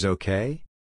sure this is okay?"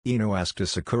 Ino asked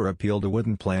as Sakura peeled a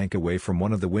wooden plank away from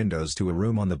one of the windows to a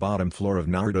room on the bottom floor of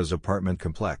Naruto's apartment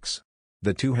complex.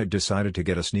 The two had decided to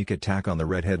get a sneak attack on the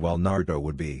redhead while Naruto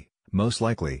would be, most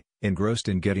likely, engrossed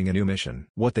in getting a new mission.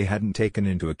 What they hadn't taken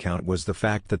into account was the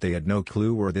fact that they had no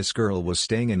clue where this girl was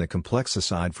staying in the complex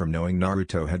aside from knowing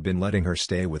Naruto had been letting her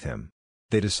stay with him.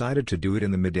 They decided to do it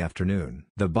in the mid-afternoon.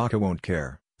 "The baka won't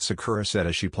care," Sakura said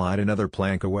as she plied another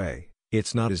plank away.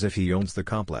 "It's not as if he owns the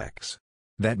complex.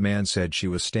 That man said she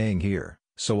was staying here,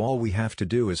 so all we have to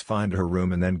do is find her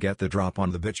room and then get the drop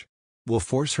on the bitch. We'll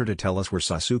force her to tell us where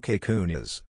Sasuke-kun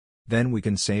is. Then we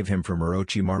can save him from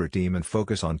Orochimaru team and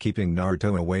focus on keeping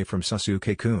Naruto away from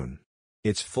Sasuke-kun.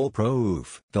 It's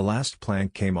foolproof." The last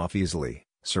plank came off easily,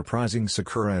 surprising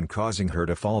Sakura and causing her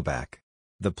to fall back.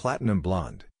 The platinum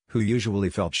blonde, who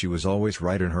usually felt she was always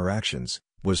right in her actions,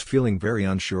 was feeling very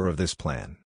unsure of this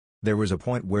plan. There was a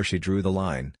point where she drew the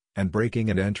line, and breaking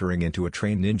and entering into a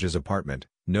trained ninja's apartment,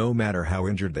 no matter how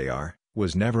injured they are,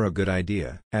 was never a good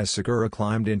idea. As Sakura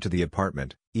climbed into the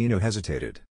apartment, Ino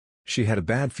hesitated. She had a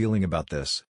bad feeling about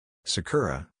this.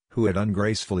 Sakura, who had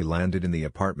ungracefully landed in the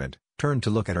apartment, turned to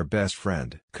look at her best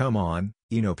friend. "Come on,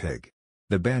 Ino pig."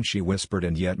 The banshee whispered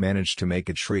and yet managed to make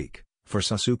it shriek, For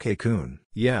Sasuke-kun.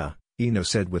 Yeah, Ino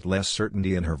said with less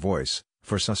certainty in her voice,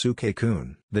 for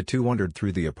Sasuke-kun. The two wandered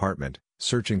through the apartment,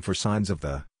 searching for signs of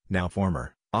the, now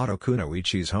former, Oto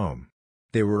Kunoichi's home.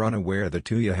 They were unaware that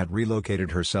Tuya had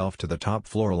relocated herself to the top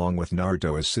floor along with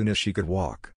Naruto as soon as she could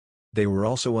walk. They were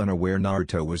also unaware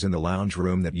Naruto was in the lounge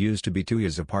room that used to be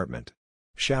Tuya's apartment.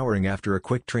 Showering after a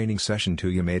quick training session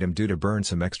Tuya made him do to burn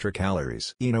some extra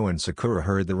calories. Ino and Sakura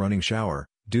heard the running shower,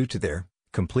 due to their,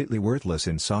 completely worthless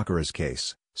in Sakura's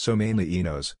case, so mainly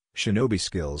Ino's, shinobi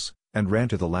skills, and ran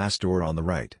to the last door on the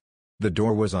right. The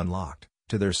door was unlocked,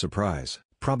 to their surprise,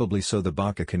 probably so the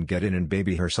baka can get in and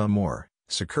baby her some more,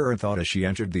 Sakura thought as she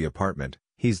entered the apartment.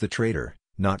 He's the traitor,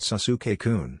 not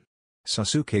Sasuke-kun.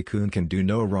 Sasuke-kun can do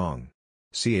no wrong.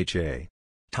 Cha.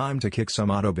 Time to kick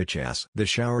some auto bitch ass. The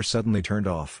shower suddenly turned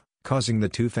off, causing the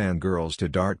two fangirls to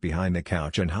dart behind the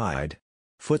couch and hide.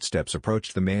 Footsteps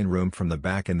approached the main room from the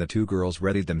back and the two girls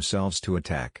readied themselves to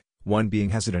attack, one being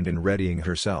hesitant in readying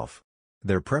herself.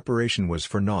 Their preparation was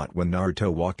for naught when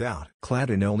Naruto walked out.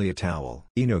 Clad in only a towel.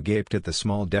 Ino gaped at the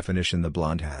small definition the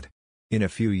blonde had. In a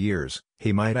few years,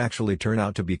 he might actually turn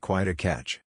out to be quite a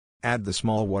catch. Add the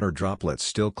small water droplets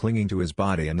still clinging to his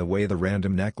body and the way the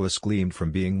random necklace gleamed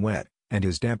from being wet, and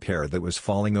his damp hair that was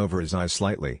falling over his eyes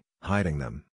slightly, hiding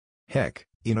them. Heck,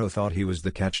 Ino thought he was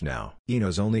the catch now.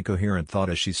 Ino's only coherent thought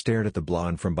as she stared at the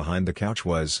blonde from behind the couch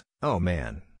was, oh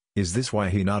man, is this why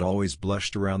he not always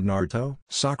blushed around Naruto?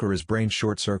 Sakura's brain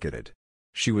short-circuited.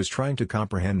 She was trying to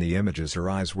comprehend the images her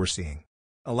eyes were seeing.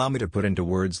 Allow me to put into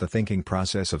words the thinking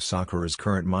process of Sakura's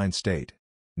current mind state.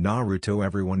 Naruto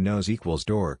everyone knows equals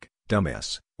dork,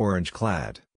 dumbass,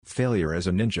 orange-clad, failure as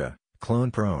a ninja,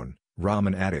 clone-prone,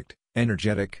 ramen addict,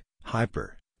 energetic,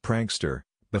 hyper, prankster,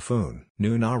 buffoon.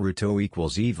 New Naruto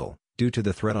equals evil, due to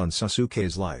the threat on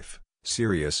Sasuke's life,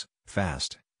 serious,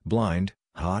 fast, blind,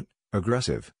 hot,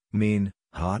 aggressive, mean,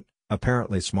 hot,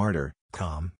 apparently smarter,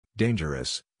 calm,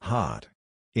 dangerous, hot.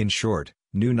 In short,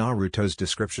 new Naruto's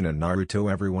description and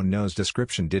Naruto everyone knows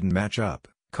description didn't match up,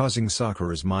 causing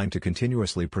Sakura's mind to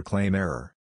continuously proclaim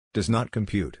error. Does not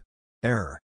compute.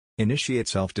 Error. Initiate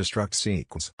self-destruct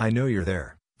sequence. I know you're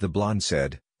there, the blonde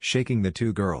said, shaking the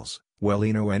two girls. Well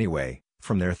Ino anyway,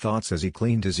 from their thoughts as he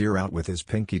cleaned his ear out with his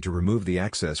pinky to remove the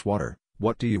excess water.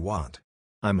 What do you want?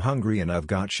 I'm hungry and I've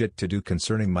got shit to do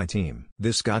concerning my team.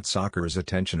 This got Sakura's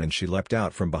attention and she leapt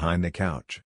out from behind the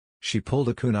couch. She pulled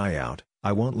a kunai out.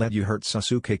 I won't let you hurt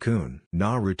Sasuke-kun.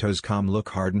 Naruto's calm look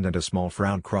hardened and a small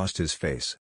frown crossed his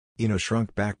face. Ino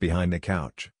shrunk back behind the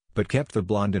couch, but kept the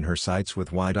blonde in her sights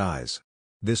with wide eyes.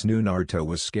 This new Naruto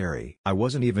was scary. I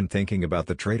wasn't even thinking about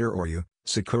the traitor or you,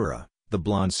 Sakura, the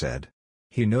blonde said.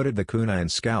 He noted the kunai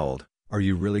and scowled. Are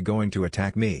you really going to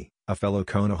attack me, a fellow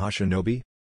Konoha shinobi?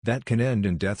 That can end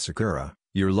in death Sakura.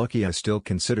 You're lucky I still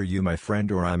consider you my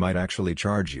friend or I might actually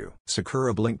charge you.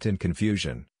 Sakura blinked in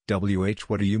confusion.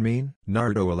 What do you mean?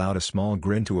 Naruto allowed a small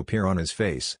grin to appear on his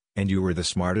face. And you were the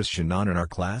smartest Shinon in our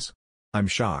class? I'm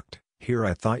shocked. Here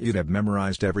I thought you'd have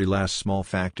memorized every last small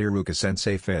fact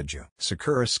Iruka-sensei fed you.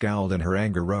 Sakura scowled and her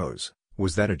anger rose.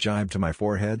 Was that a jibe to my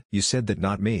forehead? You said that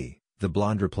not me, the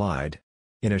blonde replied.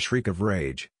 In a shriek of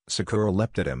rage, Sakura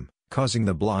leapt at him, causing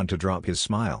the blonde to drop his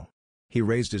smile. He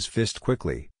raised his fist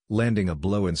quickly, landing a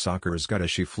blow in Sakura's gut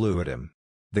as she flew at him.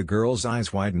 The girl's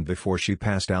eyes widened before she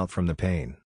passed out from the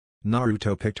pain.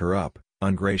 Naruto picked her up,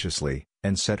 ungraciously,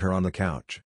 and set her on the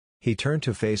couch. He turned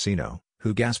to face Ino,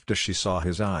 who gasped as she saw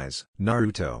his eyes.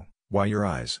 Naruto, why your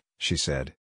eyes, she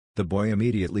said. The boy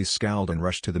immediately scowled and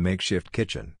rushed to the makeshift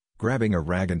kitchen, grabbing a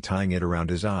rag and tying it around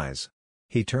his eyes.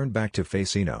 He turned back to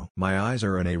face Ino. My eyes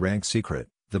are an A-rank secret,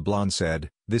 the blonde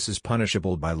said. This is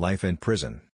punishable by life in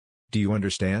prison. Do you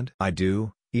understand? I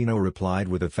do, Ino replied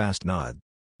with a fast nod.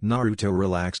 Naruto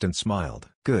relaxed and smiled.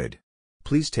 Good.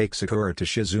 Please take Sakura to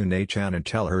Shizune-chan and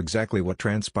tell her exactly what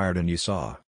transpired and you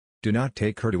saw. Do not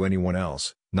take her to anyone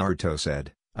else, Naruto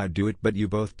said. I'd do it but you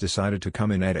both decided to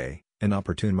come in at an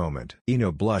opportune moment.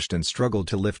 Ino blushed and struggled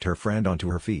to lift her friend onto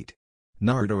her feet.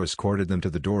 Naruto escorted them to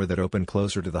the door that opened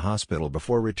closer to the hospital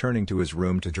before returning to his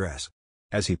room to dress.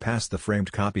 As he passed the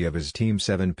framed copy of his Team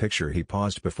 7 picture he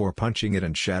paused before punching it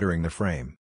and shattering the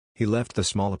frame. He left the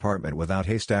small apartment without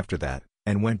haste after that,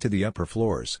 and went to the upper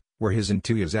floors, where his and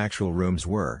Tuya's actual rooms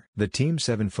were. The Team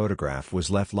 7 photograph was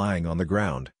left lying on the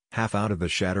ground, half out of the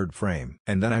shattered frame.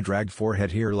 And then I dragged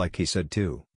forehead here like he said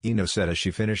too, Ino said as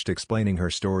she finished explaining her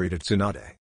story to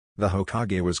Tsunade. The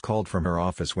Hokage was called from her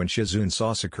office when Shizune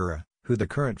saw Sakura, who the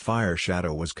current Fire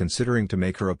Shadow was considering to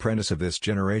make her apprentice of this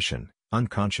generation,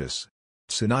 unconscious.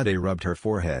 Tsunade rubbed her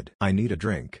forehead. I need a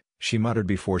drink, she muttered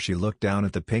before she looked down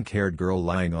at the pink-haired girl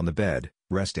lying on the bed,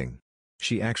 resting.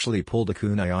 She actually pulled a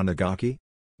kunai on Nagaki?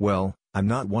 Well, I'm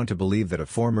not one to believe that a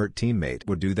former teammate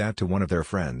would do that to one of their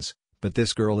friends, but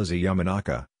this girl is a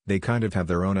Yamanaka. They kind of have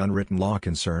their own unwritten law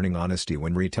concerning honesty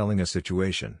when retelling a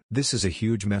situation. This is a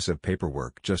huge mess of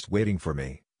paperwork just waiting for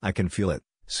me, I can feel it,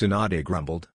 Tsunade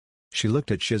grumbled. She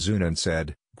looked at Shizune and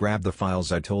said, grab the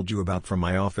files I told you about from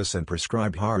my office and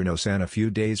prescribe Haruno-san a few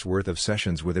days worth of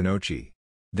sessions with Inochi.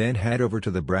 Then head over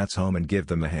to the brat's home and give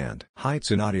them a hand. Hi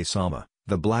Tsunade-sama,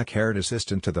 the black-haired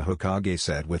assistant to the Hokage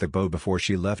said with a bow before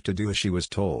she left to do as she was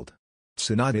told.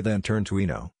 Tsunade then turned to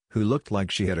Ino, who looked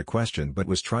like she had a question but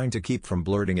was trying to keep from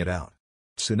blurting it out.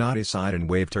 Tsunade sighed and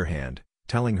waved her hand,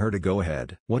 telling her to go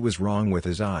ahead. What was wrong with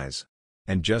his eyes?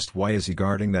 And just why is he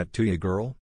guarding that Tuya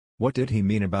girl? What did he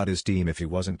mean about his team if he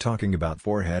wasn't talking about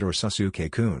Forehead or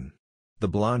Sasuke-kun? The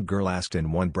blonde girl asked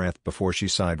in one breath before she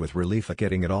sighed with relief at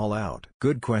getting it all out.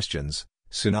 Good questions,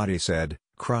 Tsunade said,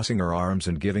 crossing her arms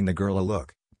and giving the girl a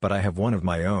look, but I have one of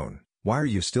my own. Why are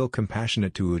you still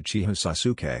compassionate to Uchiha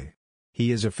Sasuke?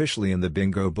 He is officially in the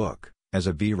bingo book, as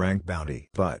a B-rank bounty.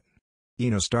 But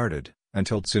Ino started,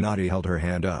 until Tsunade held her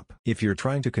hand up. If you're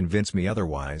trying to convince me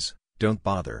otherwise, don't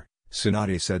bother,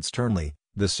 Tsunade said sternly.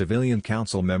 The civilian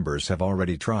council members have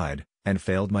already tried, and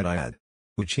failed might I add.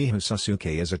 Uchiha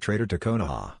Sasuke is a traitor to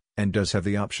Konoha, and does have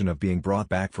the option of being brought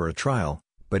back for a trial,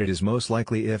 but it is most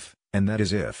likely if, and that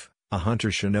is if, a hunter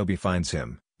shinobi finds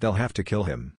him, they'll have to kill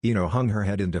him. Ino hung her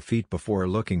head in defeat before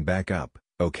looking back up.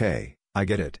 Okay, I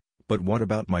get it. But what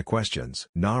about my questions?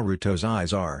 Naruto's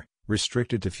eyes are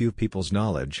restricted to few people's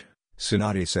knowledge,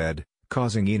 Tsunade said,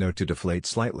 causing Ino to deflate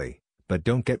slightly, but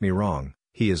don't get me wrong,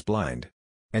 he is blind.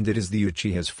 And it is the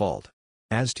Uchiha's fault.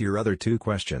 As to your other two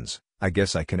questions, I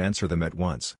guess I can answer them at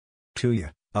once.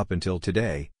 Tuya, up until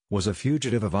today, was a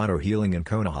fugitive of honor healing in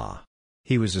Konoha.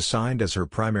 He was assigned as her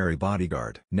primary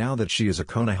bodyguard. Now that she is a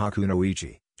Konoha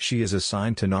kunoichi, she is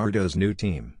assigned to Naruto's new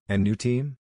team. And new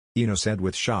team? Ino said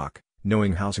with shock,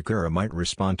 knowing how Sakura might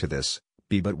respond to this.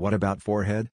 But what about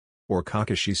Forehead? Or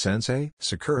Kakashi-sensei?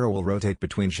 Sakura will rotate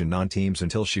between Shinnon teams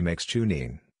until she makes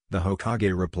Chunin, the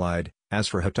Hokage replied. As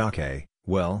for Hatake,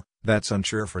 well, that's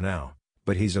unsure for now,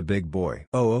 but he's a big boy.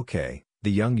 Oh okay,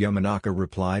 the young Yamanaka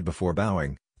replied before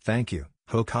bowing. Thank you,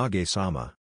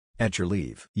 Hokage-sama. At your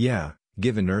leave. Yeah,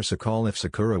 give a nurse a call if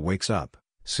Sakura wakes up,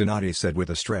 Tsunade said with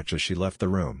a stretch as she left the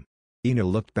room. Ino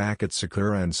looked back at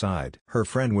Sakura and sighed. Her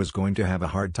friend was going to have a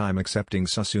hard time accepting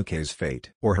Sasuke's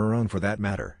fate. Or her own for that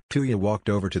matter. Tuya walked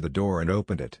over to the door and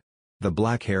opened it. The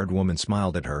black-haired woman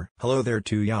smiled at her. Hello there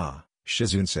Tuya,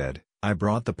 Shizune said. I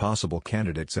brought the possible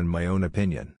candidates and my own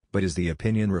opinion. But is the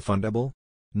opinion refundable?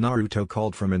 Naruto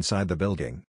called from inside the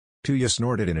building. Tuya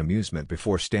snorted in amusement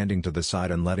before standing to the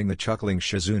side and letting the chuckling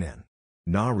Shizune in.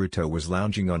 Naruto was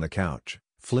lounging on the couch,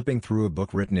 flipping through a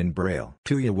book written in Braille.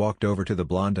 Tuya walked over to the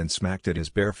blonde and smacked at his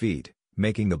bare feet,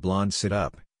 making the blonde sit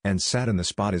up, and sat in the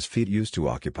spot his feet used to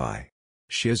occupy.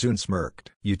 Shizune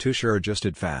smirked. You two sure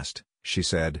adjusted fast, she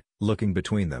said, looking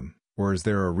between them, or is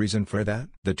there a reason for that?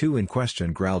 The two in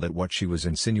question growled at what she was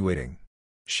insinuating.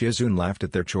 Shizune laughed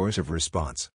at their choice of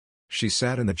response. She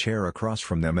sat in the chair across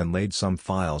from them and laid some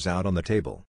files out on the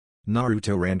table.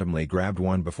 Naruto randomly grabbed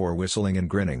one before whistling and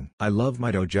grinning. I love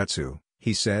my dojutsu,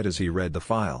 he said as he read the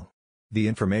file. The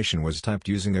information was typed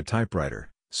using a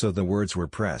typewriter, so the words were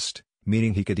pressed,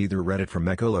 meaning he could either read it from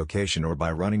echolocation or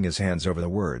by running his hands over the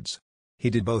words. He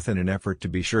did both in an effort to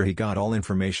be sure he got all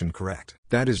information correct.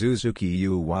 That is Uzuki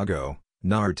Uwago,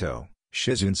 Naruto,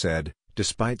 Shizune said,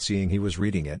 despite seeing he was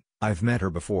reading it. I've met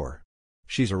her before.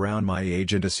 She's around my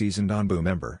age and a seasoned Anbu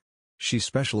member. She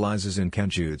specializes in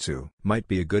Kenjutsu. Might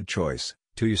be a good choice,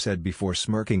 Tuya said before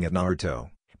smirking at Naruto.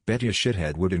 Bet ya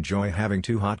shithead would enjoy having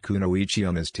two hot kunoichi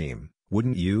on his team,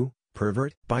 wouldn't you,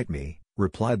 pervert? Bite me,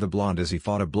 replied the blonde as he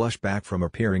fought a blush back from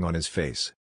appearing on his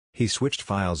face. He switched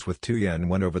files with Tuya and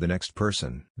went over the next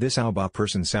person. This Aoba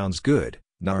person sounds good,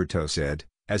 Naruto said,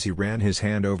 as he ran his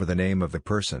hand over the name of the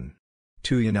person.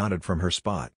 Tuya nodded from her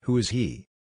spot. Who is he?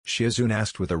 Shizune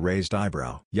asked with a raised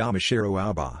eyebrow. Yamashiro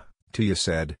Aoba, Tuya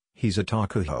said, he's a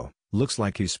Takuho, looks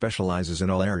like he specializes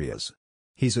in all areas.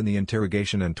 He's in the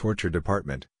interrogation and torture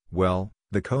department, well,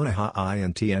 the Konoha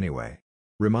INT anyway.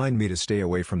 Remind me to stay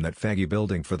away from that faggy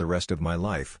building for the rest of my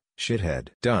life, shithead.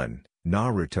 Done,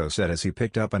 Naruto said as he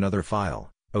picked up another file.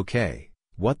 Okay,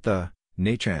 what the,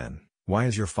 Ne-chan, why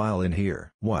is your file in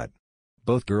here? What?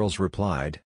 Both girls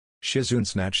replied. Shizune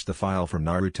snatched the file from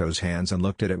Naruto's hands and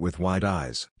looked at it with wide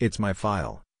eyes. It's my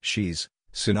file,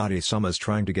 Tsunade-sama's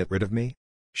trying to get rid of me?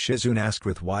 Shizune asked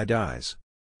with wide eyes.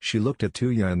 She looked at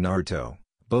Tuya and Naruto,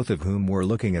 both of whom were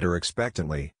looking at her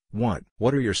expectantly. What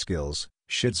are your skills,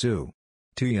 Shizu?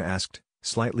 Tuya asked,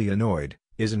 slightly annoyed,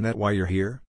 isn't that why you're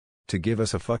here? to give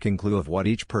us a fucking clue of what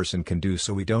each person can do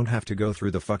so we don't have to go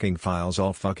through the fucking files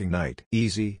all fucking night.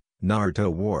 Easy,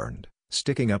 Naruto warned,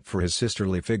 sticking up for his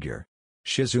sisterly figure.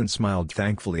 Shizune smiled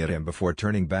thankfully at him before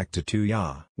turning back to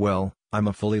Tuya. Well, I'm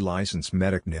a fully licensed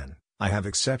medic nin. I have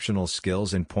exceptional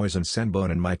skills in poison senbon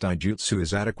and my taijutsu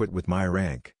is adequate with my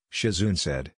rank, Shizune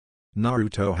said.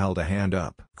 Naruto held a hand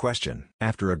up. Question.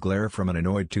 After a glare from an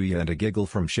annoyed Tuya and a giggle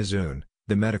from Shizune,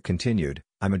 the medic continued,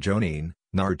 I'm a jonin,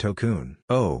 Naruto-kun.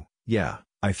 Oh, yeah,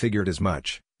 I figured as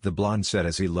much, the blonde said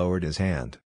as he lowered his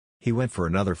hand. He went for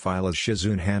another file as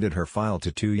Shizune handed her file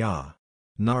to Tuya.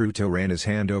 Naruto ran his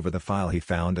hand over the file he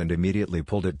found and immediately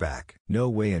pulled it back. No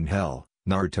way in hell,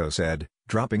 Naruto said,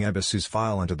 dropping Ebisu's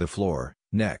file onto the floor.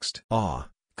 Next. Aw,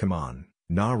 come on,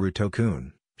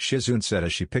 Naruto-kun, Shizune said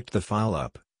as she picked the file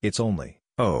up, it's only,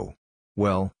 oh.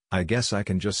 Well, I guess I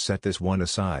can just set this one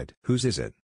aside. Whose is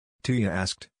it? Tuya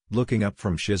asked, looking up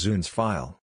from Shizune's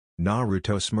file.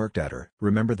 Naruto smirked at her.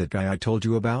 Remember that guy I told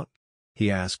you about?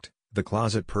 He asked, the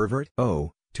closet pervert?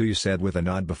 Oh, Tuya said with a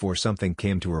nod before something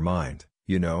came to her mind.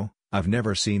 You know, I've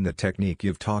never seen the technique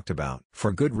you've talked about.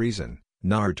 For good reason,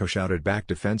 Naruto shouted back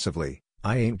defensively,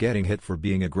 I ain't getting hit for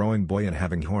being a growing boy and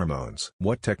having hormones.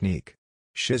 What technique?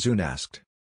 Shizune asked.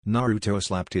 Naruto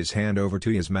slapped his hand over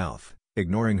Tuya's mouth,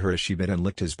 ignoring her as she bit and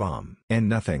licked his palm. And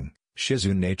nothing,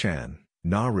 Shizune-chan,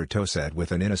 Naruto said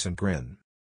with an innocent grin.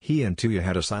 He and Tuya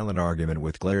had a silent argument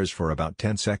with glares for about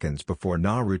 10 seconds before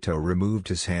Naruto removed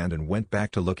his hand and went back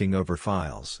to looking over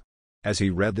files. As he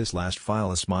read this last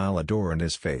file, a smile adorned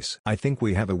his face. I think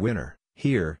we have a winner,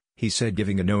 here, he said,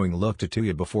 giving a knowing look to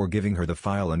Tuya before giving her the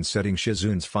file and setting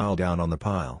Shizune's file down on the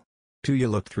pile. Tuya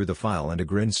looked through the file and a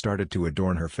grin started to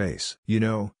adorn her face. You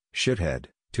know, shithead,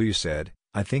 Tuya said,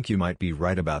 I think you might be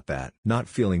right about that. Not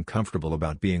feeling comfortable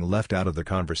about being left out of the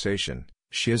conversation,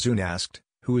 Shizune asked,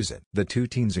 who is it? The two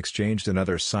teens exchanged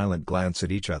another silent glance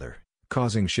at each other,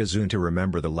 causing Shizune to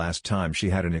remember the last time she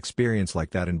had an experience like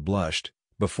that and blushed,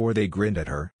 before they grinned at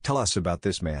her. Tell us about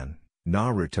this man,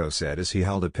 Naruto said as he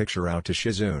held a picture out to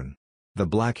Shizune. The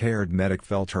black-haired medic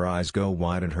felt her eyes go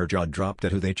wide and her jaw dropped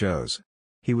at who they chose.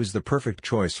 He was the perfect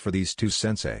choice for these two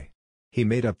sensei. He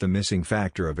made up the missing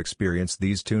factor of experience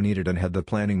these two needed and had the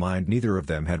planning mind neither of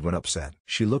them had when upset.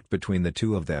 She looked between the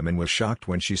two of them and was shocked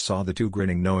when she saw the two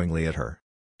grinning knowingly at her.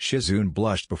 Shizune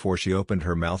blushed before she opened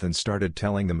her mouth and started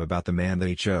telling them about the man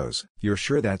they chose. You're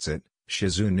sure that's it,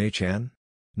 Shizune-chan?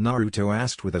 Naruto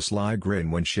asked with a sly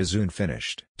grin when Shizune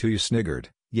finished. Tuya sniggered,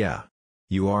 yeah.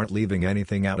 You aren't leaving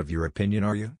anything out of your opinion,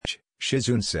 are you?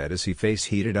 Shizune said as his face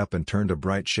heated up and turned a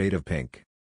bright shade of pink.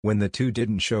 When the two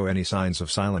didn't show any signs of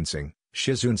silencing,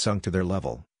 Shizune sunk to their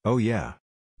level. Oh yeah.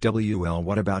 Well,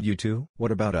 what about you two?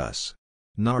 What about us?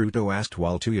 Naruto asked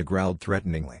while Tuya growled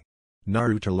threateningly.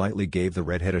 Naruto lightly gave the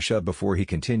redhead a shove before he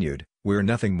continued, we're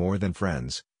nothing more than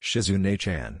friends,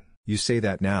 Shizune-chan. You say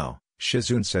that now,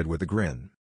 Shizune said with a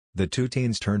grin. The two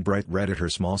teens turned bright red at her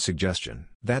small suggestion.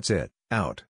 That's it,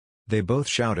 out. They both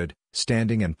shouted,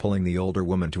 standing and pulling the older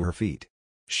woman to her feet.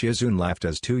 Shizune laughed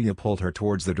as Tuya pulled her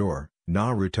towards the door,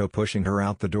 Naruto pushing her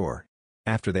out the door.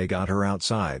 After they got her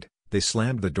outside, they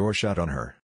slammed the door shut on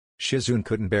her. Shizune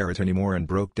couldn't bear it anymore and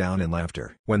broke down in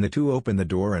laughter. When the two opened the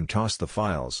door and tossed the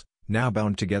files, now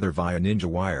bound together via ninja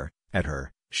wire, at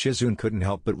her, Shizune couldn't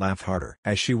help but laugh harder.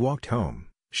 As she walked home,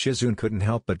 Shizune couldn't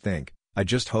help but think, I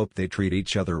just hope they treat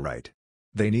each other right.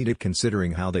 They need it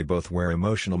considering how they both wear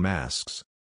emotional masks.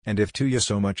 And if Tuya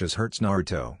so much as hurts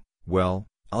Naruto, well,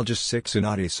 I'll just sick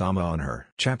Tsunade-sama on her.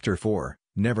 Chapter 4,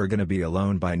 Never Gonna Be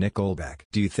Alone by Nick Olbeck.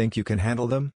 Do you think you can handle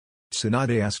them?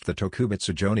 Tsunade asked the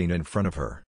Tokubetsu Jonin in front of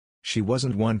her. She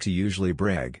wasn't one to usually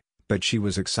brag, but she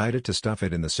was excited to stuff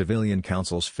it in the civilian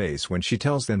council's face when she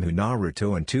tells them who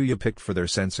Naruto and Tuya picked for their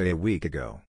sensei a week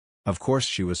ago. Of course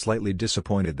she was slightly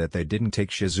disappointed that they didn't take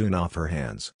Shizune off her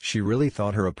hands. She really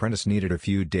thought her apprentice needed a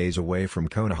few days away from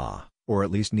Konoha, or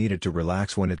at least needed to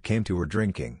relax when it came to her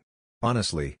drinking.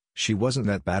 Honestly, she wasn't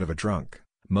that bad of a drunk,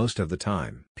 most of the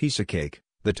time. Piece of cake,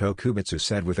 the Tokubetsu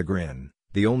said with a grin.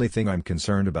 The only thing I'm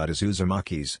concerned about is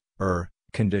Uzumaki's,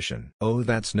 condition. Oh,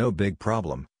 that's no big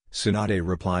problem, Tsunade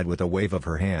replied with a wave of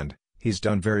her hand. He's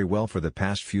done very well for the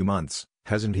past few months,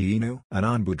 hasn't he, Inu?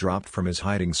 Ananbu dropped from his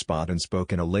hiding spot and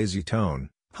spoke in a lazy tone.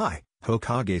 Hi,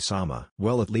 Hokage-sama.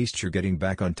 Well, at least you're getting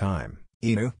back on time,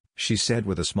 Inu, she said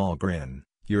with a small grin.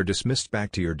 You're dismissed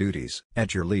back to your duties.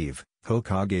 At your leave,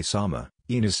 Hokage-sama,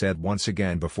 Inu said once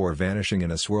again before vanishing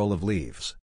in a swirl of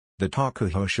leaves. The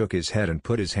Takuho shook his head and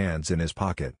put his hands in his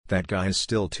pocket. That guy is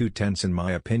still too tense in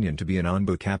my opinion to be an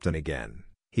Anbu captain again,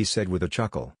 he said with a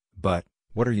chuckle. But,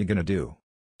 what are you gonna do?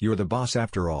 You're the boss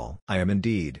after all. I am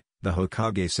indeed, the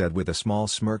Hokage said with a small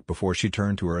smirk before she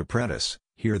turned to her apprentice.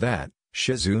 Hear that,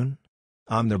 Shizune?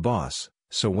 I'm the boss,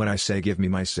 so when I say give me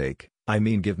my sake, I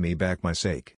mean give me back my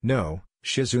sake. No,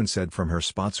 Shizune said from her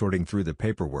spot sorting through the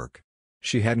paperwork.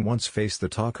 She hadn't once faced the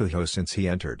Takuho since he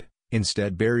entered,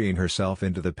 instead burying herself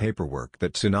into the paperwork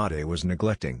that Tsunade was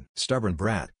neglecting. Stubborn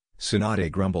brat,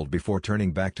 Tsunade grumbled before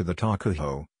turning back to the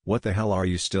Takuho, what the hell are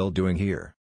you still doing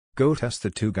here? Go test the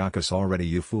two gakas already,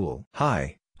 you fool.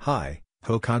 Hi,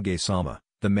 Hokage-sama,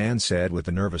 the man said with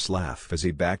a nervous laugh as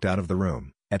he backed out of the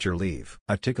room. At your leave.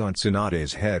 A tick on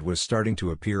Tsunade's head was starting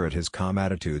to appear at his calm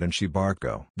attitude and she barked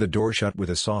go. The door shut with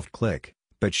a soft click,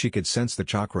 but she could sense the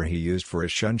chakra he used for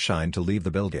his sunshine to leave the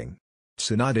building.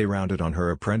 Tsunade rounded on her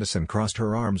apprentice and crossed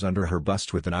her arms under her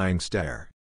bust with an eyeing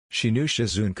stare. She knew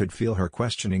Shizune could feel her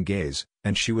questioning gaze,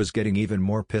 and she was getting even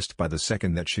more pissed by the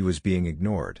second that she was being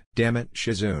ignored. Damn it,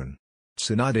 Shizune.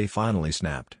 Tsunade finally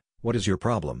snapped, what is your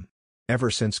problem? Ever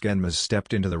since Genma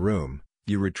stepped into the room,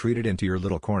 you retreated into your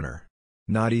little corner.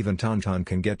 Not even Tonton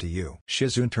can get to you.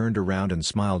 Shizune turned around and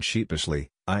smiled sheepishly,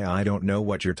 I don't know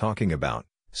what you're talking about,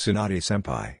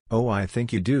 Tsunade-senpai. Oh, I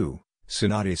think you do,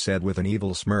 Tsunade said with an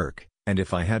evil smirk, and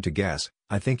if I had to guess,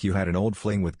 I think you had an old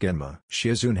fling with Genma.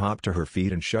 Shizune hopped to her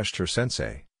feet and shushed her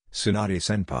sensei,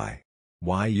 Tsunade-senpai.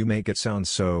 Why you make it sound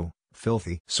so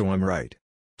filthy? So I'm right.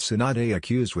 Tsunade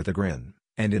accused with a grin,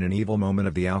 and in an evil moment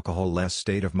of the alcohol-less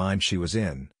state of mind she was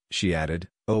in, she added,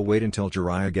 oh wait until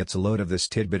Jiraiya gets a load of this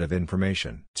tidbit of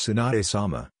information.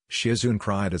 Tsunade-sama, Shizune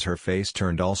cried as her face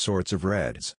turned all sorts of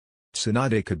reds.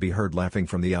 Tsunade could be heard laughing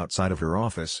from the outside of her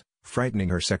office, frightening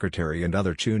her secretary and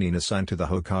other chunin assigned to the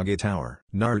Hokage Tower.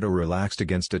 Naruto relaxed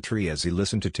against a tree as he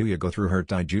listened to Tuya go through her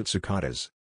taijutsu katas.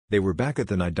 They were back at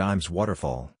the Nidime's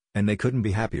waterfall, and they couldn't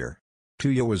be happier.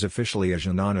 Tuya was officially a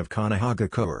Jonin of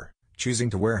Konohagakure, choosing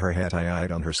to wear her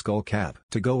hatayite on her skull cap.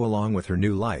 To go along with her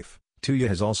new life, Tuya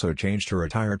has also changed her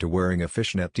attire to wearing a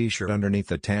fishnet t-shirt underneath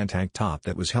the tan tank top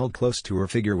that was held close to her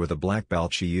figure with a black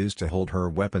belt she used to hold her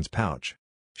weapons pouch.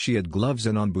 She had gloves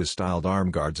and Onbu-styled arm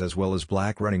guards as well as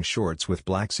black running shorts with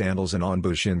black sandals and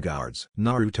Onbu shin guards.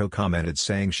 Naruto commented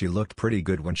saying she looked pretty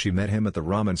good when she met him at the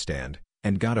ramen stand,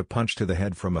 and got a punch to the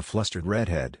head from a flustered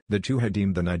redhead. The two had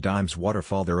deemed the Nidime's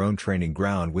waterfall their own training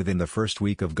ground within the first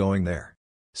week of going there.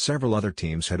 Several other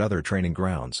teams had other training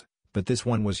grounds, but this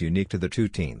one was unique to the two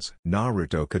teens.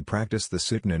 Naruto could practice the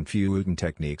Suten and Fuuden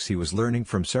techniques he was learning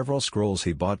from several scrolls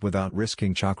he bought without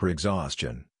risking chakra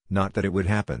exhaustion, not that it would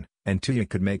happen, and Tuya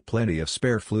could make plenty of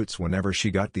spare flutes whenever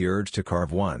she got the urge to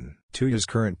carve one. Tuya's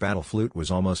current battle flute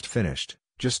was almost finished,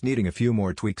 just needing a few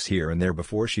more tweaks here and there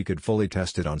before she could fully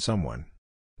test it on someone.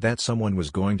 That someone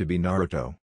was going to be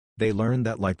Naruto. They learned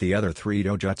that like the other three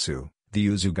dojutsu, the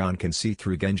Uzugan can see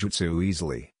through genjutsu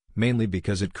easily, mainly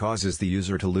because it causes the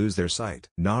user to lose their sight.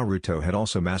 Naruto had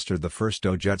also mastered the first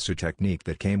dojutsu technique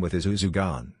that came with his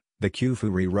Uzugan, the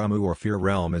Kyufuri Ramu or Fear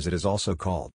Realm as it is also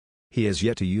called. He has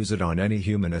yet to use it on any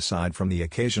human aside from the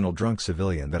occasional drunk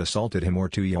civilian that assaulted him or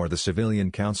Tuya or the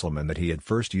civilian councilman that he had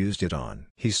first used it on.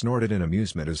 He snorted in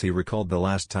amusement as he recalled the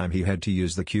last time he had to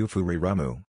use the Kyufuri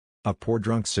Ramu. A poor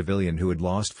drunk civilian who had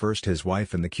lost first his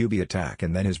wife in the Kyubi attack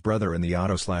and then his brother in the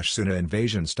Oto/Suna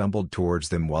invasion stumbled towards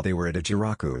them while they were at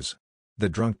Ichiraku's. The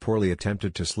drunk poorly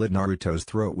attempted to slit Naruto's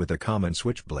throat with a common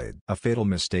switchblade. A fatal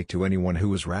mistake to anyone who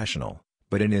was rational,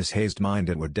 but in his hazed mind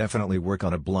it would definitely work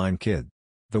on a blind kid.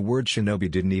 The word shinobi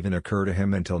didn't even occur to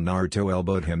him until Naruto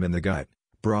elbowed him in the gut,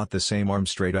 brought the same arm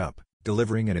straight up,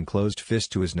 delivering an enclosed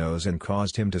fist to his nose and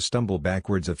caused him to stumble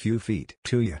backwards a few feet.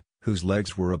 Tuya, whose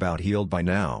legs were about healed by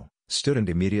now, stood and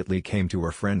immediately came to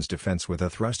her friend's defense with a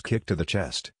thrust kick to the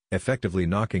chest, effectively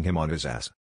knocking him on his ass.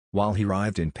 While he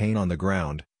writhed in pain on the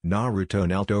ground, Naruto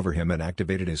knelt over him and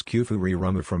activated his Kyufuri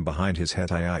Ramu from behind his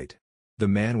hatayite. The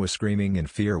man was screaming in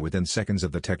fear within seconds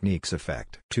of the technique's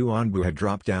effect. Two Onbu had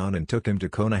dropped down and took him to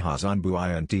Konoha's Onbu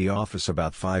I&D office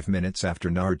about 5 minutes after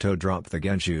Naruto dropped the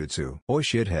genjutsu. Oi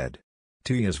shithead.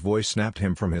 Tuya's voice snapped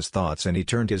him from his thoughts and he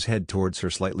turned his head towards her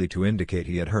slightly to indicate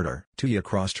he had heard her. Tuya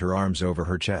crossed her arms over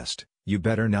her chest. You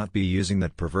better not be using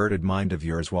that perverted mind of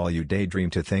yours while you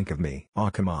daydream to think of me. Aw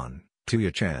come on,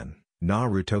 Tuya-chan.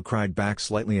 Naruto cried back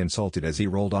slightly insulted as he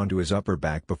rolled onto his upper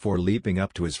back before leaping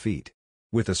up to his feet.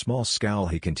 With a small scowl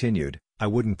he continued, I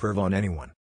wouldn't perv on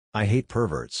anyone. I hate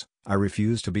perverts, I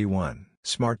refuse to be one.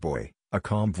 Smart boy, a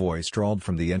calm voice drawled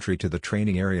from the entry to the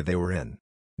training area they were in.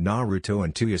 Naruto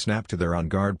and Tuya snapped to their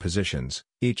on-guard positions,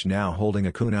 each now holding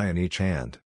a kunai in each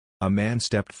hand. A man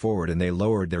stepped forward and they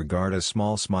lowered their guard as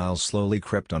small smiles slowly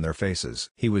crept on their faces.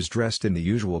 He was dressed in the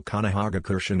usual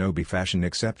Konohagakure shinobi fashion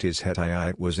except his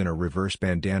hatayite was in a reverse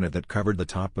bandana that covered the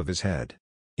top of his head.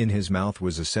 In his mouth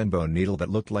was a senbon needle that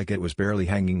looked like it was barely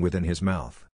hanging within his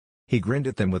mouth. He grinned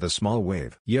at them with a small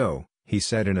wave. Yo, he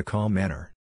said in a calm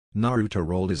manner. Naruto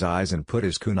rolled his eyes and put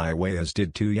his kunai away, as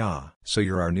did Tuya. "So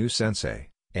you're our new sensei,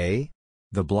 eh?"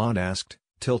 the blonde asked,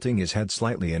 tilting his head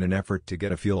slightly in an effort to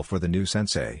get a feel for the new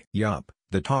sensei. "Yup,"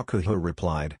 the Takuho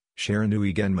replied,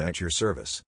 "Shiranui Genma at your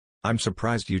service." "I'm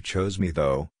surprised you chose me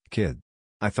though, kid.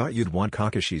 I thought you'd want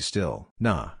Kakashi still."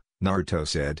 "Nah," Naruto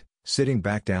said, sitting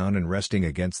back down and resting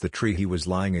against the tree he was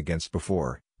lying against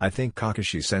before. "I think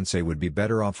Kakashi-sensei would be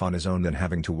better off on his own than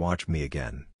having to watch me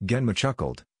again." Genma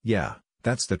chuckled. "Yeah,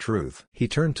 that's the truth." He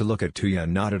turned to look at Tuya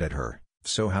and nodded at her.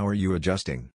 "So how are you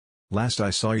adjusting? Last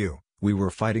I saw you, we were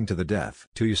fighting to the death."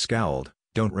 Tuya scowled.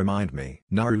 "Don't remind me."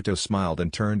 Naruto smiled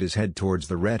and turned his head towards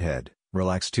the redhead.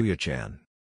 "Relax, Tuya-chan.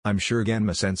 I'm sure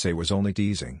Genma-sensei was only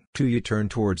teasing." Tuya turned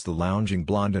towards the lounging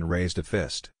blonde and raised a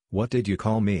fist. "What did you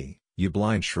call me, you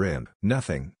blind shrimp?"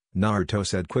 "Nothing," Naruto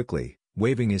said quickly,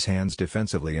 waving his hands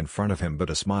defensively in front of him, but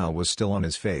a smile was still on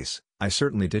his face. "I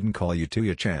certainly didn't call you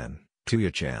Tuya-chan.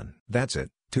 Tuya-chan." "That's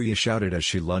it," Tuya shouted as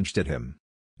she lunged at him.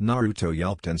 Naruto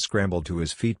yelped and scrambled to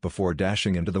his feet before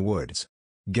dashing into the woods.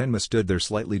 Genma stood there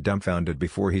slightly dumbfounded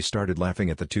before he started laughing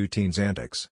at the two teens'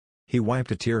 antics. He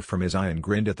wiped a tear from his eye and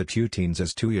grinned at the two teens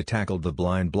as Tuya tackled the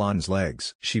blind blonde's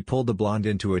legs. She pulled the blonde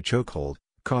into a chokehold,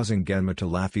 causing Genma to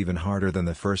laugh even harder than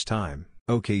the first time.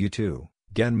 "Okay, you two,"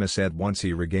 Genma said once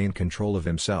he regained control of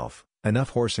himself.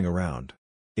 "Enough horsing around.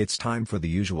 It's time for the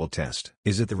usual test."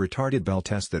 "Is it the retarded bell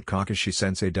test that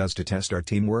Kakashi-sensei does to test our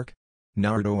teamwork?"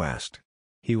 Naruto asked.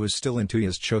 He was still in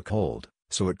Tuya's chokehold,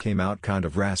 so it came out kind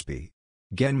of raspy.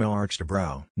 Genma arched a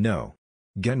brow. "No."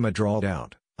 Genma drawled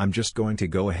out, "I'm just going to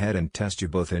go ahead and test you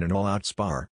both in an all-out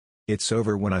spar. It's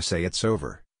over when I say it's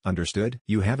over, understood?"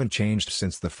 "You haven't changed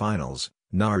since the finals,"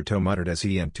 Naruto muttered as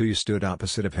he and Tuya stood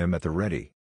opposite of him at the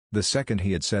ready. The second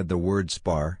he had said the word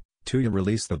spar, Tuya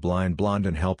released the blind blonde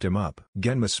and helped him up.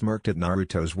 Genma smirked at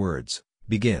Naruto's words.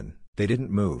 "Begin." They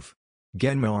didn't move.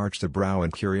 Genma arched a brow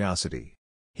in curiosity.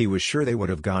 He was sure they would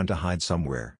have gone to hide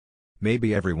somewhere.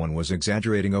 Maybe everyone was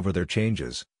exaggerating over their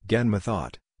changes, Genma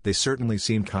thought. They certainly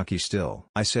seemed cocky still.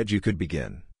 "I said you could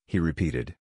begin," he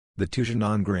repeated. The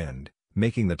Tujanon grinned,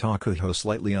 making the Takuho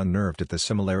slightly unnerved at the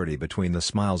similarity between the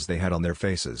smiles they had on their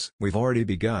faces. "We've already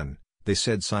begun," they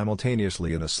said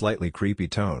simultaneously in a slightly creepy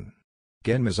tone.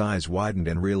 Genma's eyes widened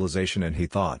in realization and he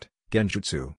thought,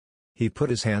 "Genjutsu." He put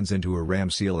his hands into a ram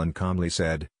seal and calmly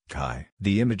said, "Kai."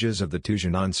 The images of the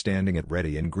Tujanon standing at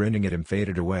ready and grinning at him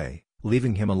faded away,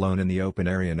 leaving him alone in the open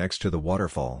area next to the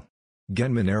waterfall.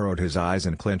 Genma narrowed his eyes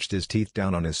and clenched his teeth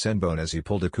down on his senbone as he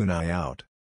pulled a kunai out.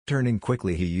 Turning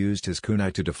quickly, he used his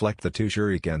kunai to deflect the two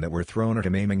shuriken that were thrown at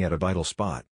him, aiming at a vital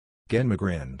spot. Genma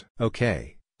grinned.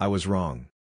 "Okay, I was wrong.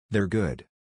 They're good,"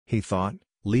 he thought,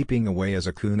 leaping away as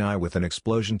a kunai with an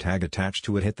explosion tag attached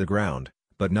to it hit the ground,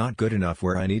 "but not good enough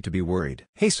where I need to be worried."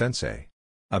 "Hey sensei!"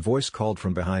 a voice called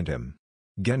from behind him.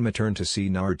 Genma turned to see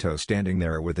Naruto standing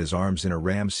there with his arms in a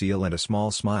ram seal and a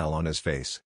small smile on his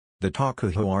face. The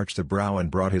Takuho arched a brow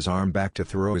and brought his arm back to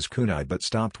throw his kunai but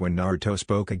stopped when Naruto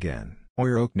spoke again.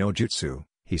 "Oiroke no jutsu,"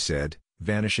 he said,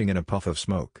 vanishing in a puff of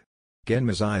smoke.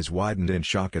 Genma's eyes widened in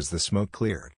shock as the smoke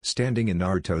cleared. Standing in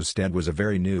Naruto's stead was a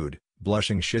very nude,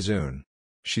 blushing Shizune.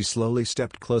 She slowly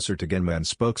stepped closer to Genma and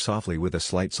spoke softly with a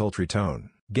slight sultry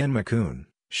tone. "Genma-kun,"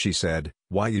 she said,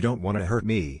 "why you don't want to hurt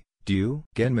me, do you?"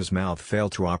 Genma's mouth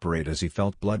failed to operate as he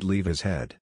felt blood leave his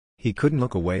head. He couldn't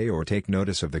look away or take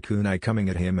notice of the kunai coming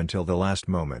at him until the last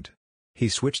moment. He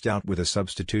switched out with a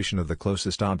substitution of the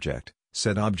closest object,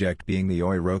 said object being the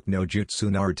Oiroke no Jutsu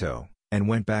Naruto, and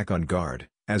went back on guard,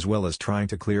 as well as trying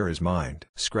to clear his mind.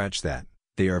 "Scratch that,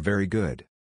 they are very good.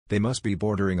 They must be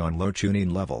bordering on low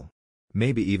chunin level.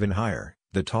 Maybe even higher,"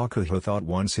 the Takuho thought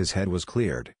once his head was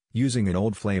cleared, "using an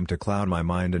old flame to cloud my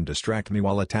mind and distract me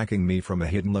while attacking me from a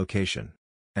hidden location.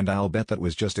 And I'll bet that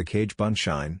was just a cage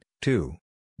bunshine, too.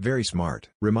 Very smart.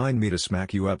 Remind me to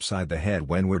smack you upside the head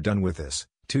when we're done with this,"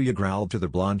 Tuya growled to the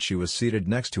blonde she was seated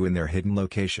next to in their hidden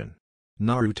location.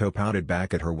 Naruto pouted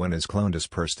back at her when his clone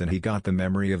dispersed and he got the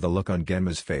memory of the look on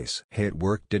Genma's face. "Hey, it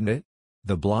worked, didn't it?"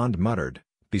 the blonde muttered.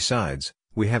 "Besides,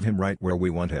 we have him right where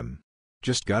we want him.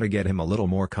 Just gotta get him a little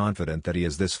more confident that he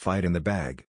has this fight in the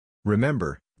bag.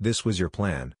 Remember, this was your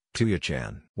plan,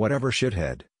 Tuya-chan." "Whatever,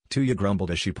 shithead," Tuya grumbled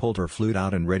as she pulled her flute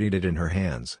out and readied it in her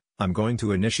hands. "I'm going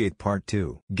to initiate part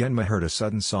 2. Genma heard a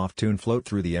sudden soft tune float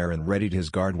through the air and readied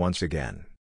his guard once again.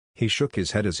 He shook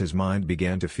his head as his mind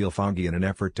began to feel foggy in an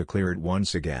effort to clear it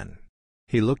once again.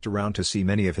 He looked around to see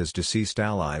many of his deceased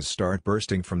allies start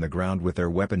bursting from the ground with their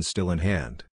weapons still in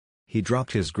hand. He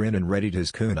dropped his grin and readied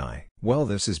his kunai. "Well,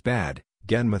 this is bad,"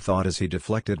 Genma thought as he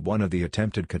deflected one of the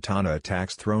attempted katana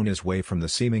attacks thrown his way from the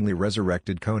seemingly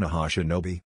resurrected Konoha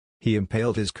shinobi. He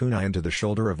impaled his kunai into the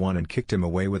shoulder of one and kicked him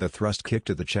away with a thrust kick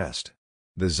to the chest.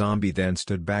 The zombie then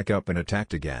stood back up and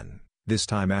attacked again, this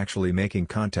time actually making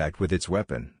contact with its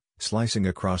weapon, slicing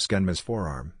across Genma's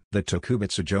forearm. The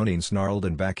Tokubetsu Jonin snarled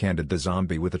and backhanded the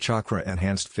zombie with a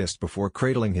chakra-enhanced fist before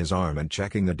cradling his arm and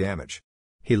checking the damage.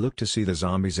 He looked to see the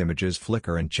zombie's images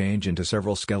flicker and change into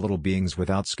several skeletal beings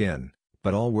without skin,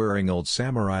 but all wearing old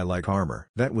samurai-like armor.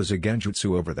 That was a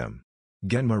genjutsu over them.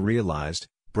 Genma realized,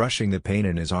 brushing the pain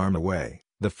in his arm away.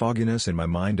 The fogginess in my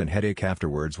mind and headache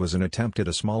afterwards was an attempt at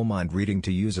a small mind reading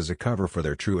to use as a cover for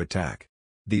their true attack.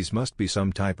 These must be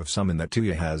some type of summon that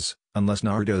Tuya has, unless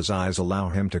Naruto's eyes allow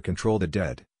him to control the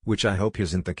dead, which I hope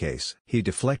isn't the case. He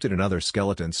deflected another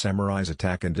skeleton samurai's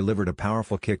attack and delivered a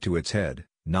powerful kick to its head,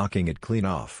 knocking it clean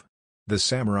off. The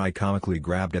samurai comically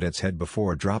grabbed at its head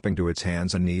before dropping to its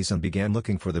hands and knees and began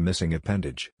looking for the missing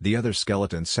appendage. The other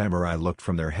skeleton samurai looked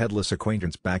from their headless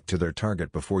acquaintance back to their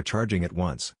target before charging at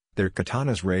once, their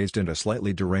katanas raised and a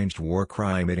slightly deranged war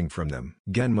cry emitting from them.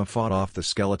 Genma fought off the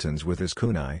skeletons with his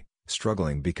kunai,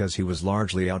 struggling because he was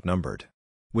largely outnumbered.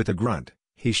 With a grunt,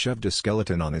 he shoved a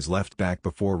skeleton on his left back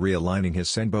before realigning his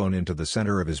senbone into the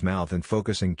center of his mouth and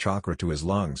focusing chakra to his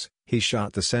lungs. He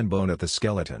shot the senbone at the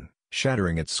skeleton,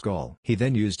 shattering its skull. He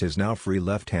then used his now free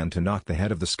left hand to knock the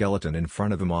head of the skeleton in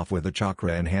front of him off with a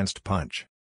chakra-enhanced punch.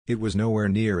 It was nowhere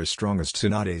near as strong as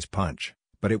Tsunade's punch,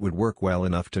 but it would work well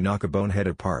enough to knock a bonehead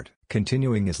apart.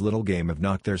 Continuing his little game of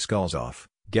knock their skulls off,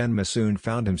 Genma soon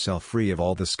found himself free of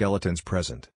all the skeletons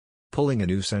present. Pulling a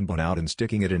new senbone out and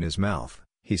sticking it in his mouth,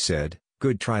 he said,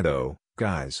 "Good try though,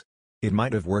 guys. It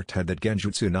might have worked had that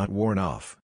genjutsu not worn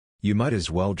off. You might as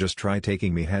well just try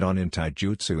taking me head-on in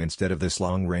taijutsu instead of this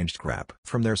long-ranged crap."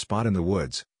 From their spot in the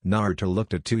woods, Naruto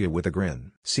looked at Tuya with a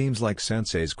grin. "Seems like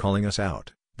sensei's calling us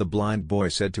out," the blind boy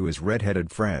said to his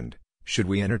red-headed friend. "Should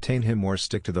we entertain him or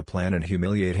stick to the plan and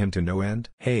humiliate him to no end?"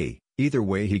 "Hey, either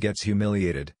way he gets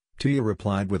humiliated," Tuya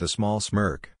replied with a small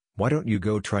smirk. "Why don't you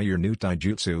go try your new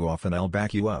taijutsu off and I'll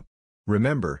back you up.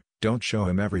 Remember, don't show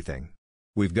him everything.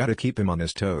 We've got to keep him on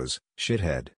his toes,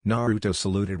 shithead." Naruto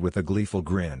saluted with a gleeful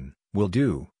grin. "Will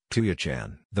do,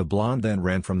 Tuya-chan." The blonde then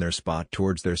ran from their spot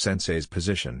towards their sensei's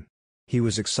position. He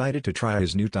was excited to try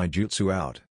his new taijutsu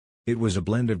out. It was a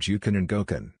blend of Juken and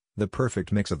Goken, the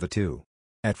perfect mix of the two.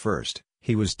 At first,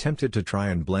 he was tempted to try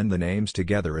and blend the names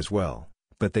together as well,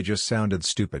 but they just sounded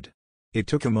stupid. It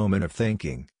took a moment of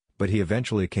thinking, but he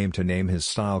eventually came to name his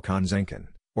style Kanzenken,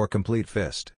 or Complete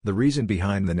Fist. The reason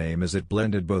behind the name is it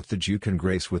blended both the Juken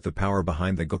grace with the power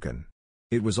behind the Goken.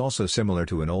 It was also similar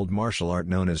to an old martial art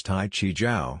known as Tai Chi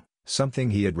Jiao,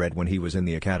 something he had read when he was in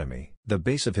the academy. The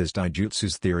base of his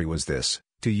taijutsu's theory was this: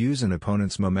 to use an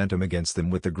opponent's momentum against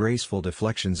them with the graceful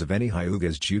deflections of any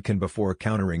Hyuga's Juken before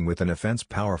countering with an offense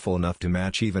powerful enough to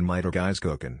match even Might or Guy's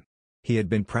Goken. He had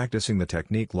been practicing the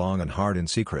technique long and hard in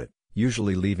secret,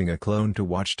 usually leaving a clone to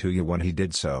watch Tuya when he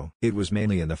did so. It was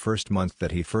mainly in the first month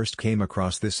that he first came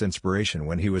across this inspiration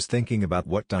when he was thinking about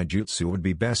what taijutsu would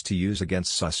be best to use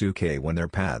against Sasuke when their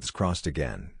paths crossed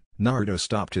again. Naruto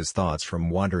stopped his thoughts from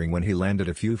wandering when he landed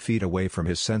a few feet away from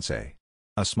his sensei.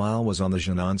 A smile was on the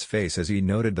Jonin's face as he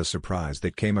noted the surprise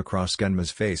that came across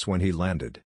Genma's face when he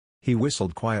landed. He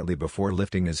whistled quietly before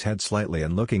lifting his head slightly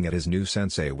and looking at his new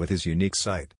sensei with his unique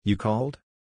sight. "You called?"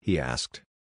 he asked.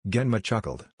 Genma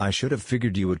chuckled. "I should have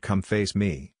figured you would come face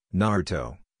me,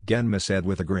 Naruto," Genma said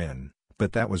with a grin,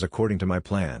 "but that was according to my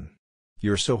plan.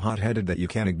 You're so hot-headed that you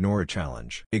can't ignore a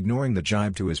challenge." Ignoring the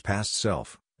jibe to his past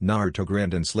self, Naruto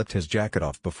grinned and slipped his jacket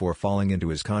off before falling into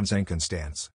his Kanzenken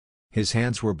stance. His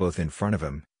hands were both in front of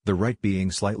him, the right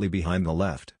being slightly behind the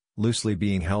left, loosely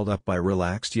being held up by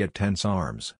relaxed yet tense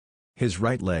arms. His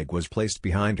right leg was placed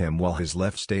behind him while his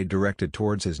left stayed directed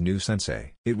towards his new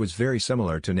sensei. It was very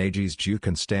similar to Neji's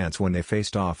Juken stance when they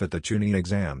faced off at the Chunin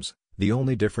exams, the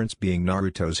only difference being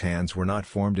Naruto's hands were not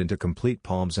formed into complete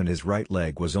palms and his right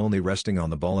leg was only resting on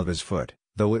the ball of his foot,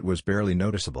 though it was barely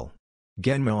noticeable.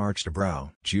 Genma arched a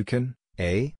brow. "Juken,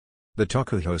 eh?" the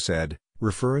Tokuho said,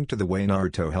 referring to the way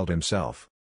Naruto held himself.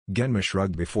 Genma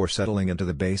shrugged before settling into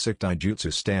the basic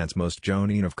taijutsu stance most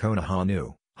Jonin of Konoha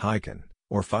knew, Heiken,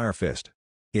 or Fire Fist.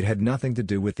 It had nothing to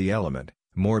do with the element,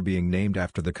 more being named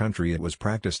after the country it was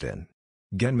practiced in.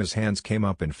 Genma's hands came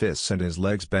up in fists and his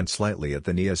legs bent slightly at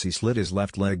the knee as he slid his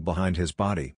left leg behind his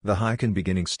body. The Heiken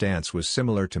beginning stance was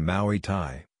similar to Muay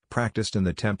Thai, practiced in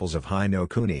the temples of Hai no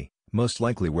Kuni, most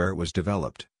likely where it was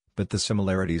developed, but the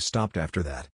similarities stopped after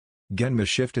that. Genma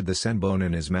shifted the senbone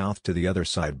in his mouth to the other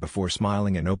side before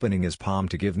smiling and opening his palm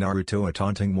to give Naruto a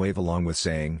taunting wave along with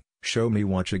saying, "Show me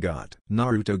what you got."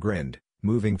 Naruto grinned,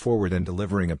 moving forward and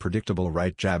delivering a predictable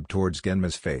right jab towards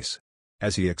Genma's face.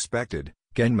 As he expected,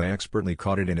 Genma expertly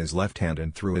caught it in his left hand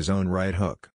and threw his own right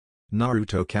hook.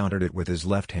 Naruto countered it with his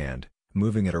left hand,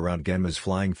 moving it around Genma's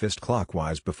flying fist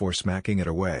clockwise before smacking it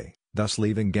away, thus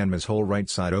leaving Genma's whole right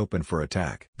side open for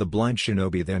attack. The blind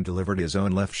shinobi then delivered his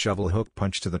own left shovel hook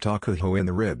punch to the Takuho in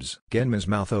the ribs. Genma's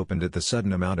mouth opened at the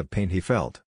sudden amount of pain he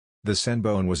felt. The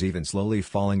senbone was even slowly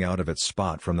falling out of its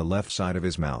spot from the left side of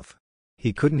his mouth.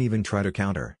 He couldn't even try to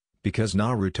counter, because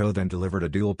Naruto then delivered a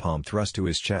dual palm thrust to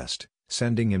his chest,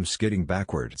 sending him skidding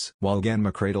backwards. While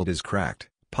Genma cradled his cracked,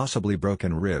 possibly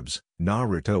broken ribs,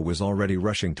 Naruto was already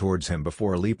rushing towards him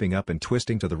before leaping up and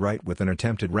twisting to the right with an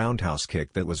attempted roundhouse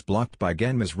kick that was blocked by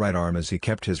Genma's right arm as he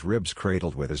kept his ribs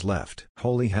cradled with his left.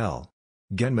 Holy hell!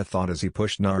 Genma thought as he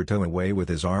pushed Naruto away with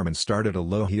his arm and started a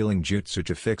low healing jutsu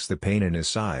to fix the pain in his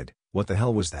side. What the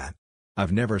hell was that?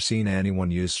 I've never seen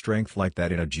anyone use strength like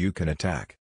that in a Juken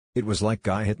attack. It was like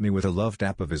guy hit me with a love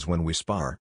tap of his when we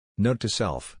spar. Note to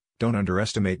self, don't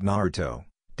underestimate Naruto.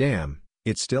 Damn,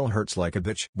 it still hurts like a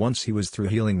bitch. Once he was through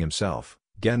healing himself,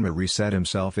 Genma reset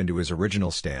himself into his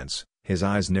original stance, his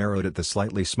eyes narrowed at the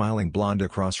slightly smiling blonde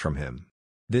across from him.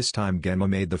 This time Genma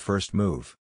made the first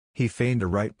move. He feigned a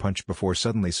right punch before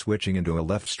suddenly switching into a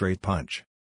left straight punch.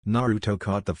 Naruto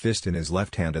caught the fist in his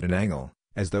left hand at an angle,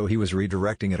 as though he was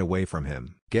redirecting it away from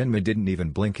him. Genma didn't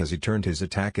even blink as he turned his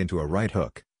attack into a right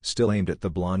hook, still aimed at the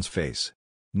blonde's face.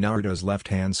 Naruto's left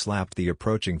hand slapped the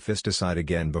approaching fist aside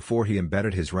again before he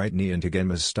embedded his right knee into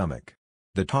Genma's stomach.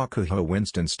 The Takuho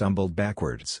winced and stumbled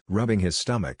backwards. Rubbing his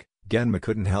stomach, Genma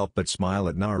couldn't help but smile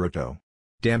at Naruto.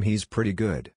 Damn, he's pretty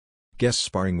good. Guess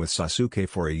sparring with Sasuke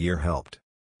for a year helped.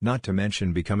 Not to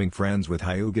mention becoming friends with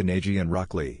Hyuga Neji and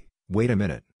Rock Lee. Wait a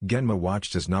minute. Genma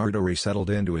watched as Naruto resettled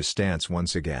into his stance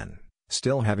once again,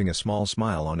 still having a small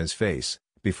smile on his face,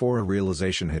 before a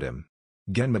realization hit him.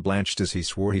 Genma blanched as he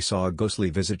swore he saw a ghostly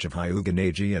visage of Hyuga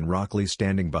Neji and Rock Lee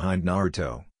standing behind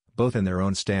Naruto, both in their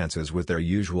own stances with their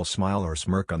usual smile or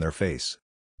smirk on their face.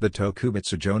 The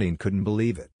Tokubutsu Jonin couldn't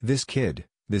believe it. This kid,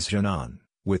 this Jonin,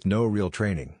 with no real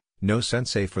training, no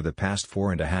sensei for the past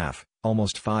 4.5,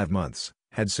 almost 5 months,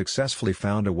 had successfully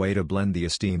found a way to blend the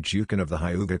esteemed Juken of the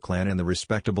Hyuga clan and the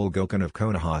respectable Goken of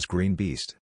Konoha's Green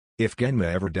Beast. If Genma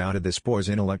ever doubted this boy's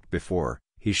intellect before,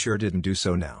 he sure didn't do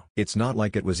so now. It's not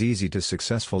like it was easy to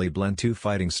successfully blend two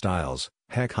fighting styles.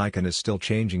 Heck, Heiken is still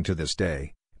changing to this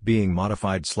day, being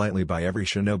modified slightly by every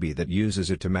shinobi that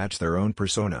uses it to match their own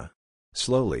persona.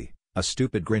 Slowly, a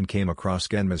stupid grin came across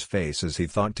Genma's face as he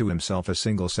thought to himself a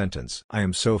single sentence. I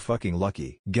am so fucking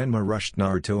lucky. Genma rushed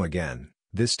Naruto again,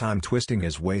 this time twisting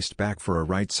his waist back for a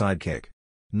right side kick.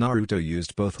 Naruto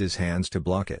used both his hands to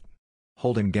block it.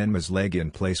 Holding Genma's leg in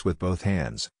place with both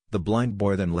hands, the blind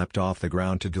boy then leapt off the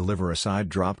ground to deliver a side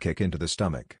dropkick into the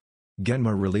stomach.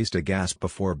 Genma released a gasp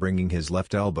before bringing his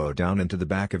left elbow down into the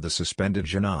back of the suspended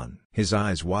Jonin. His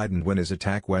eyes widened when his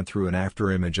attack went through an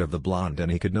afterimage of the blonde and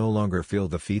he could no longer feel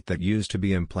the feet that used to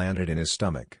be implanted in his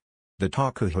stomach. The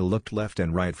Takuho looked left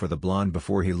and right for the blonde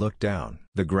before he looked down.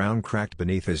 The ground cracked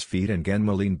beneath his feet and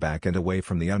Genma leaned back and away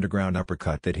from the underground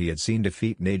uppercut that he had seen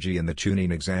defeat Neji in the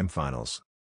Chunin exam finals.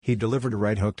 He delivered a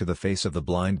right hook to the face of the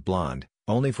blind blonde,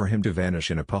 only for him to vanish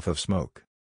in a puff of smoke.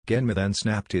 Genma then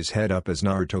snapped his head up as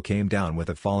Naruto came down with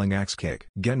a falling axe kick.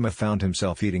 Genma found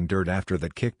himself eating dirt after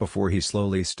that kick before he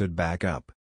slowly stood back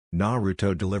up.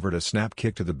 Naruto delivered a snap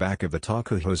kick to the back of the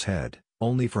Takuho's head,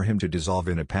 only for him to dissolve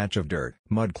in a patch of dirt.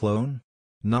 Mud clone?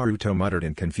 Naruto muttered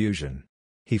in confusion.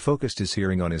 He focused his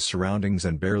hearing on his surroundings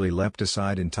and barely leapt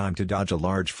aside in time to dodge a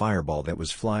large fireball that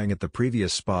was flying at the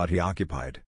previous spot he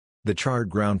occupied. The charred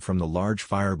ground from the large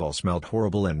fireball smelled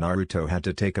horrible and Naruto had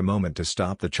to take a moment to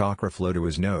stop the chakra flow to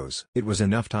his nose. It was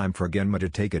enough time for Genma to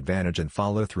take advantage and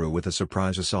follow through with a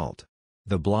surprise assault.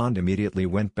 The blonde immediately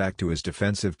went back to his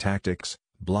defensive tactics,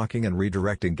 blocking and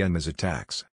redirecting Genma's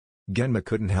attacks. Genma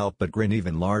couldn't help but grin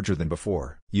even larger than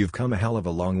before. You've come a hell of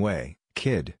a long way,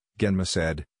 kid, Genma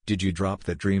said. Did you drop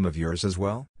that dream of yours as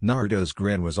well? Naruto's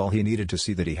grin was all he needed to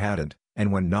see that he hadn't,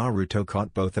 and when Naruto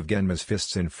caught both of Genma's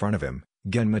fists in front of him,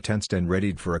 Genma tensed and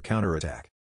readied for a counterattack.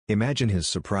 Imagine his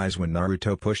surprise when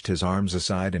Naruto pushed his arms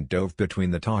aside and dove between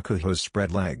the Takuho's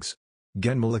spread legs.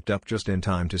 Genma looked up just in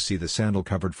time to see the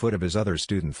sandal-covered foot of his other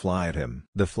student fly at him.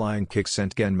 The flying kick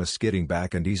sent Genma skidding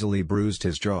back and easily bruised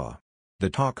his jaw. The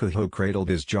Takuho cradled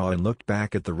his jaw and looked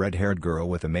back at the red-haired girl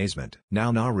with amazement.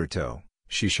 Now Naruto,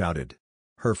 she shouted.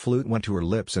 Her flute went to her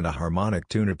lips and a harmonic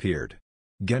tune appeared.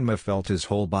 Genma felt his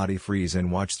whole body freeze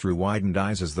and watched through widened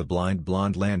eyes as the blind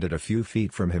blonde landed a few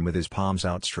feet from him with his palms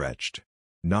outstretched.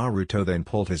 Naruto then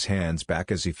pulled his hands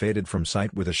back as he faded from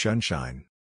sight with a shunshine.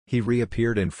 He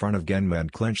reappeared in front of Genma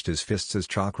and clenched his fists as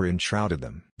chakra enshrouded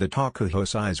them. The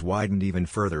Takuho's eyes widened even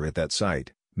further at that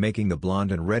sight, making the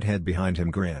blonde and redhead behind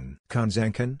him grin.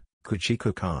 Kanzenkan,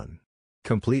 Kuchiku-kan.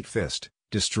 Complete Fist,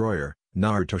 Destroyer,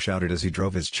 Naruto shouted as he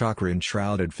drove his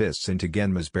chakra-enshrouded fists into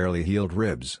Genma's barely healed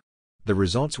ribs. The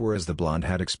results were as the blonde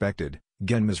had expected.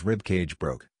 Genma's ribcage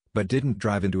broke, but didn't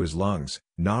drive into his lungs.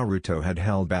 Naruto had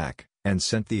held back, and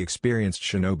sent the experienced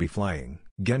shinobi flying.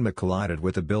 Genma collided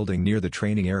with a building near the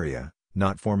training area,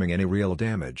 not forming any real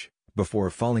damage, before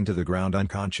falling to the ground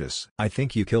unconscious. "I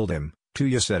think you killed him,"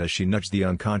 Tuya said as she nudged the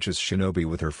unconscious shinobi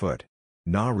with her foot.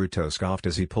 Naruto scoffed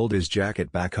as he pulled his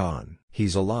jacket back on.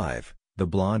 "He's alive," the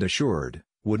blonde assured.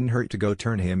 "Wouldn't hurt to go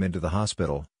turn him into the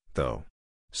hospital, though.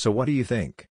 So what do you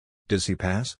think? Does he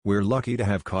pass?" "We're lucky to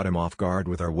have caught him off guard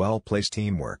with our well-placed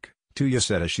teamwork," Tuya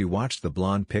said as she watched the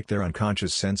blonde pick their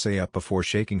unconscious sensei up before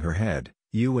shaking her head.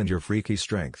 "You and your freaky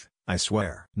strength, I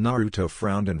swear." Naruto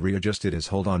frowned and readjusted his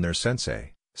hold on their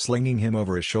sensei, slinging him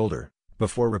over his shoulder,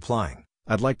 before replying,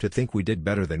 "I'd like to think we did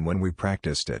better than when we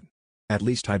practiced it. At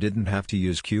least I didn't have to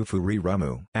use Kyufuri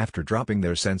Ramu." After dropping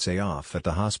their sensei off at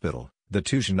the hospital, the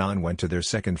two shinin went to their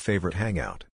second favorite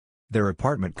hangout. Their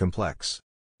apartment complex.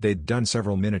 They'd done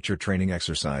several miniature training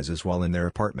exercises while in their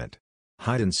apartment.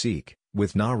 Hide and seek,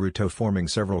 with Naruto forming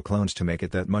several clones to make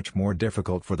it that much more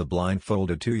difficult for the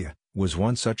blindfolded Tuya, was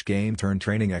one such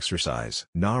game-turn-training exercise.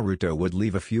 Naruto would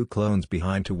leave a few clones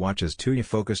behind to watch as Tuya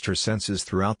focused her senses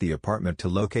throughout the apartment to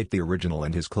locate the original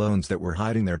and his clones that were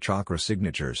hiding their chakra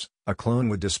signatures. A clone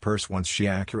would disperse once she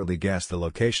accurately guessed the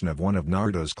location of one of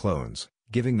Naruto's clones,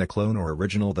 giving the clone or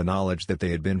original the knowledge that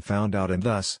they had been found out and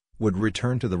thus, would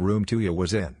return to the room Tuya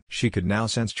was in. She could now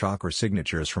sense chakra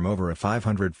signatures from over a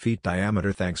 500 feet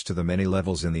diameter thanks to the many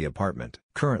levels in the apartment.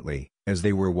 Currently, as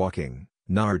they were walking,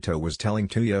 Naruto was telling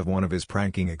Tuya of one of his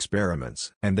pranking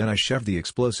experiments. "And then I shoved the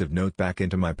explosive note back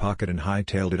into my pocket and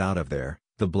hightailed it out of there,"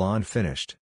 the blonde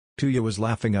finished. Tuya was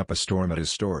laughing up a storm at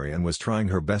his story and was trying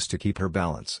her best to keep her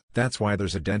balance. "That's why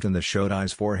there's a dent in the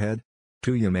Shodai's forehead?"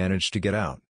 Tuya managed to get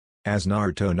out. As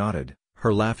Naruto nodded,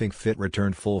 her laughing fit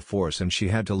returned full force and she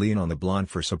had to lean on the blonde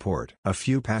for support. A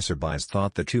few passerbys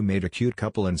thought the two made a cute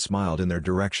couple and smiled in their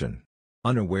direction.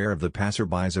 Unaware of the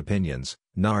passerbys' opinions,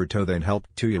 Naruto then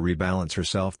helped Tuya rebalance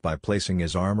herself by placing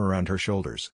his arm around her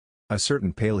shoulders. A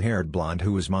certain pale-haired blonde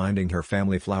who was minding her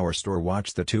family flower store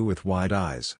watched the two with wide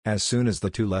eyes. As soon as the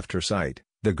two left her sight,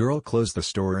 the girl closed the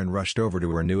store and rushed over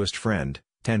to her newest friend,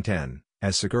 Tenten.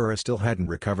 As Sakura still hadn't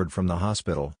recovered from the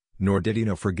hospital, nor did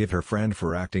Ino forgive her friend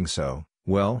for acting so,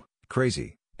 well,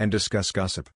 crazy, and discuss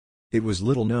gossip. It was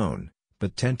little known,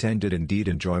 but Tenten did indeed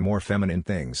enjoy more feminine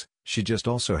things. She just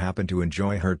also happened to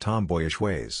enjoy her tomboyish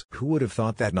ways. Who would have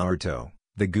thought that Naruto,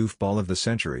 the goofball of the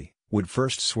century, would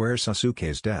first swear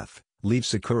Sasuke's death, leave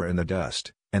Sakura in the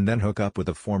dust, and then hook up with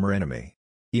a former enemy?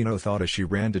 Ino thought as she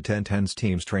ran to Tenten's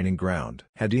team's training ground.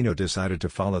 Had Ino decided to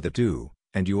follow the two,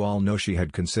 and you all know she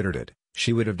had considered it,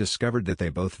 she would have discovered that they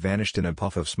both vanished in a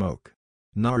puff of smoke.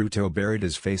 Naruto buried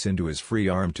his face into his free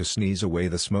arm to sneeze away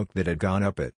the smoke that had gone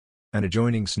up it. An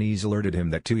adjoining sneeze alerted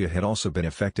him that Tuya had also been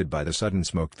affected by the sudden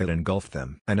smoke that engulfed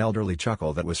them. An elderly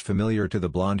chuckle that was familiar to the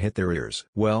blonde hit their ears.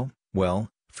 Well,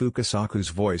 Fukasaku's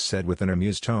voice said with an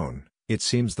amused tone, "It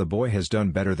seems the boy has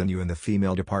done better than you in the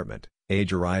female department, eh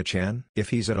Jiraiya-chan? If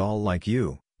he's at all like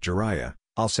you, Jiraiya,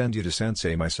 I'll send you to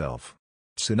sensei myself."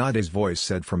 Tsunade's voice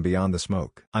said from beyond the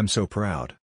smoke. "I'm so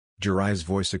proud." Jiraiya's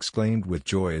voice exclaimed with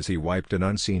joy as he wiped an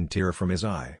unseen tear from his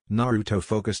eye. Naruto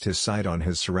focused his sight on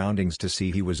his surroundings to see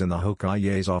he was in the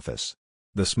Hokage's office.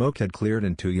 The smoke had cleared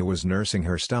and Tuya was nursing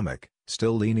her stomach,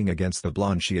 still leaning against the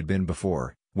blonde she had been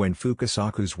before, when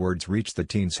Fukasaku's words reached the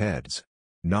teens' heads.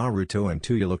 Naruto and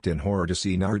Tuya looked in horror to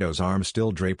see Naruto's arm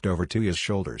still draped over Tuya's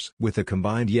shoulders. With a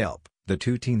combined yelp, the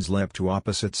two teens leapt to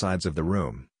opposite sides of the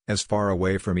room, as far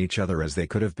away from each other as they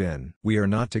could have been. "We are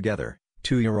not together,"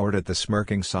 Tuya roared at the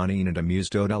smirking Sannin and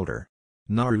amused elder.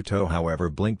 Naruto however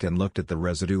blinked and looked at the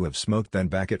residue of smoke then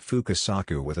back at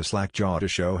Fukasaku with a slack jaw to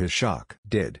show his shock.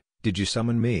 Did you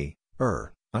summon me,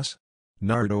 us?"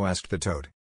 Naruto asked the toad.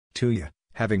 Tuya,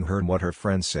 having heard what her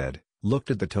friend said, looked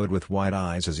at the toad with wide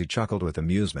eyes as he chuckled with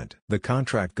amusement. "The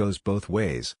contract goes both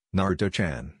ways,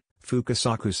 Naruto-chan,"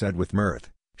 Fukasaku said with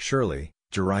mirth. "Surely,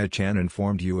 Jiraiya-chan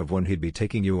informed you of when he'd be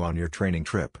taking you on your training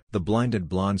trip." The blinded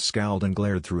blonde scowled and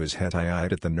glared through his head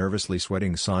eyed at the nervously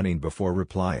sweating Sannin before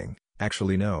replying,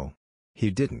 "Actually no.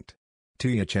 He didn't.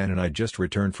 Tuya-chan and I just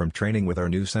returned from training with our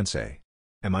new sensei.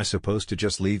 Am I supposed to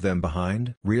just leave them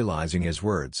behind?" Realizing his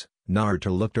words,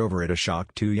 Naruto looked over at a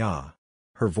shocked Tuya.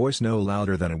 Her voice no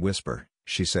louder than a whisper,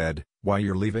 she said, "Why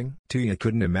you're leaving?" Tuya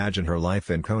couldn't imagine her life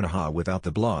in Konoha without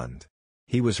the blonde.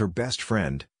 He was her best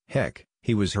friend, heck,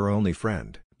 he was her only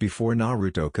friend. Before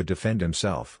Naruto could defend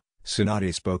himself,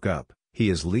 Tsunade spoke up,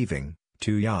 "He is leaving,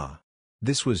 Tuya.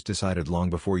 This was decided long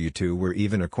before you two were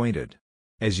even acquainted.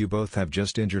 As you both have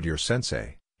just injured your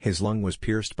sensei, His lung was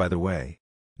pierced by the way.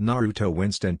 Naruto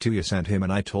winced and Tuya sent him an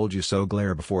 "I told you so"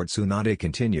 glare before Tsunade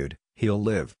continued, "He'll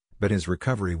live, but his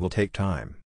recovery will take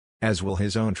time. As will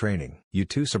his own training. You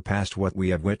two surpassed what we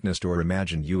have witnessed or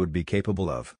imagined you would be capable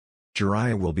of.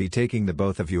 Jiraiya will be taking the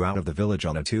both of you out of the village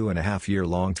on a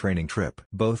 2.5-year-long training trip."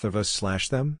 "Both of us slash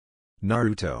them?"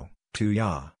 Naruto,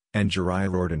 Tuya, and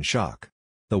Jiraiya roared in shock.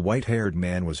 The white-haired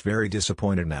man was very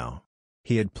disappointed now.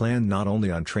 He had planned not only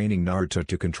on training Naruto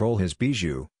to control his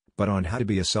bijou, but on how to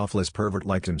be a selfless pervert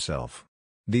like himself.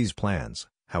 These plans,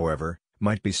 however,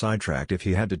 might be sidetracked if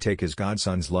he had to take his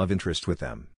godson's love interest with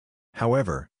them.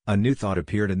 However, a new thought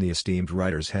appeared in the esteemed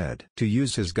writer's head. To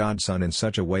use his godson in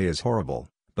such a way is horrible,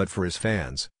 but for his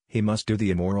fans, he must do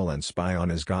the immoral and spy on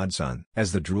his godson.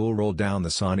 As the drool rolled down the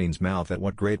Sanin's mouth at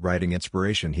what great writing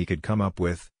inspiration he could come up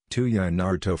with, Tuya and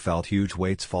Naruto felt huge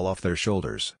weights fall off their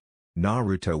shoulders.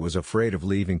 Naruto was afraid of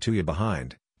leaving Tuya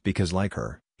behind, because like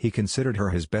her, he considered her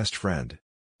his best friend.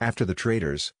 After the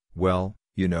traitors, well,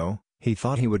 he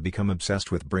thought he would become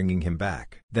obsessed with bringing him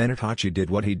back. Then Itachi did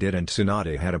what he did and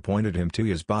Tsunade had appointed him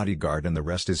Tuya's bodyguard and the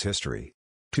rest is history.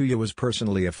 Tuya was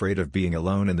personally afraid of being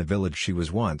alone in the village she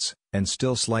was once, and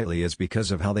still slightly is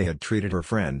because of how they had treated her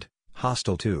friend,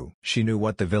 hostile too. She knew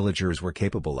what the villagers were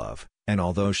capable of, and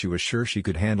although she was sure she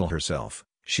could handle herself,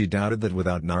 she doubted that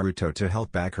without Naruto to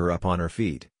help back her up on her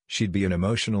feet, she'd be an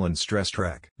emotional and stressed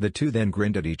wreck. The two then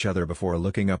grinned at each other before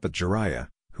looking up at Jiraiya,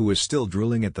 who was still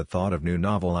drooling at the thought of new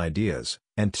novel ideas,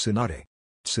 and Tsunade.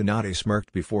 Tsunade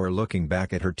smirked before looking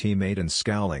back at her teammate and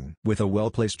scowling. With a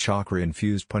well-placed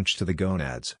chakra-infused punch to the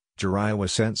gonads, Jiraiya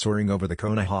was sent soaring over the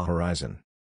Konoha horizon.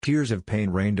 Tears of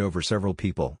pain rained over several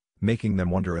people, making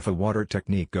them wonder if a water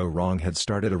technique go wrong had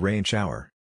started a rain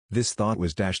shower. This thought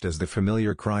was dashed as the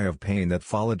familiar cry of pain that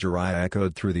followed Jiraiya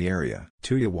echoed through the area.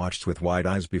 Tuya watched with wide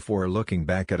eyes before looking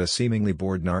back at a seemingly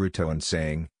bored Naruto and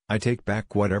saying, "I take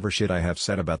back whatever shit I have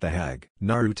said about the hag."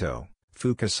 Naruto,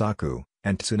 Fukasaku,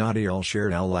 and Tsunade all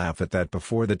shared a laugh at that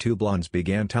before the two blondes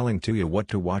began telling Tuya what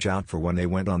to watch out for when they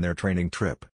went on their training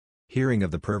trip. Hearing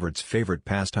of the pervert's favorite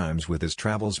pastimes with his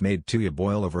travels made Tuya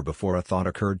boil over before a thought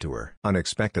occurred to her.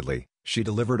 Unexpectedly, she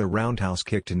delivered a roundhouse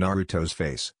kick to Naruto's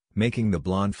face, making the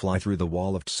blonde fly through the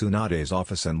wall of Tsunade's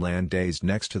office and land dazed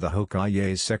next to the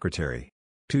Hokage's secretary.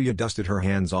 Tuya dusted her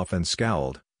hands off and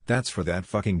scowled, "That's for that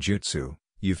fucking jutsu,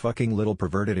 you fucking little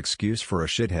perverted excuse for a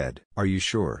shithead." "Are you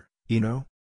sure, Ino?"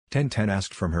 Tenten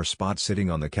asked from her spot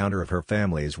sitting on the counter of her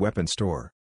family's weapon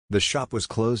store. The shop was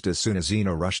closed as soon as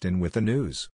Ino rushed in with the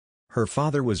news. Her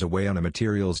father was away on a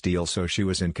materials deal so she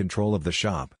was in control of the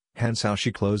shop, hence how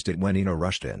she closed it when Ino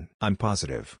rushed in. "I'm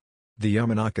positive," the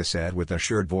Yamanaka said with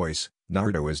assured voice,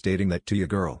 "Naruto is dating that Tuya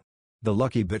girl." "The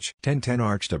lucky bitch." Tenten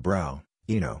arched a brow.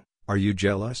 "Ino, are you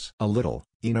jealous?" "A little,"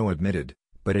 Ino admitted,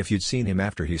 "but if you'd seen him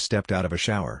after he stepped out of a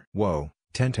shower." "Whoa,"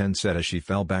 Tenten said as she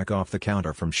fell back off the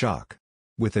counter from shock.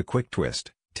 With a quick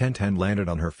twist, Tenten landed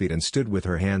on her feet and stood with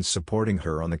her hands supporting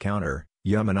her on the counter.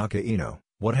 "Yamanaka Ino,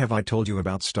 what have I told you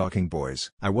about stalking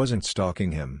boys?" "I wasn't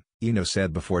stalking him," Ino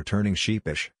said before turning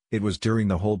sheepish. "It was during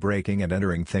the whole breaking and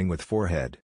entering thing with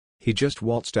forehead. He just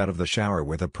waltzed out of the shower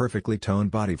with a perfectly toned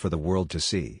body for the world to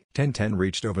see." Tenten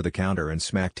reached over the counter and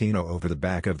smacked Ino over the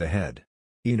back of the head.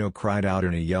 Ino cried out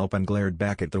in a yelp and glared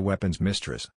back at the weapon's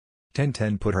mistress.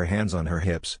 Tenten put her hands on her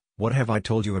hips. "What have I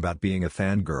told you about being a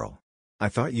fangirl? I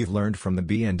thought you've learned from the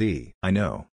BND." "I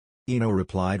know," Ino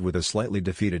replied with a slightly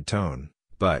defeated tone,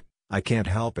 "but I can't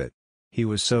help it. He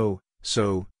was so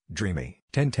dreamy."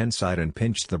 Tenten sighed and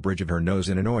pinched the bridge of her nose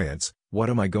in annoyance. "What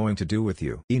am I going to do with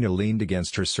you?" Ino leaned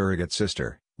against her surrogate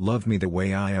sister. "Love me the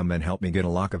way I am and help me get a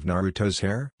lock of Naruto's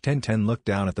hair?" Tenten looked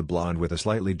down at the blonde with a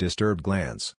slightly disturbed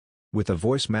glance. With a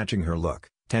voice matching her look,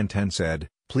 Tenten said,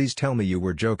 "Please tell me you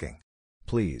were joking."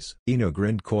 "Please." Ino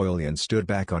grinned coyly and stood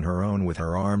back on her own with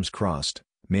her arms crossed.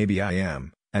 "Maybe I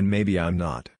am, and maybe I'm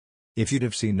not. If you'd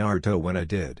have seen Naruto when I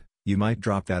did, you might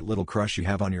drop that little crush you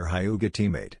have on your Hyuga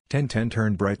teammate." Tenten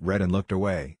turned bright red and looked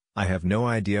away. "I have no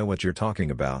idea what you're talking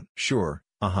about." "Sure,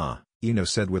 Ino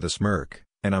said with a smirk,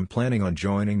 "and I'm planning on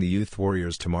joining the Youth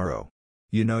Warriors tomorrow.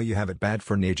 You know you have it bad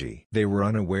for Neji." They were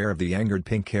unaware of the angered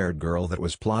pink-haired girl that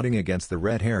was plotting against the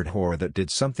red-haired whore that did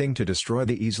something to destroy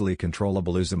the easily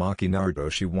controllable Uzumaki Naruto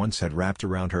she once had wrapped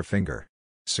around her finger.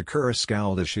 Sakura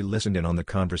scowled as she listened in on the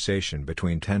conversation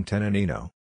between Tenten and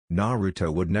Ino.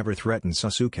 Naruto would never threaten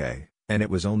Sasuke, and it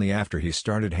was only after he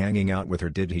started hanging out with her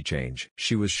did he change.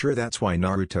 She was sure that's why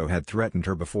Naruto had threatened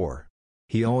her before.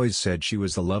 He always said she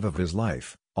was the love of his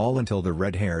life, all until the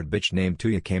red-haired bitch named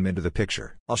Tuya came into the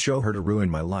picture. "I'll show her to ruin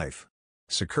my life."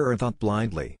 Sakura thought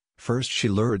blindly. First she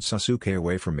lured Sasuke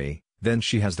away from me, then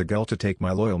she has the gall to take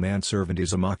my loyal manservant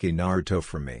Uzumaki Naruto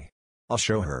from me. "I'll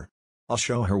show her. I'll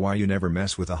show her why you never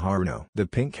mess with a Haruno. The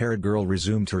pink-haired girl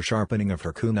resumed her sharpening of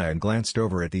her kunai and glanced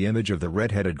over at the image of the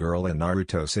red-headed girl and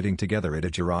Naruto sitting together at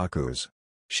Ichiraku's.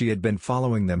 She had been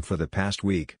following them for the past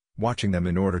week, watching them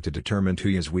in order to determine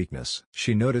Tuya's weakness.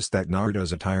 She noticed that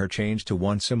Naruto's attire changed to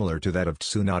one similar to that of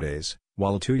Tsunade's,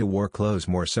 while Tuya wore clothes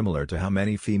more similar to how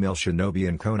many female shinobi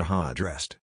in Konoha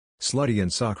dressed. Slutty in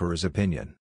Sakura's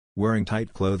opinion. Wearing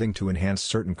tight clothing to enhance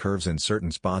certain curves in certain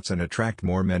spots and attract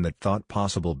more men than thought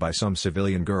possible by some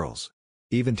civilian girls.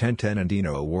 Even Tenten and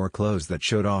Ino wore clothes that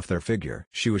showed off their figure.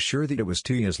 She was sure that it was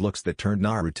Tuya's looks that turned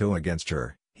Naruto against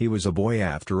her. He was a boy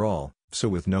after all, so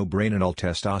with no brain and all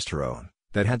testosterone,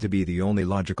 that had to be the only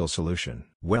logical solution.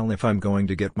 Well, if I'm going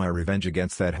to get my revenge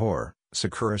against that whore,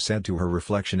 Sakura said to her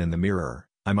reflection in the mirror,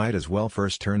 I might as well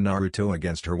first turn Naruto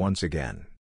against her once again.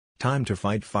 Time to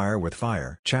fight fire with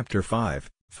fire. Chapter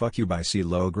 5. Fuck you by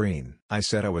CeeLo Green. I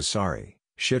said I was sorry,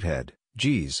 shithead.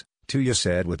 Geez, Tuya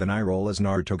said with an eye roll as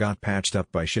Naruto got patched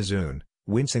up by Shizune,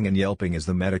 wincing and yelping as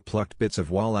the medic plucked bits of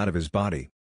wall out of his body.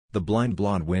 The blind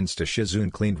blonde winced as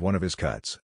Shizune cleaned one of his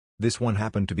cuts. This one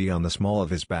happened to be on the small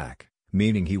of his back,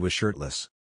 meaning he was shirtless.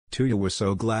 Tuya was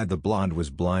so glad the blonde was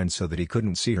blind so that he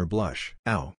couldn't see her blush.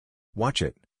 Ow. Watch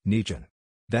it, Nichan.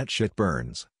 That shit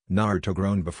burns, Naruto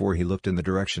groaned before he looked in the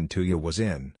direction Tuya was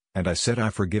in, and I said I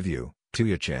forgive you,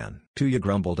 Tuya-chan. Tuya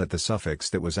grumbled at the suffix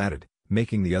that was added,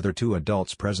 making the other two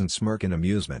adults present smirk in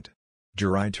amusement.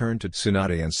 Jirai turned to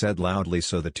Tsunade and said loudly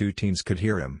so the two teens could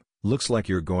hear him, looks like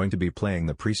you're going to be playing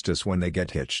the priestess when they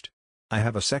get hitched. I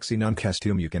have a sexy nun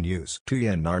costume you can use.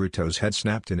 Tuya and Naruto's head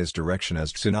snapped in his direction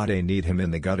as Tsunade kneed him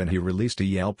in the gut and he released a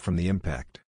yelp from the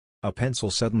impact. A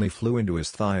pencil suddenly flew into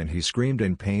his thigh and he screamed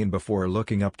in pain before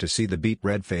looking up to see the beet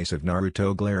red face of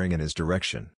Naruto glaring in his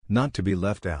direction. Not to be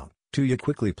left out, Tuya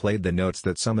quickly played the notes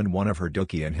that summoned one of her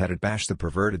Doki and had it bash the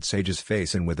perverted sage's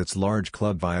face in with its large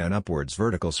club via an upwards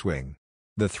vertical swing.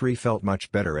 The three felt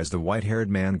much better as the white-haired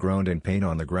man groaned in pain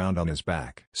on the ground on his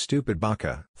back. Stupid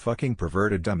baka, fucking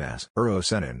perverted dumbass.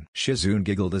 Uro-senin. Shizune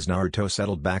giggled as Naruto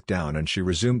settled back down and she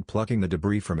resumed plucking the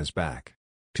debris from his back.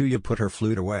 Tuya put her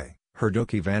flute away, her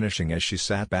Doki vanishing as she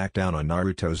sat back down on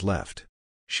Naruto's left.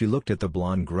 She looked at the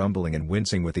blonde grumbling and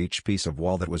wincing with each piece of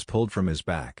wall that was pulled from his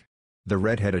back. The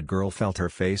red-headed girl felt her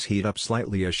face heat up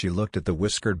slightly as she looked at the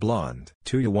whiskered blonde.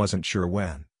 Tuya wasn't sure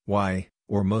when, why,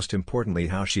 or most importantly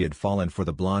how she had fallen for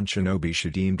the blonde shinobi she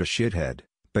deemed a shithead,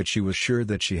 but she was sure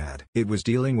that she had. It was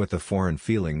dealing with the foreign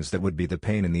feelings that would be the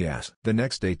pain in the ass. The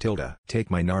next day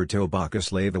Take my Naruto baka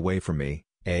slave away from me,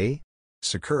 eh?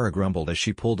 Sakura grumbled as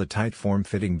she pulled a tight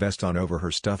form-fitting vest on over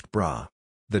her stuffed bra.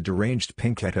 The deranged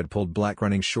pinkette had pulled black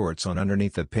running shorts on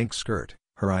underneath the pink skirt.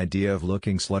 Her idea of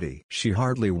looking slutty. She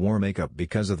hardly wore makeup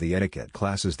because of the etiquette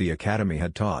classes the academy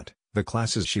had taught, the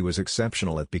classes she was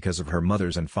exceptional at because of her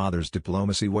mother's and father's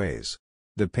diplomacy ways.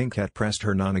 The pinkette pressed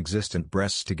her non-existent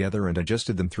breasts together and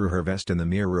adjusted them through her vest in the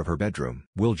mirror of her bedroom.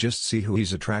 We'll just see who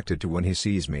he's attracted to when he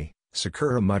sees me,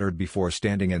 Sakura muttered before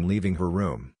standing and leaving her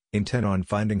room, intent on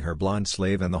finding her blonde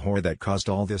slave and the whore that caused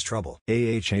all this trouble.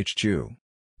 Chew.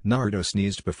 Naruto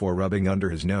sneezed before rubbing under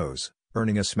his nose,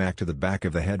 earning a smack to the back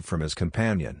of the head from his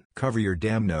companion. Cover your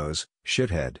damn nose,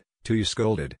 shithead, Tuya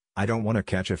scolded, I don't want to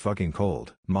catch a fucking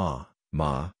cold. Ma,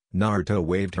 Naruto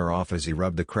waved her off as he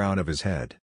rubbed the crown of his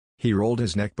head. He rolled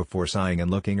his neck before sighing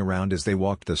and looking around as they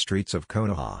walked the streets of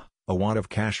Konoha, a wad of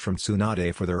cash from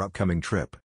Tsunade for their upcoming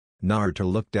trip. Naruto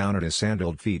looked down at his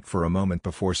sandaled feet for a moment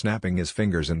before snapping his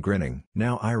fingers and grinning.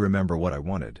 Now I remember what I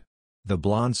wanted, the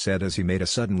blonde said as he made a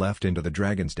sudden left into the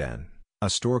Dragon's Den, a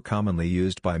store commonly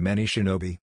used by many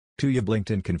shinobi. Tuya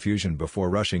blinked in confusion before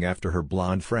rushing after her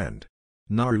blonde friend.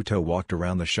 Naruto walked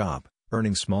around the shop,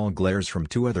 earning small glares from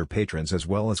two other patrons as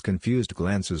well as confused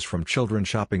glances from children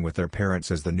shopping with their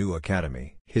parents as the new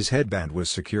academy. His headband was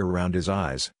secure around his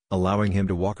eyes, allowing him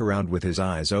to walk around with his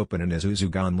eyes open and his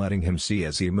Uzugan letting him see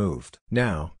as he moved.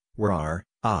 Now, where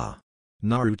are,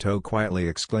 Naruto quietly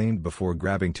exclaimed before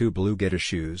grabbing two blue Geta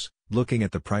shoes, looking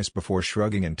at the price before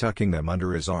shrugging and tucking them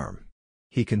under his arm.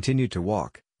 He continued to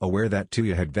walk, aware that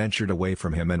Tuya had ventured away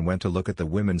from him and went to look at the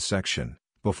women's section,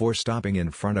 before stopping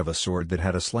in front of a sword that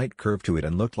had a slight curve to it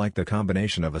and looked like the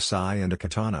combination of a sai and a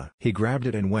katana. He grabbed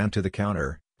it and went to the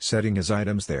counter, setting his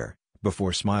items there,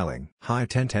 before smiling. Hi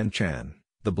Tenten-chan,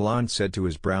 the blonde said to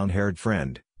his brown-haired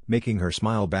friend, making her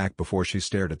smile back before she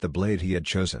stared at the blade he had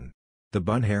chosen. The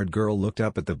bun-haired girl looked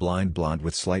up at the blind blonde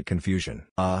with slight confusion.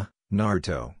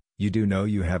 Naruto, you do know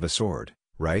you have a sword,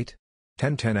 right?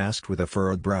 Tenten asked with a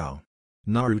furrowed brow.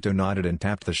 Naruto nodded and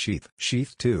tapped the sheath.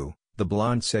 Sheath too, the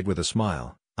blonde said with a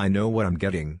smile, I know what I'm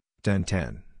getting,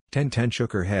 Tenten. Tenten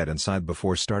shook her head and sighed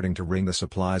before starting to ring the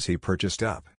supplies he purchased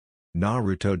up.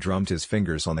 Naruto drummed his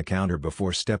fingers on the counter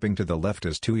before stepping to the left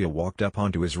as Tuya walked up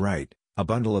onto his right, a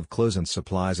bundle of clothes and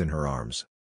supplies in her arms.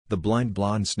 The blind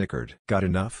blonde snickered. "Got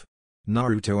enough?"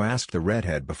 Naruto asked the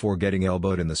redhead before getting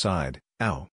elbowed in the side.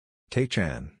 "Ow.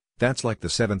 Tae-chan, that's like the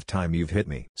 7th time you've hit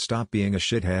me." "Stop being a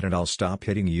shithead and I'll stop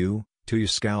hitting you." Tuya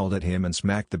scowled at him and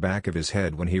smacked the back of his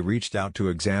head when he reached out to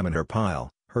examine her pile,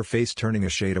 her face turning a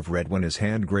shade of red when his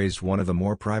hand grazed one of the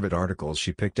more private articles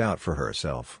she picked out for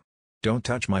herself. "Don't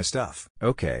touch my stuff."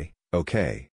 "Okay,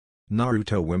 okay."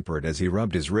 Naruto whimpered as he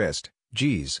rubbed his wrist.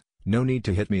 "Geez, no need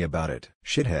to hit me about it."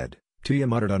 "Shithead," Tuya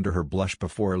muttered under her blush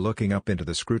before looking up into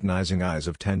the scrutinizing eyes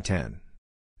of Tenten.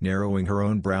 Narrowing her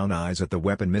own brown eyes at the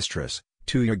weapon mistress,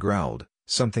 Tuya growled,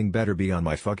 "Something better be on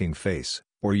my fucking face,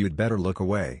 or you'd better look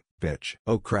away, bitch."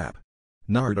 "Oh crap."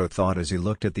 Naruto thought as he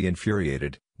looked at the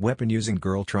infuriated, weapon-using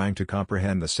girl trying to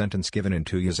comprehend the sentence given in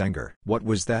Tuya's anger. "What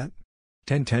was that?"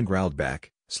 Tenten growled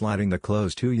back, sliding the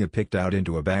clothes Tuya picked out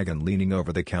into a bag and leaning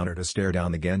over the counter to stare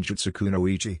down the Genjutsu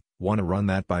Kunoichi. "Wanna run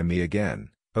that by me again,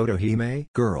 Otohime?"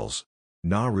 "Girls."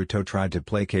 Naruto tried to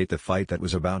placate the fight that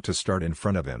was about to start in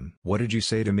front of him. "What did you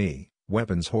say to me,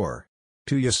 weapons whore?"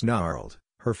 Tuya snarled,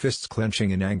 her fists clenching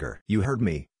in anger. "You heard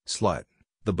me, slut,"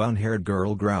 the bun-haired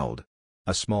girl growled.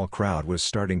 A small crowd was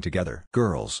starting to gather.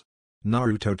 "Girls."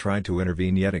 Naruto tried to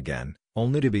intervene yet again,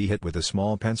 only to be hit with a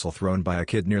small pencil thrown by a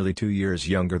kid nearly 2 years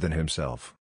younger than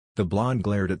himself. The blonde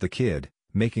glared at the kid,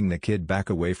 making the kid back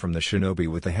away from the shinobi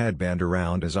with the headband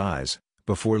around his eyes,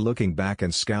 before looking back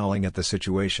and scowling at the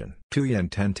situation. Tuya and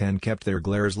Tenten kept their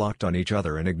glares locked on each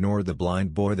other and ignored the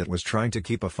blind boy that was trying to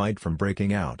keep a fight from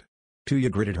breaking out. Tuya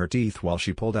gritted her teeth while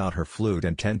she pulled out her flute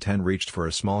and Tenten reached for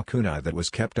a small kunai that was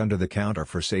kept under the counter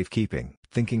for safekeeping.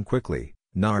 Thinking quickly,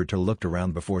 Naruto looked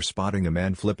around before spotting a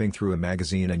man flipping through a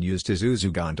magazine and used his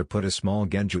Uzugan to put a small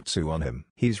genjutsu on him.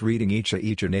 "He's reading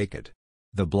Icha naked,"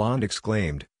 the blonde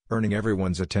exclaimed, earning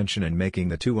everyone's attention and making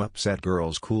the two upset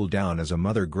girls cool down as a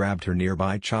mother grabbed her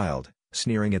nearby child,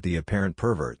 sneering at the apparent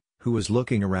pervert, who was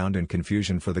looking around in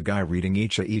confusion for the guy reading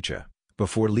Icha,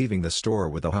 before leaving the store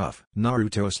with a huff.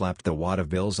 Naruto slapped the wad of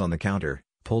bills on the counter,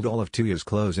 pulled all of Tuya's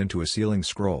clothes into a ceiling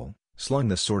scroll, slung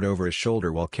the sword over his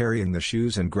shoulder while carrying the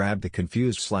shoes and grabbed the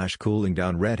confused/cooling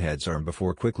down redhead's arm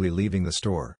before quickly leaving the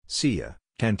store. "See ya,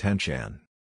 Tenten-chan.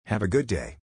 Have a good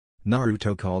day,"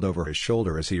 Naruto called over his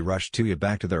shoulder as he rushed Tuya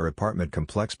back to their apartment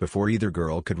complex before either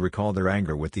girl could recall their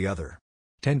anger with the other.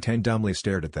 Tenten dumbly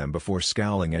stared at them before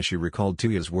scowling as she recalled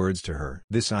Tuya's words to her.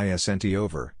 "This isn't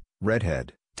over,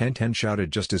 redhead," Tenten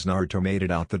shouted just as Naruto made it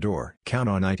out the door. "Count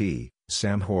on it,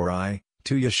 samurai,"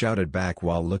 Tuya shouted back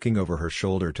while looking over her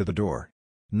shoulder to the door.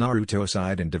 Naruto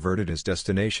sighed and diverted his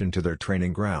destination to their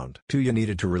training ground. Tuya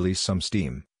needed to release some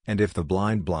steam, and if the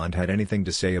blind blonde had anything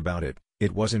to say about it,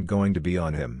 it wasn't going to be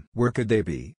on him. Where could they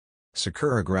be?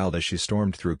 Sakura growled as she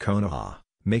stormed through Konoha,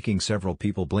 making several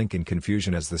people blink in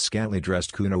confusion as the scantily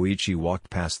dressed Kunoichi walked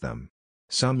past them.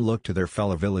 Some looked to their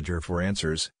fellow villager for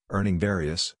answers, earning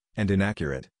various, and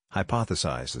inaccurate,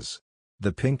 hypothesizes.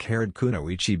 The pink-haired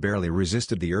Kunoichi barely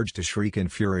resisted the urge to shriek in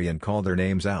fury and call their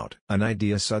names out. An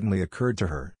idea suddenly occurred to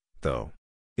her, though.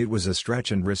 It was a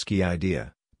stretch and risky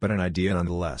idea, but an idea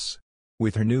nonetheless.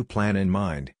 With her new plan in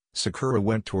mind, Sakura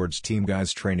went towards Team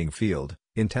Guy's training field,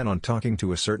 intent on talking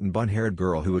to a certain bun-haired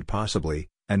girl who would possibly,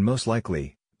 and most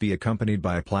likely, be accompanied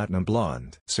by a platinum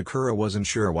blonde. Sakura wasn't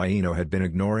sure why Ino had been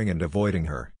ignoring and avoiding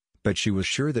her, but she was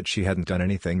sure that she hadn't done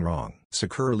anything wrong.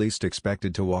 Sakura least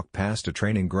expected to walk past a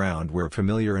training ground where a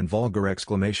familiar and vulgar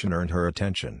exclamation earned her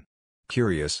attention.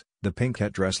 Curious, the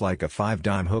pink-hat dressed like a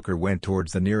five-dime hooker went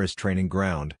towards the nearest training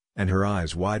ground, and her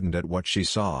eyes widened at what she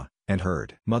saw, and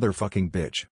heard. "Motherfucking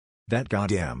bitch. That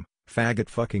goddamn,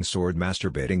 faggot-fucking sword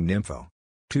masturbating nympho."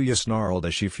 Tuya snarled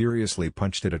as she furiously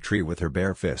punched at a tree with her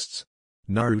bare fists.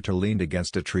 Naruto leaned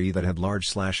against a tree that had large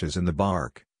slashes in the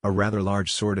bark, a rather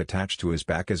large sword attached to his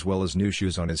back as well as new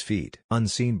shoes on his feet.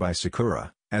 Unseen by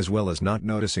Sakura, as well as not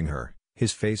noticing her,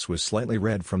 his face was slightly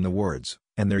red from the words,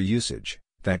 and their usage,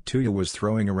 that Tuya was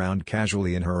throwing around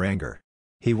casually in her anger.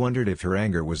 He wondered if her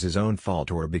anger was his own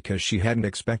fault or because she hadn't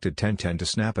expected Tenten to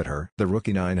snap at her. The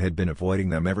Rookie Nine had been avoiding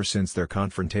them ever since their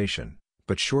confrontation,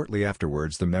 but shortly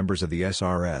afterwards the members of the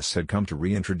SRS had come to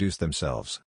reintroduce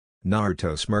themselves.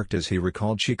 Naruto smirked as he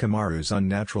recalled Shikamaru's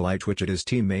unnatural eye twitch at his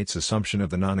teammates' assumption of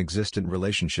the non-existent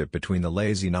relationship between the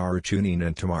lazy Naruchunin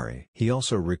and Temari. He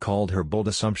also recalled her bold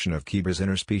assumption of Kiba's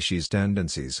interspecies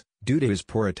tendencies, due to his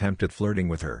poor attempt at flirting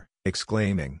with her,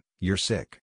 exclaiming, "You're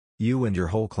sick. You and your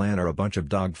whole clan are a bunch of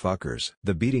dog fuckers."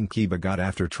 The beating Kiba got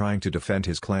after trying to defend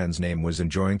his clan's name was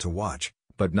enjoying to watch,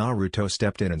 but Naruto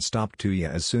stepped in and stopped Tuya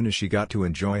as soon as she got to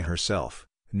enjoy herself,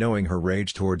 knowing her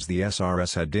rage towards the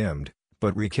SRS had dimmed,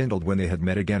 but rekindled when they had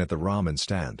met again at the ramen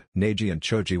stand. Neji and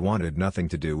Choji wanted nothing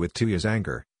to do with Tuya's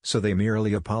anger, so they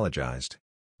merely apologized.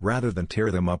 Rather than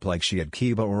tear them up like she had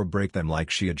Kiba or break them like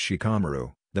she had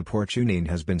Shikamaru, the poor Chunin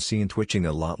has been seen twitching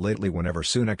a lot lately whenever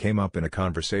Suna came up in a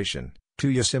conversation.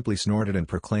 Tuya simply snorted and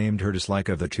proclaimed her dislike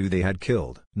of the two they had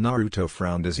killed. Naruto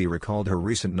frowned as he recalled her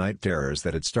recent night terrors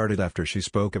that had started after she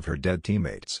spoke of her dead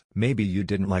teammates. Maybe you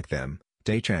didn't like them,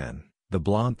 Day-chan, the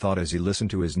blonde thought as he listened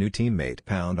to his new teammate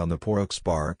pound on the pork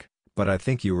bark, but I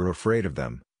think you were afraid of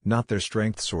them, not their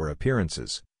strengths or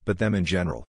appearances, but them in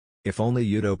general. If only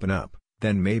you'd open up,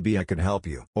 then maybe I could help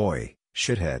you. Oi,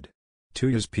 shithead.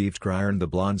 Tuya's peeved cry earned the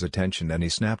blonde's attention and he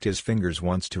snapped his fingers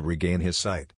once to regain his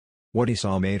sight. What he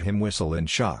saw made him whistle in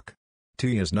shock.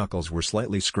 Tuya's knuckles were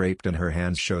slightly scraped and her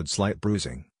hands showed slight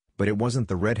bruising, but it wasn't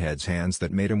the redhead's hands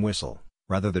that made him whistle,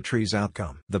 rather the tree's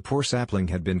outcome. The poor sapling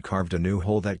had been carved a new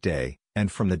hole that day,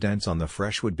 and from the dents on the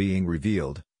fresh wood being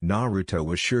revealed, Naruto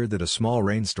was sure that a small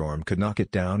rainstorm could knock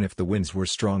it down if the winds were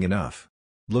strong enough.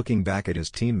 Looking back at his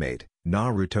teammate,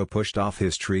 Naruto pushed off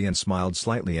his tree and smiled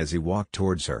slightly as he walked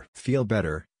towards her. Feel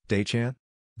better, Day-chan?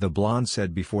 The blonde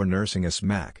said before nursing a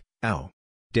smack. Ow.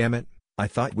 Damn it, I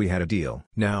thought we had a deal.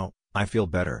 Now, I feel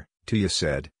better, Tuya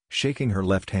said, shaking her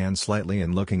left hand slightly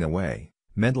and looking away,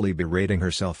 mentally berating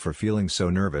herself for feeling so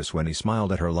nervous when he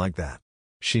smiled at her like that.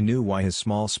 She knew why his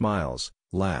small smiles,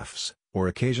 laughs, or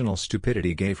occasional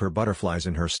stupidity gave her butterflies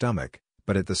in her stomach,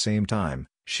 but at the same time,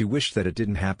 she wished that it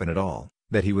didn't happen at all,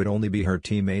 that he would only be her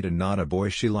teammate and not a boy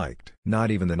she liked.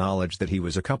 Not even the knowledge that he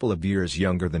was a couple of years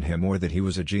younger than him or that he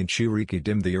was a Jinchuriki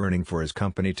dimmed the yearning for his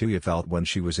company Tuya felt when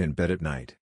she was in bed at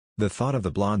night. The thought of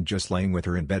the blonde just laying with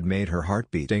her in bed made her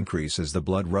heartbeat increase as the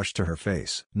blood rushed to her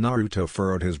face. Naruto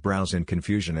furrowed his brows in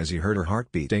confusion as he heard her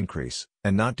heartbeat increase,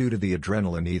 and not due to the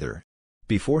adrenaline either.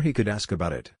 Before he could ask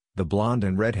about it, the blonde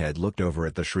and redhead looked over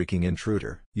at the shrieking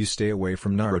intruder. You stay away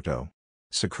from Naruto.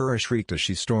 Sakura shrieked as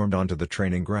she stormed onto the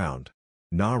training ground.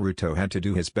 Naruto had to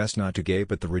do his best not to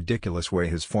gape at the ridiculous way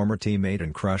his former teammate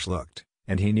and crush looked,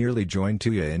 and he nearly joined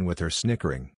Tuya in with her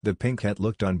snickering. The pinkette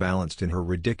looked unbalanced in her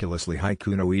ridiculously high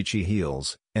kunoichi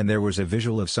heels, and there was a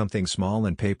visual of something small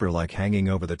and paper-like hanging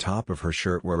over the top of her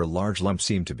shirt where a large lump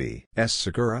seemed to be.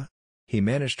 Sakura? He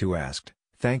managed to ask,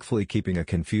 thankfully keeping a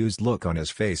confused look on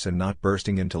his face and not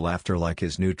bursting into laughter like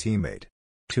his new teammate.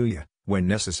 Tuya, when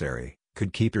necessary,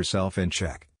 could keep herself in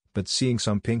check, but seeing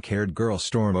some pink-haired girl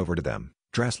storm over to them,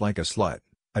 dressed like a slut,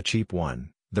 a cheap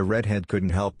one, the redhead couldn't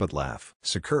help but laugh.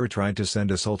 Sakura tried to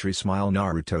send a sultry smile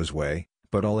Naruto's way,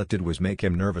 but all it did was make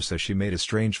him nervous as she made a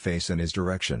strange face in his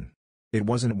direction. It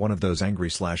wasn't one of those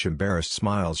angry/embarrassed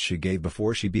smiles she gave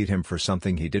before she beat him for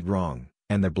something he did wrong,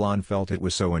 and the blonde felt it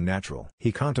was so unnatural.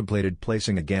 He contemplated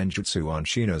placing a genjutsu on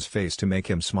Shino's face to make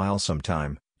him smile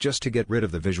sometime, just to get rid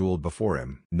of the visual before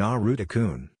him.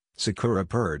 Naruto-kun, Sakura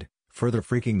purred, further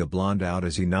freaking the blonde out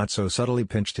as he not so subtly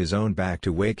pinched his own back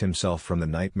to wake himself from the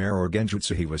nightmare or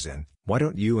genjutsu he was in. Why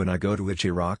don't you and I go to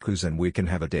Ichiraku's and we can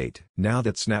have a date? Now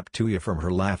that snapped Tuya from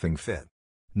her laughing fit.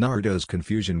 Naruto's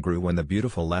confusion grew when the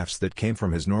beautiful laughs that came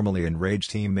from his normally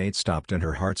enraged teammate stopped and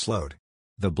her heart slowed.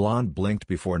 The blonde blinked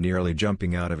before nearly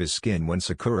jumping out of his skin when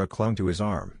Sakura clung to his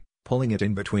arm, pulling it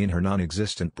in between her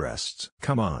non-existent breasts.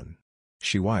 Come on.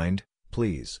 She whined,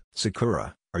 please.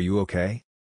 Sakura, are you okay?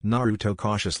 Naruto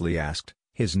cautiously asked,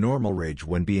 his normal rage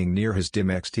when being near his dim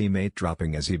ex-teammate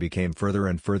dropping as he became further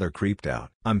and further creeped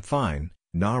out. I'm fine,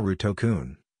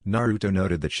 Naruto-kun. Naruto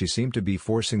noted that she seemed to be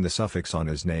forcing the suffix on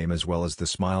his name as well as the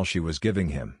smile she was giving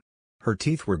him. Her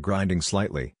teeth were grinding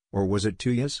slightly, or was it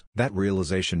Tuya's? That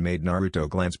realization made Naruto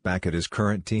glance back at his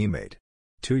current teammate.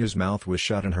 Tuya's mouth was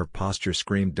shut and her posture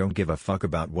screamed don't give a fuck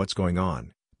about what's going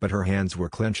on, but her hands were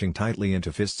clenching tightly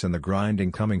into fists and the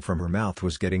grinding coming from her mouth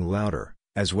was getting louder,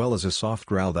 as well as a soft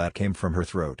growl that came from her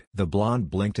throat. The blonde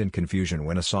blinked in confusion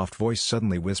when a soft voice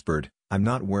suddenly whispered, I'm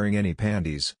not wearing any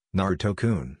panties,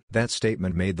 Naruto-kun. That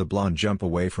statement made the blonde jump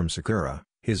away from Sakura,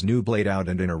 his new blade out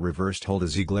and in a reversed hold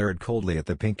as he glared coldly at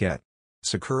the pinkette.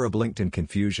 Sakura blinked in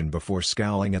confusion before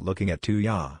scowling at looking at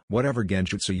Tuya. Whatever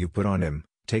genjutsu you put on him,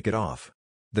 take it off.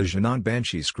 The Jinan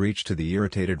Banshee screeched to the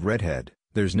irritated redhead,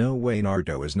 there's no way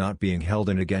Naruto is not being held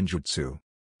in a genjutsu.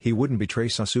 He wouldn't betray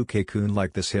Sasuke-kun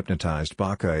like this hypnotized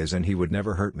baka is and he would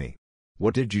never hurt me.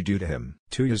 What did you do to him?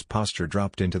 Tuya's posture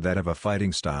dropped into that of a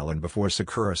fighting style and before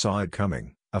Sakura saw it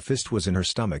coming, a fist was in her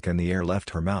stomach and the air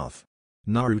left her mouth.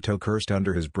 Naruto cursed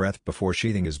under his breath before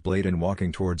sheathing his blade and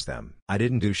walking towards them. I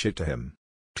didn't do shit to him.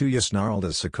 Tuya snarled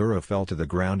as Sakura fell to the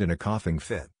ground in a coughing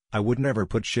fit. I would never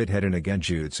put shithead in a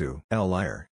genjutsu.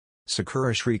 Liar.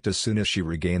 Sakura shrieked as soon as she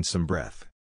regained some breath.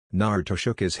 Naruto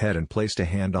shook his head and placed a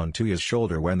hand on Tuya's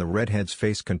shoulder when the redhead's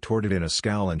face contorted in a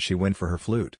scowl and she went for her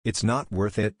flute. "It's not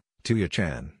worth it,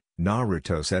 Tuya-chan,"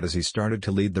 Naruto said as he started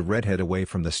to lead the redhead away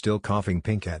from the still coughing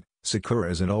pinkette. "Sakura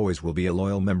is and always will be a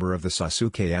loyal member of the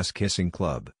Sasuke ass-kissing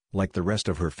club, like the rest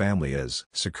of her family is."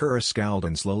 Sakura scowled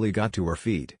and slowly got to her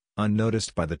feet,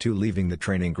 unnoticed by the two leaving the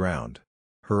training ground.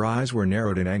 Her eyes were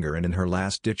narrowed in anger and in her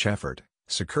last-ditch effort,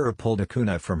 Sakura pulled a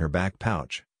kunai from her back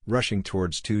pouch, rushing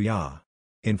towards Tuya.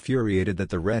 Infuriated that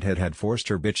the redhead had forced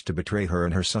her bitch to betray her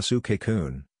and her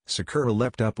Sasuke-kun, Sakura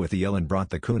leapt up with a yell and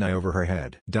brought the kunai over her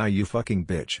head. "Die you fucking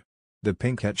bitch!" The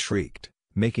pinkette shrieked,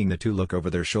 making the two look over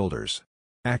their shoulders.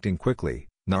 Acting quickly,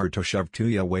 Naruto shoved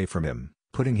Tuya away from him,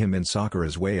 putting him in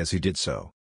Sakura's way as he did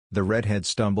so. The redhead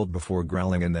stumbled before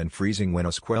growling and then freezing when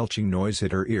a squelching noise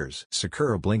hit her ears.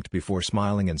 Sakura blinked before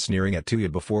smiling and sneering at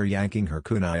Tuya before yanking her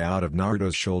kunai out of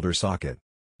Naruto's shoulder socket.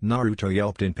 Naruto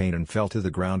yelped in pain and fell to the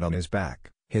ground on his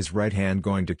back, his right hand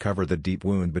going to cover the deep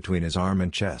wound between his arm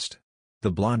and chest.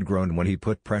 The blonde groaned when he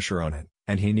put pressure on it,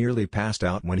 and he nearly passed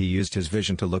out when he used his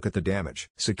vision to look at the damage.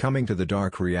 Succumbing to the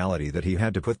dark reality that he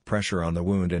had to put pressure on the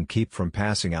wound and keep from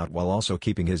passing out while also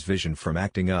keeping his vision from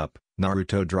acting up,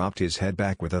 Naruto dropped his head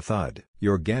back with a thud.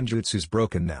 "Your genjutsu's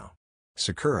broken now."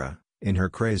 Sakura, in her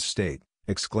crazed state,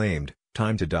 exclaimed,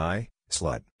 "Time to die,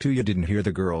 slut." Tuya didn't hear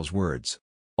the girl's words.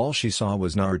 All she saw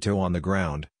was Naruto on the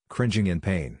ground, cringing in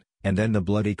pain, and then the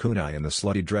bloody kunai in the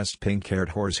slutty-dressed pink-haired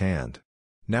whore's hand.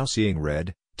 Now seeing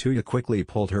red, Tuya quickly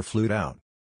pulled her flute out.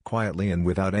 Quietly and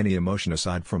without any emotion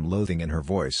aside from loathing in her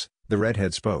voice, the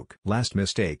redhead spoke. "Last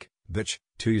mistake, bitch,"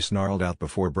 Tuya snarled out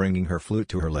before bringing her flute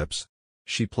to her lips.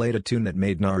 She played a tune that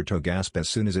made Naruto gasp as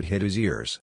soon as it hit his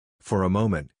ears. For a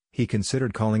moment, he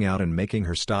considered calling out and making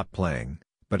her stop playing,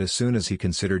 but as soon as he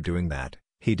considered doing that,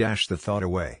 he dashed the thought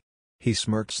away. He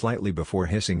smirked slightly before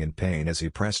hissing in pain as he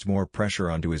pressed more pressure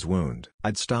onto his wound.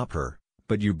 "I'd stop her,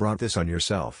 but you brought this on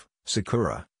yourself,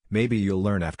 Sakura. Maybe you'll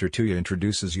learn after Tuya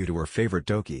introduces you to her favorite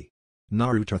doki."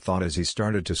 Naruto thought as he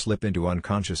started to slip into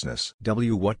unconsciousness.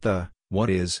 What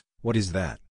is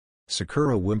that?"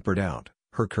 Sakura whimpered out,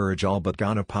 her courage all but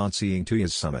gone upon seeing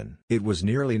Tuya's summon. It was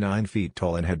nearly 9 feet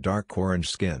tall and had dark orange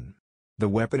skin. The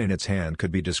weapon in its hand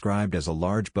could be described as a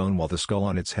large bone while the skull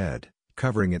on its head,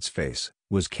 covering its face,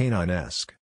 was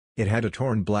canine-esque. It had a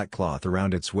torn black cloth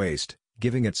around its waist,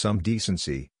 giving it some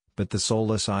decency, but the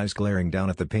soulless eyes glaring down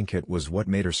at the pinkette was what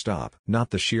made her stop. Not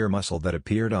the sheer muscle that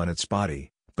appeared on its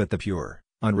body, but the pure,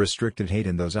 unrestricted hate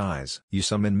in those eyes. "You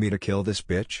summoned me to kill this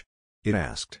bitch?" it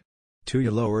asked.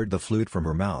 Tuya lowered the flute from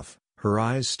her mouth, her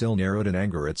eyes still narrowed in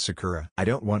anger at Sakura. "I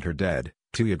don't want her dead,"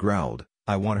 Tuya growled,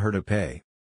 "I want her to pay.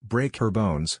 Break her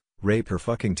bones, rape her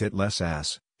fucking titless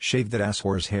ass, shave that ass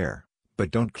whore's hair,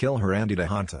 but don't kill her Andy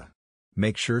Dehanta.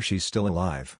 Make sure she's still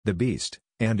alive." The beast,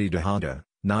 Andy Dehanta,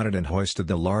 nodded and hoisted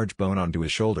the large bone onto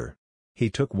his shoulder. He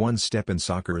took one step in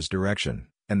Sakura's direction,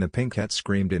 and the pinkette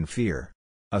screamed in fear.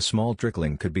 A small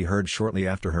trickling could be heard shortly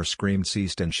after her scream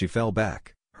ceased and she fell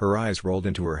back, her eyes rolled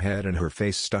into her head and her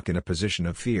face stuck in a position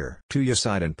of fear. Tuya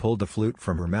sighed and pulled the flute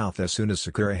from her mouth as soon as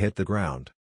Sakura hit the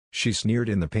ground. She sneered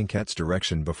in the pinkette's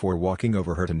direction before walking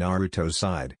over her to Naruto's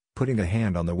side, putting a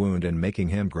hand on the wound and making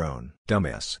him groan.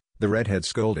 "Dumbass," the redhead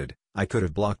scolded, "I could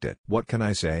have blocked it." "What can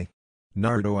I say?"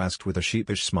 Naruto asked with a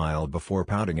sheepish smile before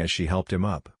pouting as she helped him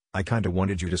up. "I kinda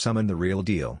wanted you to summon the real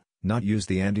deal, not use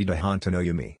the Andy Dehanta no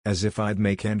Yumi." "As if I'd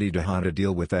make Andy Dehanta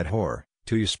deal with that whore,"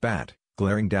 Tuya spat,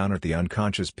 glaring down at the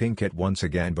unconscious pinkette once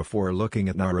again before looking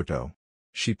at Naruto.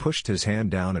 She pushed his hand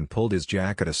down and pulled his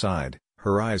jacket aside,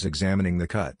 her eyes examining the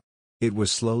cut. It was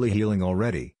slowly healing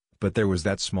already, but there was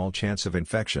that small chance of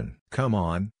infection. "Come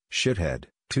on, shithead,"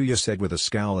 Tuya said with a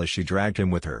scowl as she dragged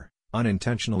him with her,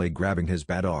 unintentionally grabbing his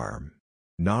bad arm.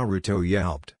 Naruto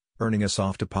yelped, earning a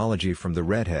soft apology from the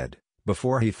redhead,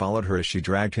 before he followed her as she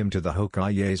dragged him to the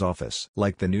Hokage's office.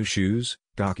 "Like the new shoes,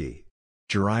 Gaki?"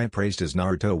 Jiraiya praised as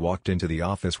Naruto walked into the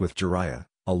office with Jiraiya,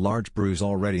 a large bruise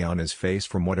already on his face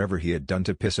from whatever he had done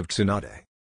to piss of Tsunade.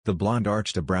 The blonde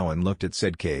arched a brow and looked at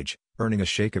said Cage, earning a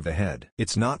shake of the head.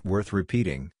 "It's not worth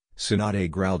repeating,"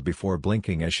 Tsunade growled before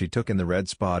blinking as she took in the red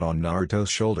spot on Naruto's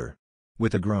shoulder.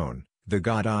 With a groan, the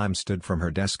god stood from her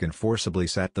desk and forcibly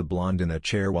sat the blonde in a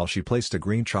chair while she placed a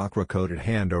green chakra-coated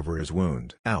hand over his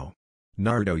wound. "Ow!"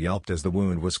 Naruto yelped as the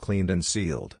wound was cleaned and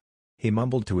sealed. He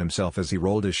mumbled to himself as he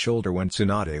rolled his shoulder when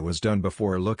Tsunade was done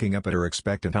before looking up at her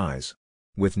expectant eyes.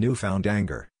 With newfound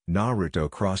anger, Naruto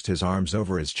crossed his arms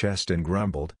over his chest and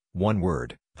grumbled, "One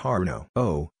word, Haruno."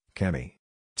 "Oh, Kemi."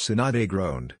 Tsunade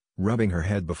groaned, rubbing her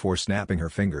head before snapping her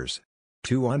fingers.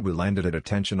 Two Onbu landed at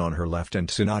attention on her left and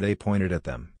Tsunade pointed at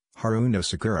them. "Haruno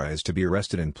Sakura is to be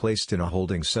arrested and placed in a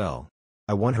holding cell."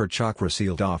 I want her chakra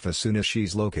sealed off as soon as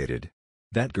she's located.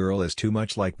 That girl is too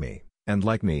much like me, and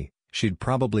like me, she'd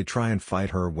probably try and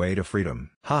fight her way to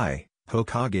freedom. Hi,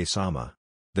 Hokage-sama.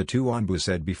 The two Anbu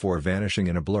said before vanishing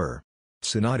in a blur.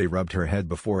 Tsunade rubbed her head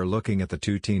before looking at the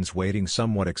two teens waiting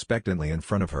somewhat expectantly in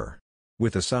front of her.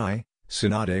 With a sigh,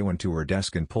 Tsunade went to her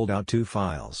desk and pulled out two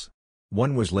files.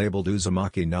 One was labeled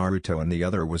Uzumaki Naruto and the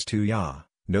other was Tuya,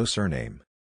 no surname.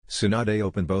 Tsunade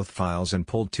opened both files and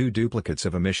pulled two duplicates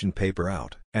of a mission paper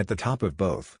out. At the top of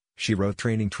both, she wrote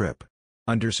training trip.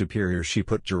 Under superior she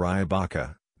put Jiraiya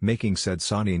Baka, making said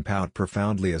Sannin pout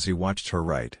profoundly as he watched her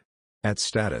write. At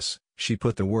status, she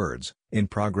put the words, in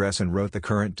progress and wrote the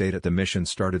current date at the mission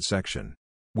started section.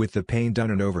 With the pain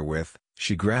done and over with,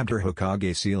 she grabbed her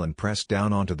Hokage seal and pressed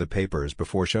down onto the papers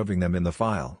before shoving them in the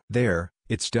file. There,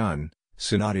 it's done,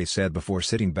 Tsunade said before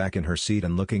sitting back in her seat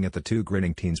and looking at the two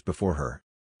grinning teens before her.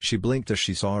 She blinked as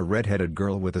she saw a red-headed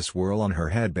girl with a swirl on her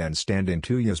headband stand in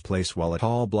Tuya's place while a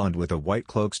tall blonde with a white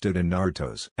cloak stood in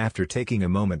Naruto's. After taking a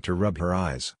moment to rub her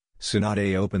eyes,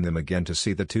 Tsunade opened them again to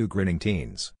see the two grinning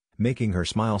teens, making her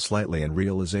smile slightly in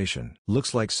realization.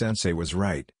 Looks like Sensei was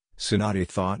right, Tsunade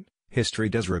thought, history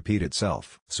does repeat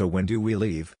itself. So when do we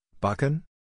leave, Bakan?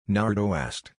 Naruto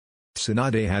asked.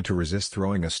 Tsunade had to resist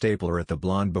throwing a stapler at the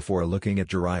blonde before looking at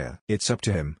Jiraiya. It's up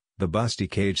to him, the busty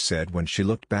cage said when she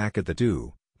looked back at the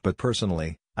two, but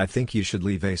personally, I think you should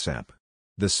leave ASAP.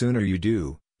 The sooner you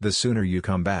do, the sooner you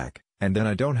come back, and then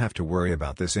I don't have to worry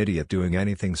about this idiot doing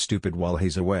anything stupid while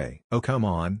he's away. Oh come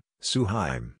on,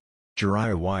 Suhaime.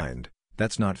 Jiraiya whined,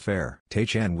 that's not fair.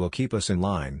 Taichan will keep us in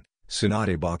line,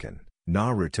 Tsunade Bakan,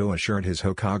 Naruto assured his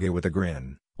Hokage with a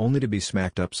grin, only to be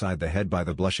smacked upside the head by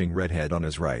the blushing redhead on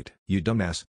his right. You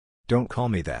dumbass. Don't call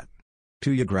me that.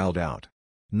 Tuya growled out.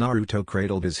 Naruto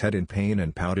cradled his head in pain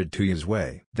and pouted Tuya's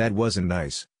way. That wasn't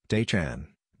nice, Taichan,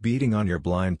 beating on your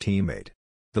blind teammate.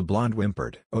 The blonde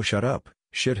whimpered. Oh shut up,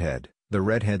 shithead, the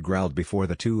redhead growled before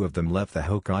the two of them left the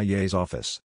Hokage's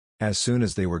office. As soon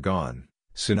as they were gone,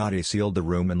 Tsunade sealed the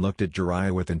room and looked at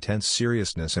Jiraiya with intense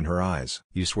seriousness in her eyes.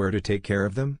 You swear to take care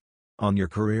of them? On your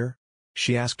career?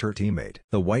 She asked her teammate.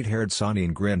 The white-haired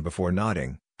Sannin grinned before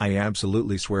nodding. I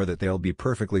absolutely swear that they'll be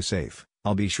perfectly safe.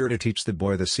 I'll be sure to teach the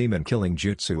boy the semen-killing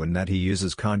jutsu and that he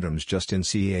uses condoms just in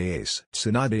case.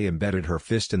 Tsunade embedded her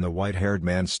fist in the white-haired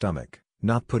man's stomach,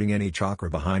 not putting any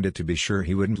chakra behind it to be sure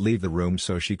he wouldn't leave the room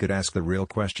so she could ask the real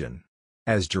question.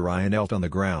 As Jiraiya knelt on the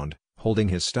ground, holding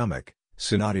his stomach,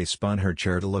 Tsunade spun her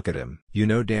chair to look at him. You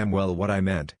know damn well what I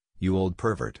meant, you old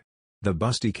pervert. The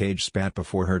busty cage spat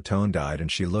before her tone died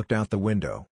and she looked out the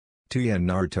window. Tuya and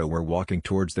Naruto were walking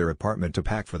towards their apartment to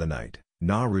pack for the night,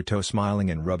 Naruto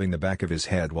smiling and rubbing the back of his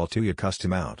head while Tuya cussed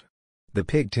him out. The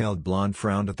pig-tailed blonde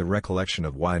frowned at the recollection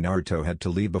of why Naruto had to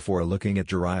leave before looking at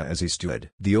Jiraiya as he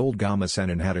stood. The old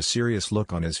Gama-sennin had a serious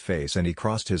look on his face and he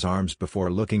crossed his arms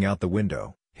before looking out the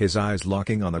window, his eyes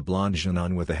locking on the blonde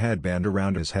Junon with a headband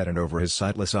around his head and over his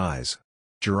sightless eyes.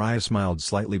 Jiraiya smiled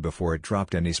slightly before it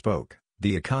dropped and he spoke.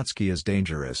 The Akatsuki is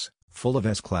dangerous, full of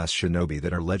S-class shinobi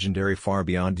that are legendary far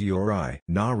beyond your eye.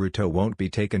 Naruto won't be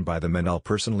taken by them and I'll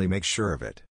personally make sure of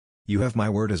it. You have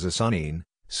my word as a Sannin,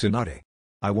 Tsunade.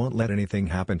 I won't let anything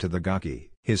happen to the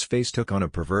Gaki. His face took on a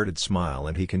perverted smile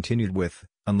and he continued with,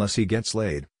 unless he gets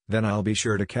laid, then I'll be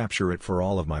sure to capture it for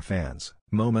all of my fans.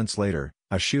 Moments later,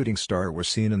 a shooting star was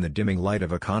seen in the dimming light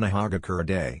of a Konohagakure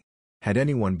day. Had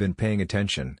anyone been paying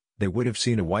attention, they would have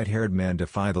seen a white-haired man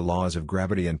defy the laws of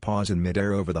gravity and pause in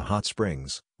midair over the hot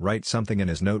springs, write something in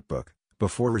his notebook,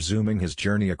 before resuming his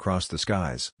journey across the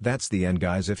skies. That's the end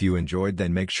guys. If you enjoyed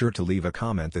then make sure to leave a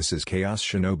comment. This is Chaos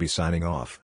Shinobi signing off.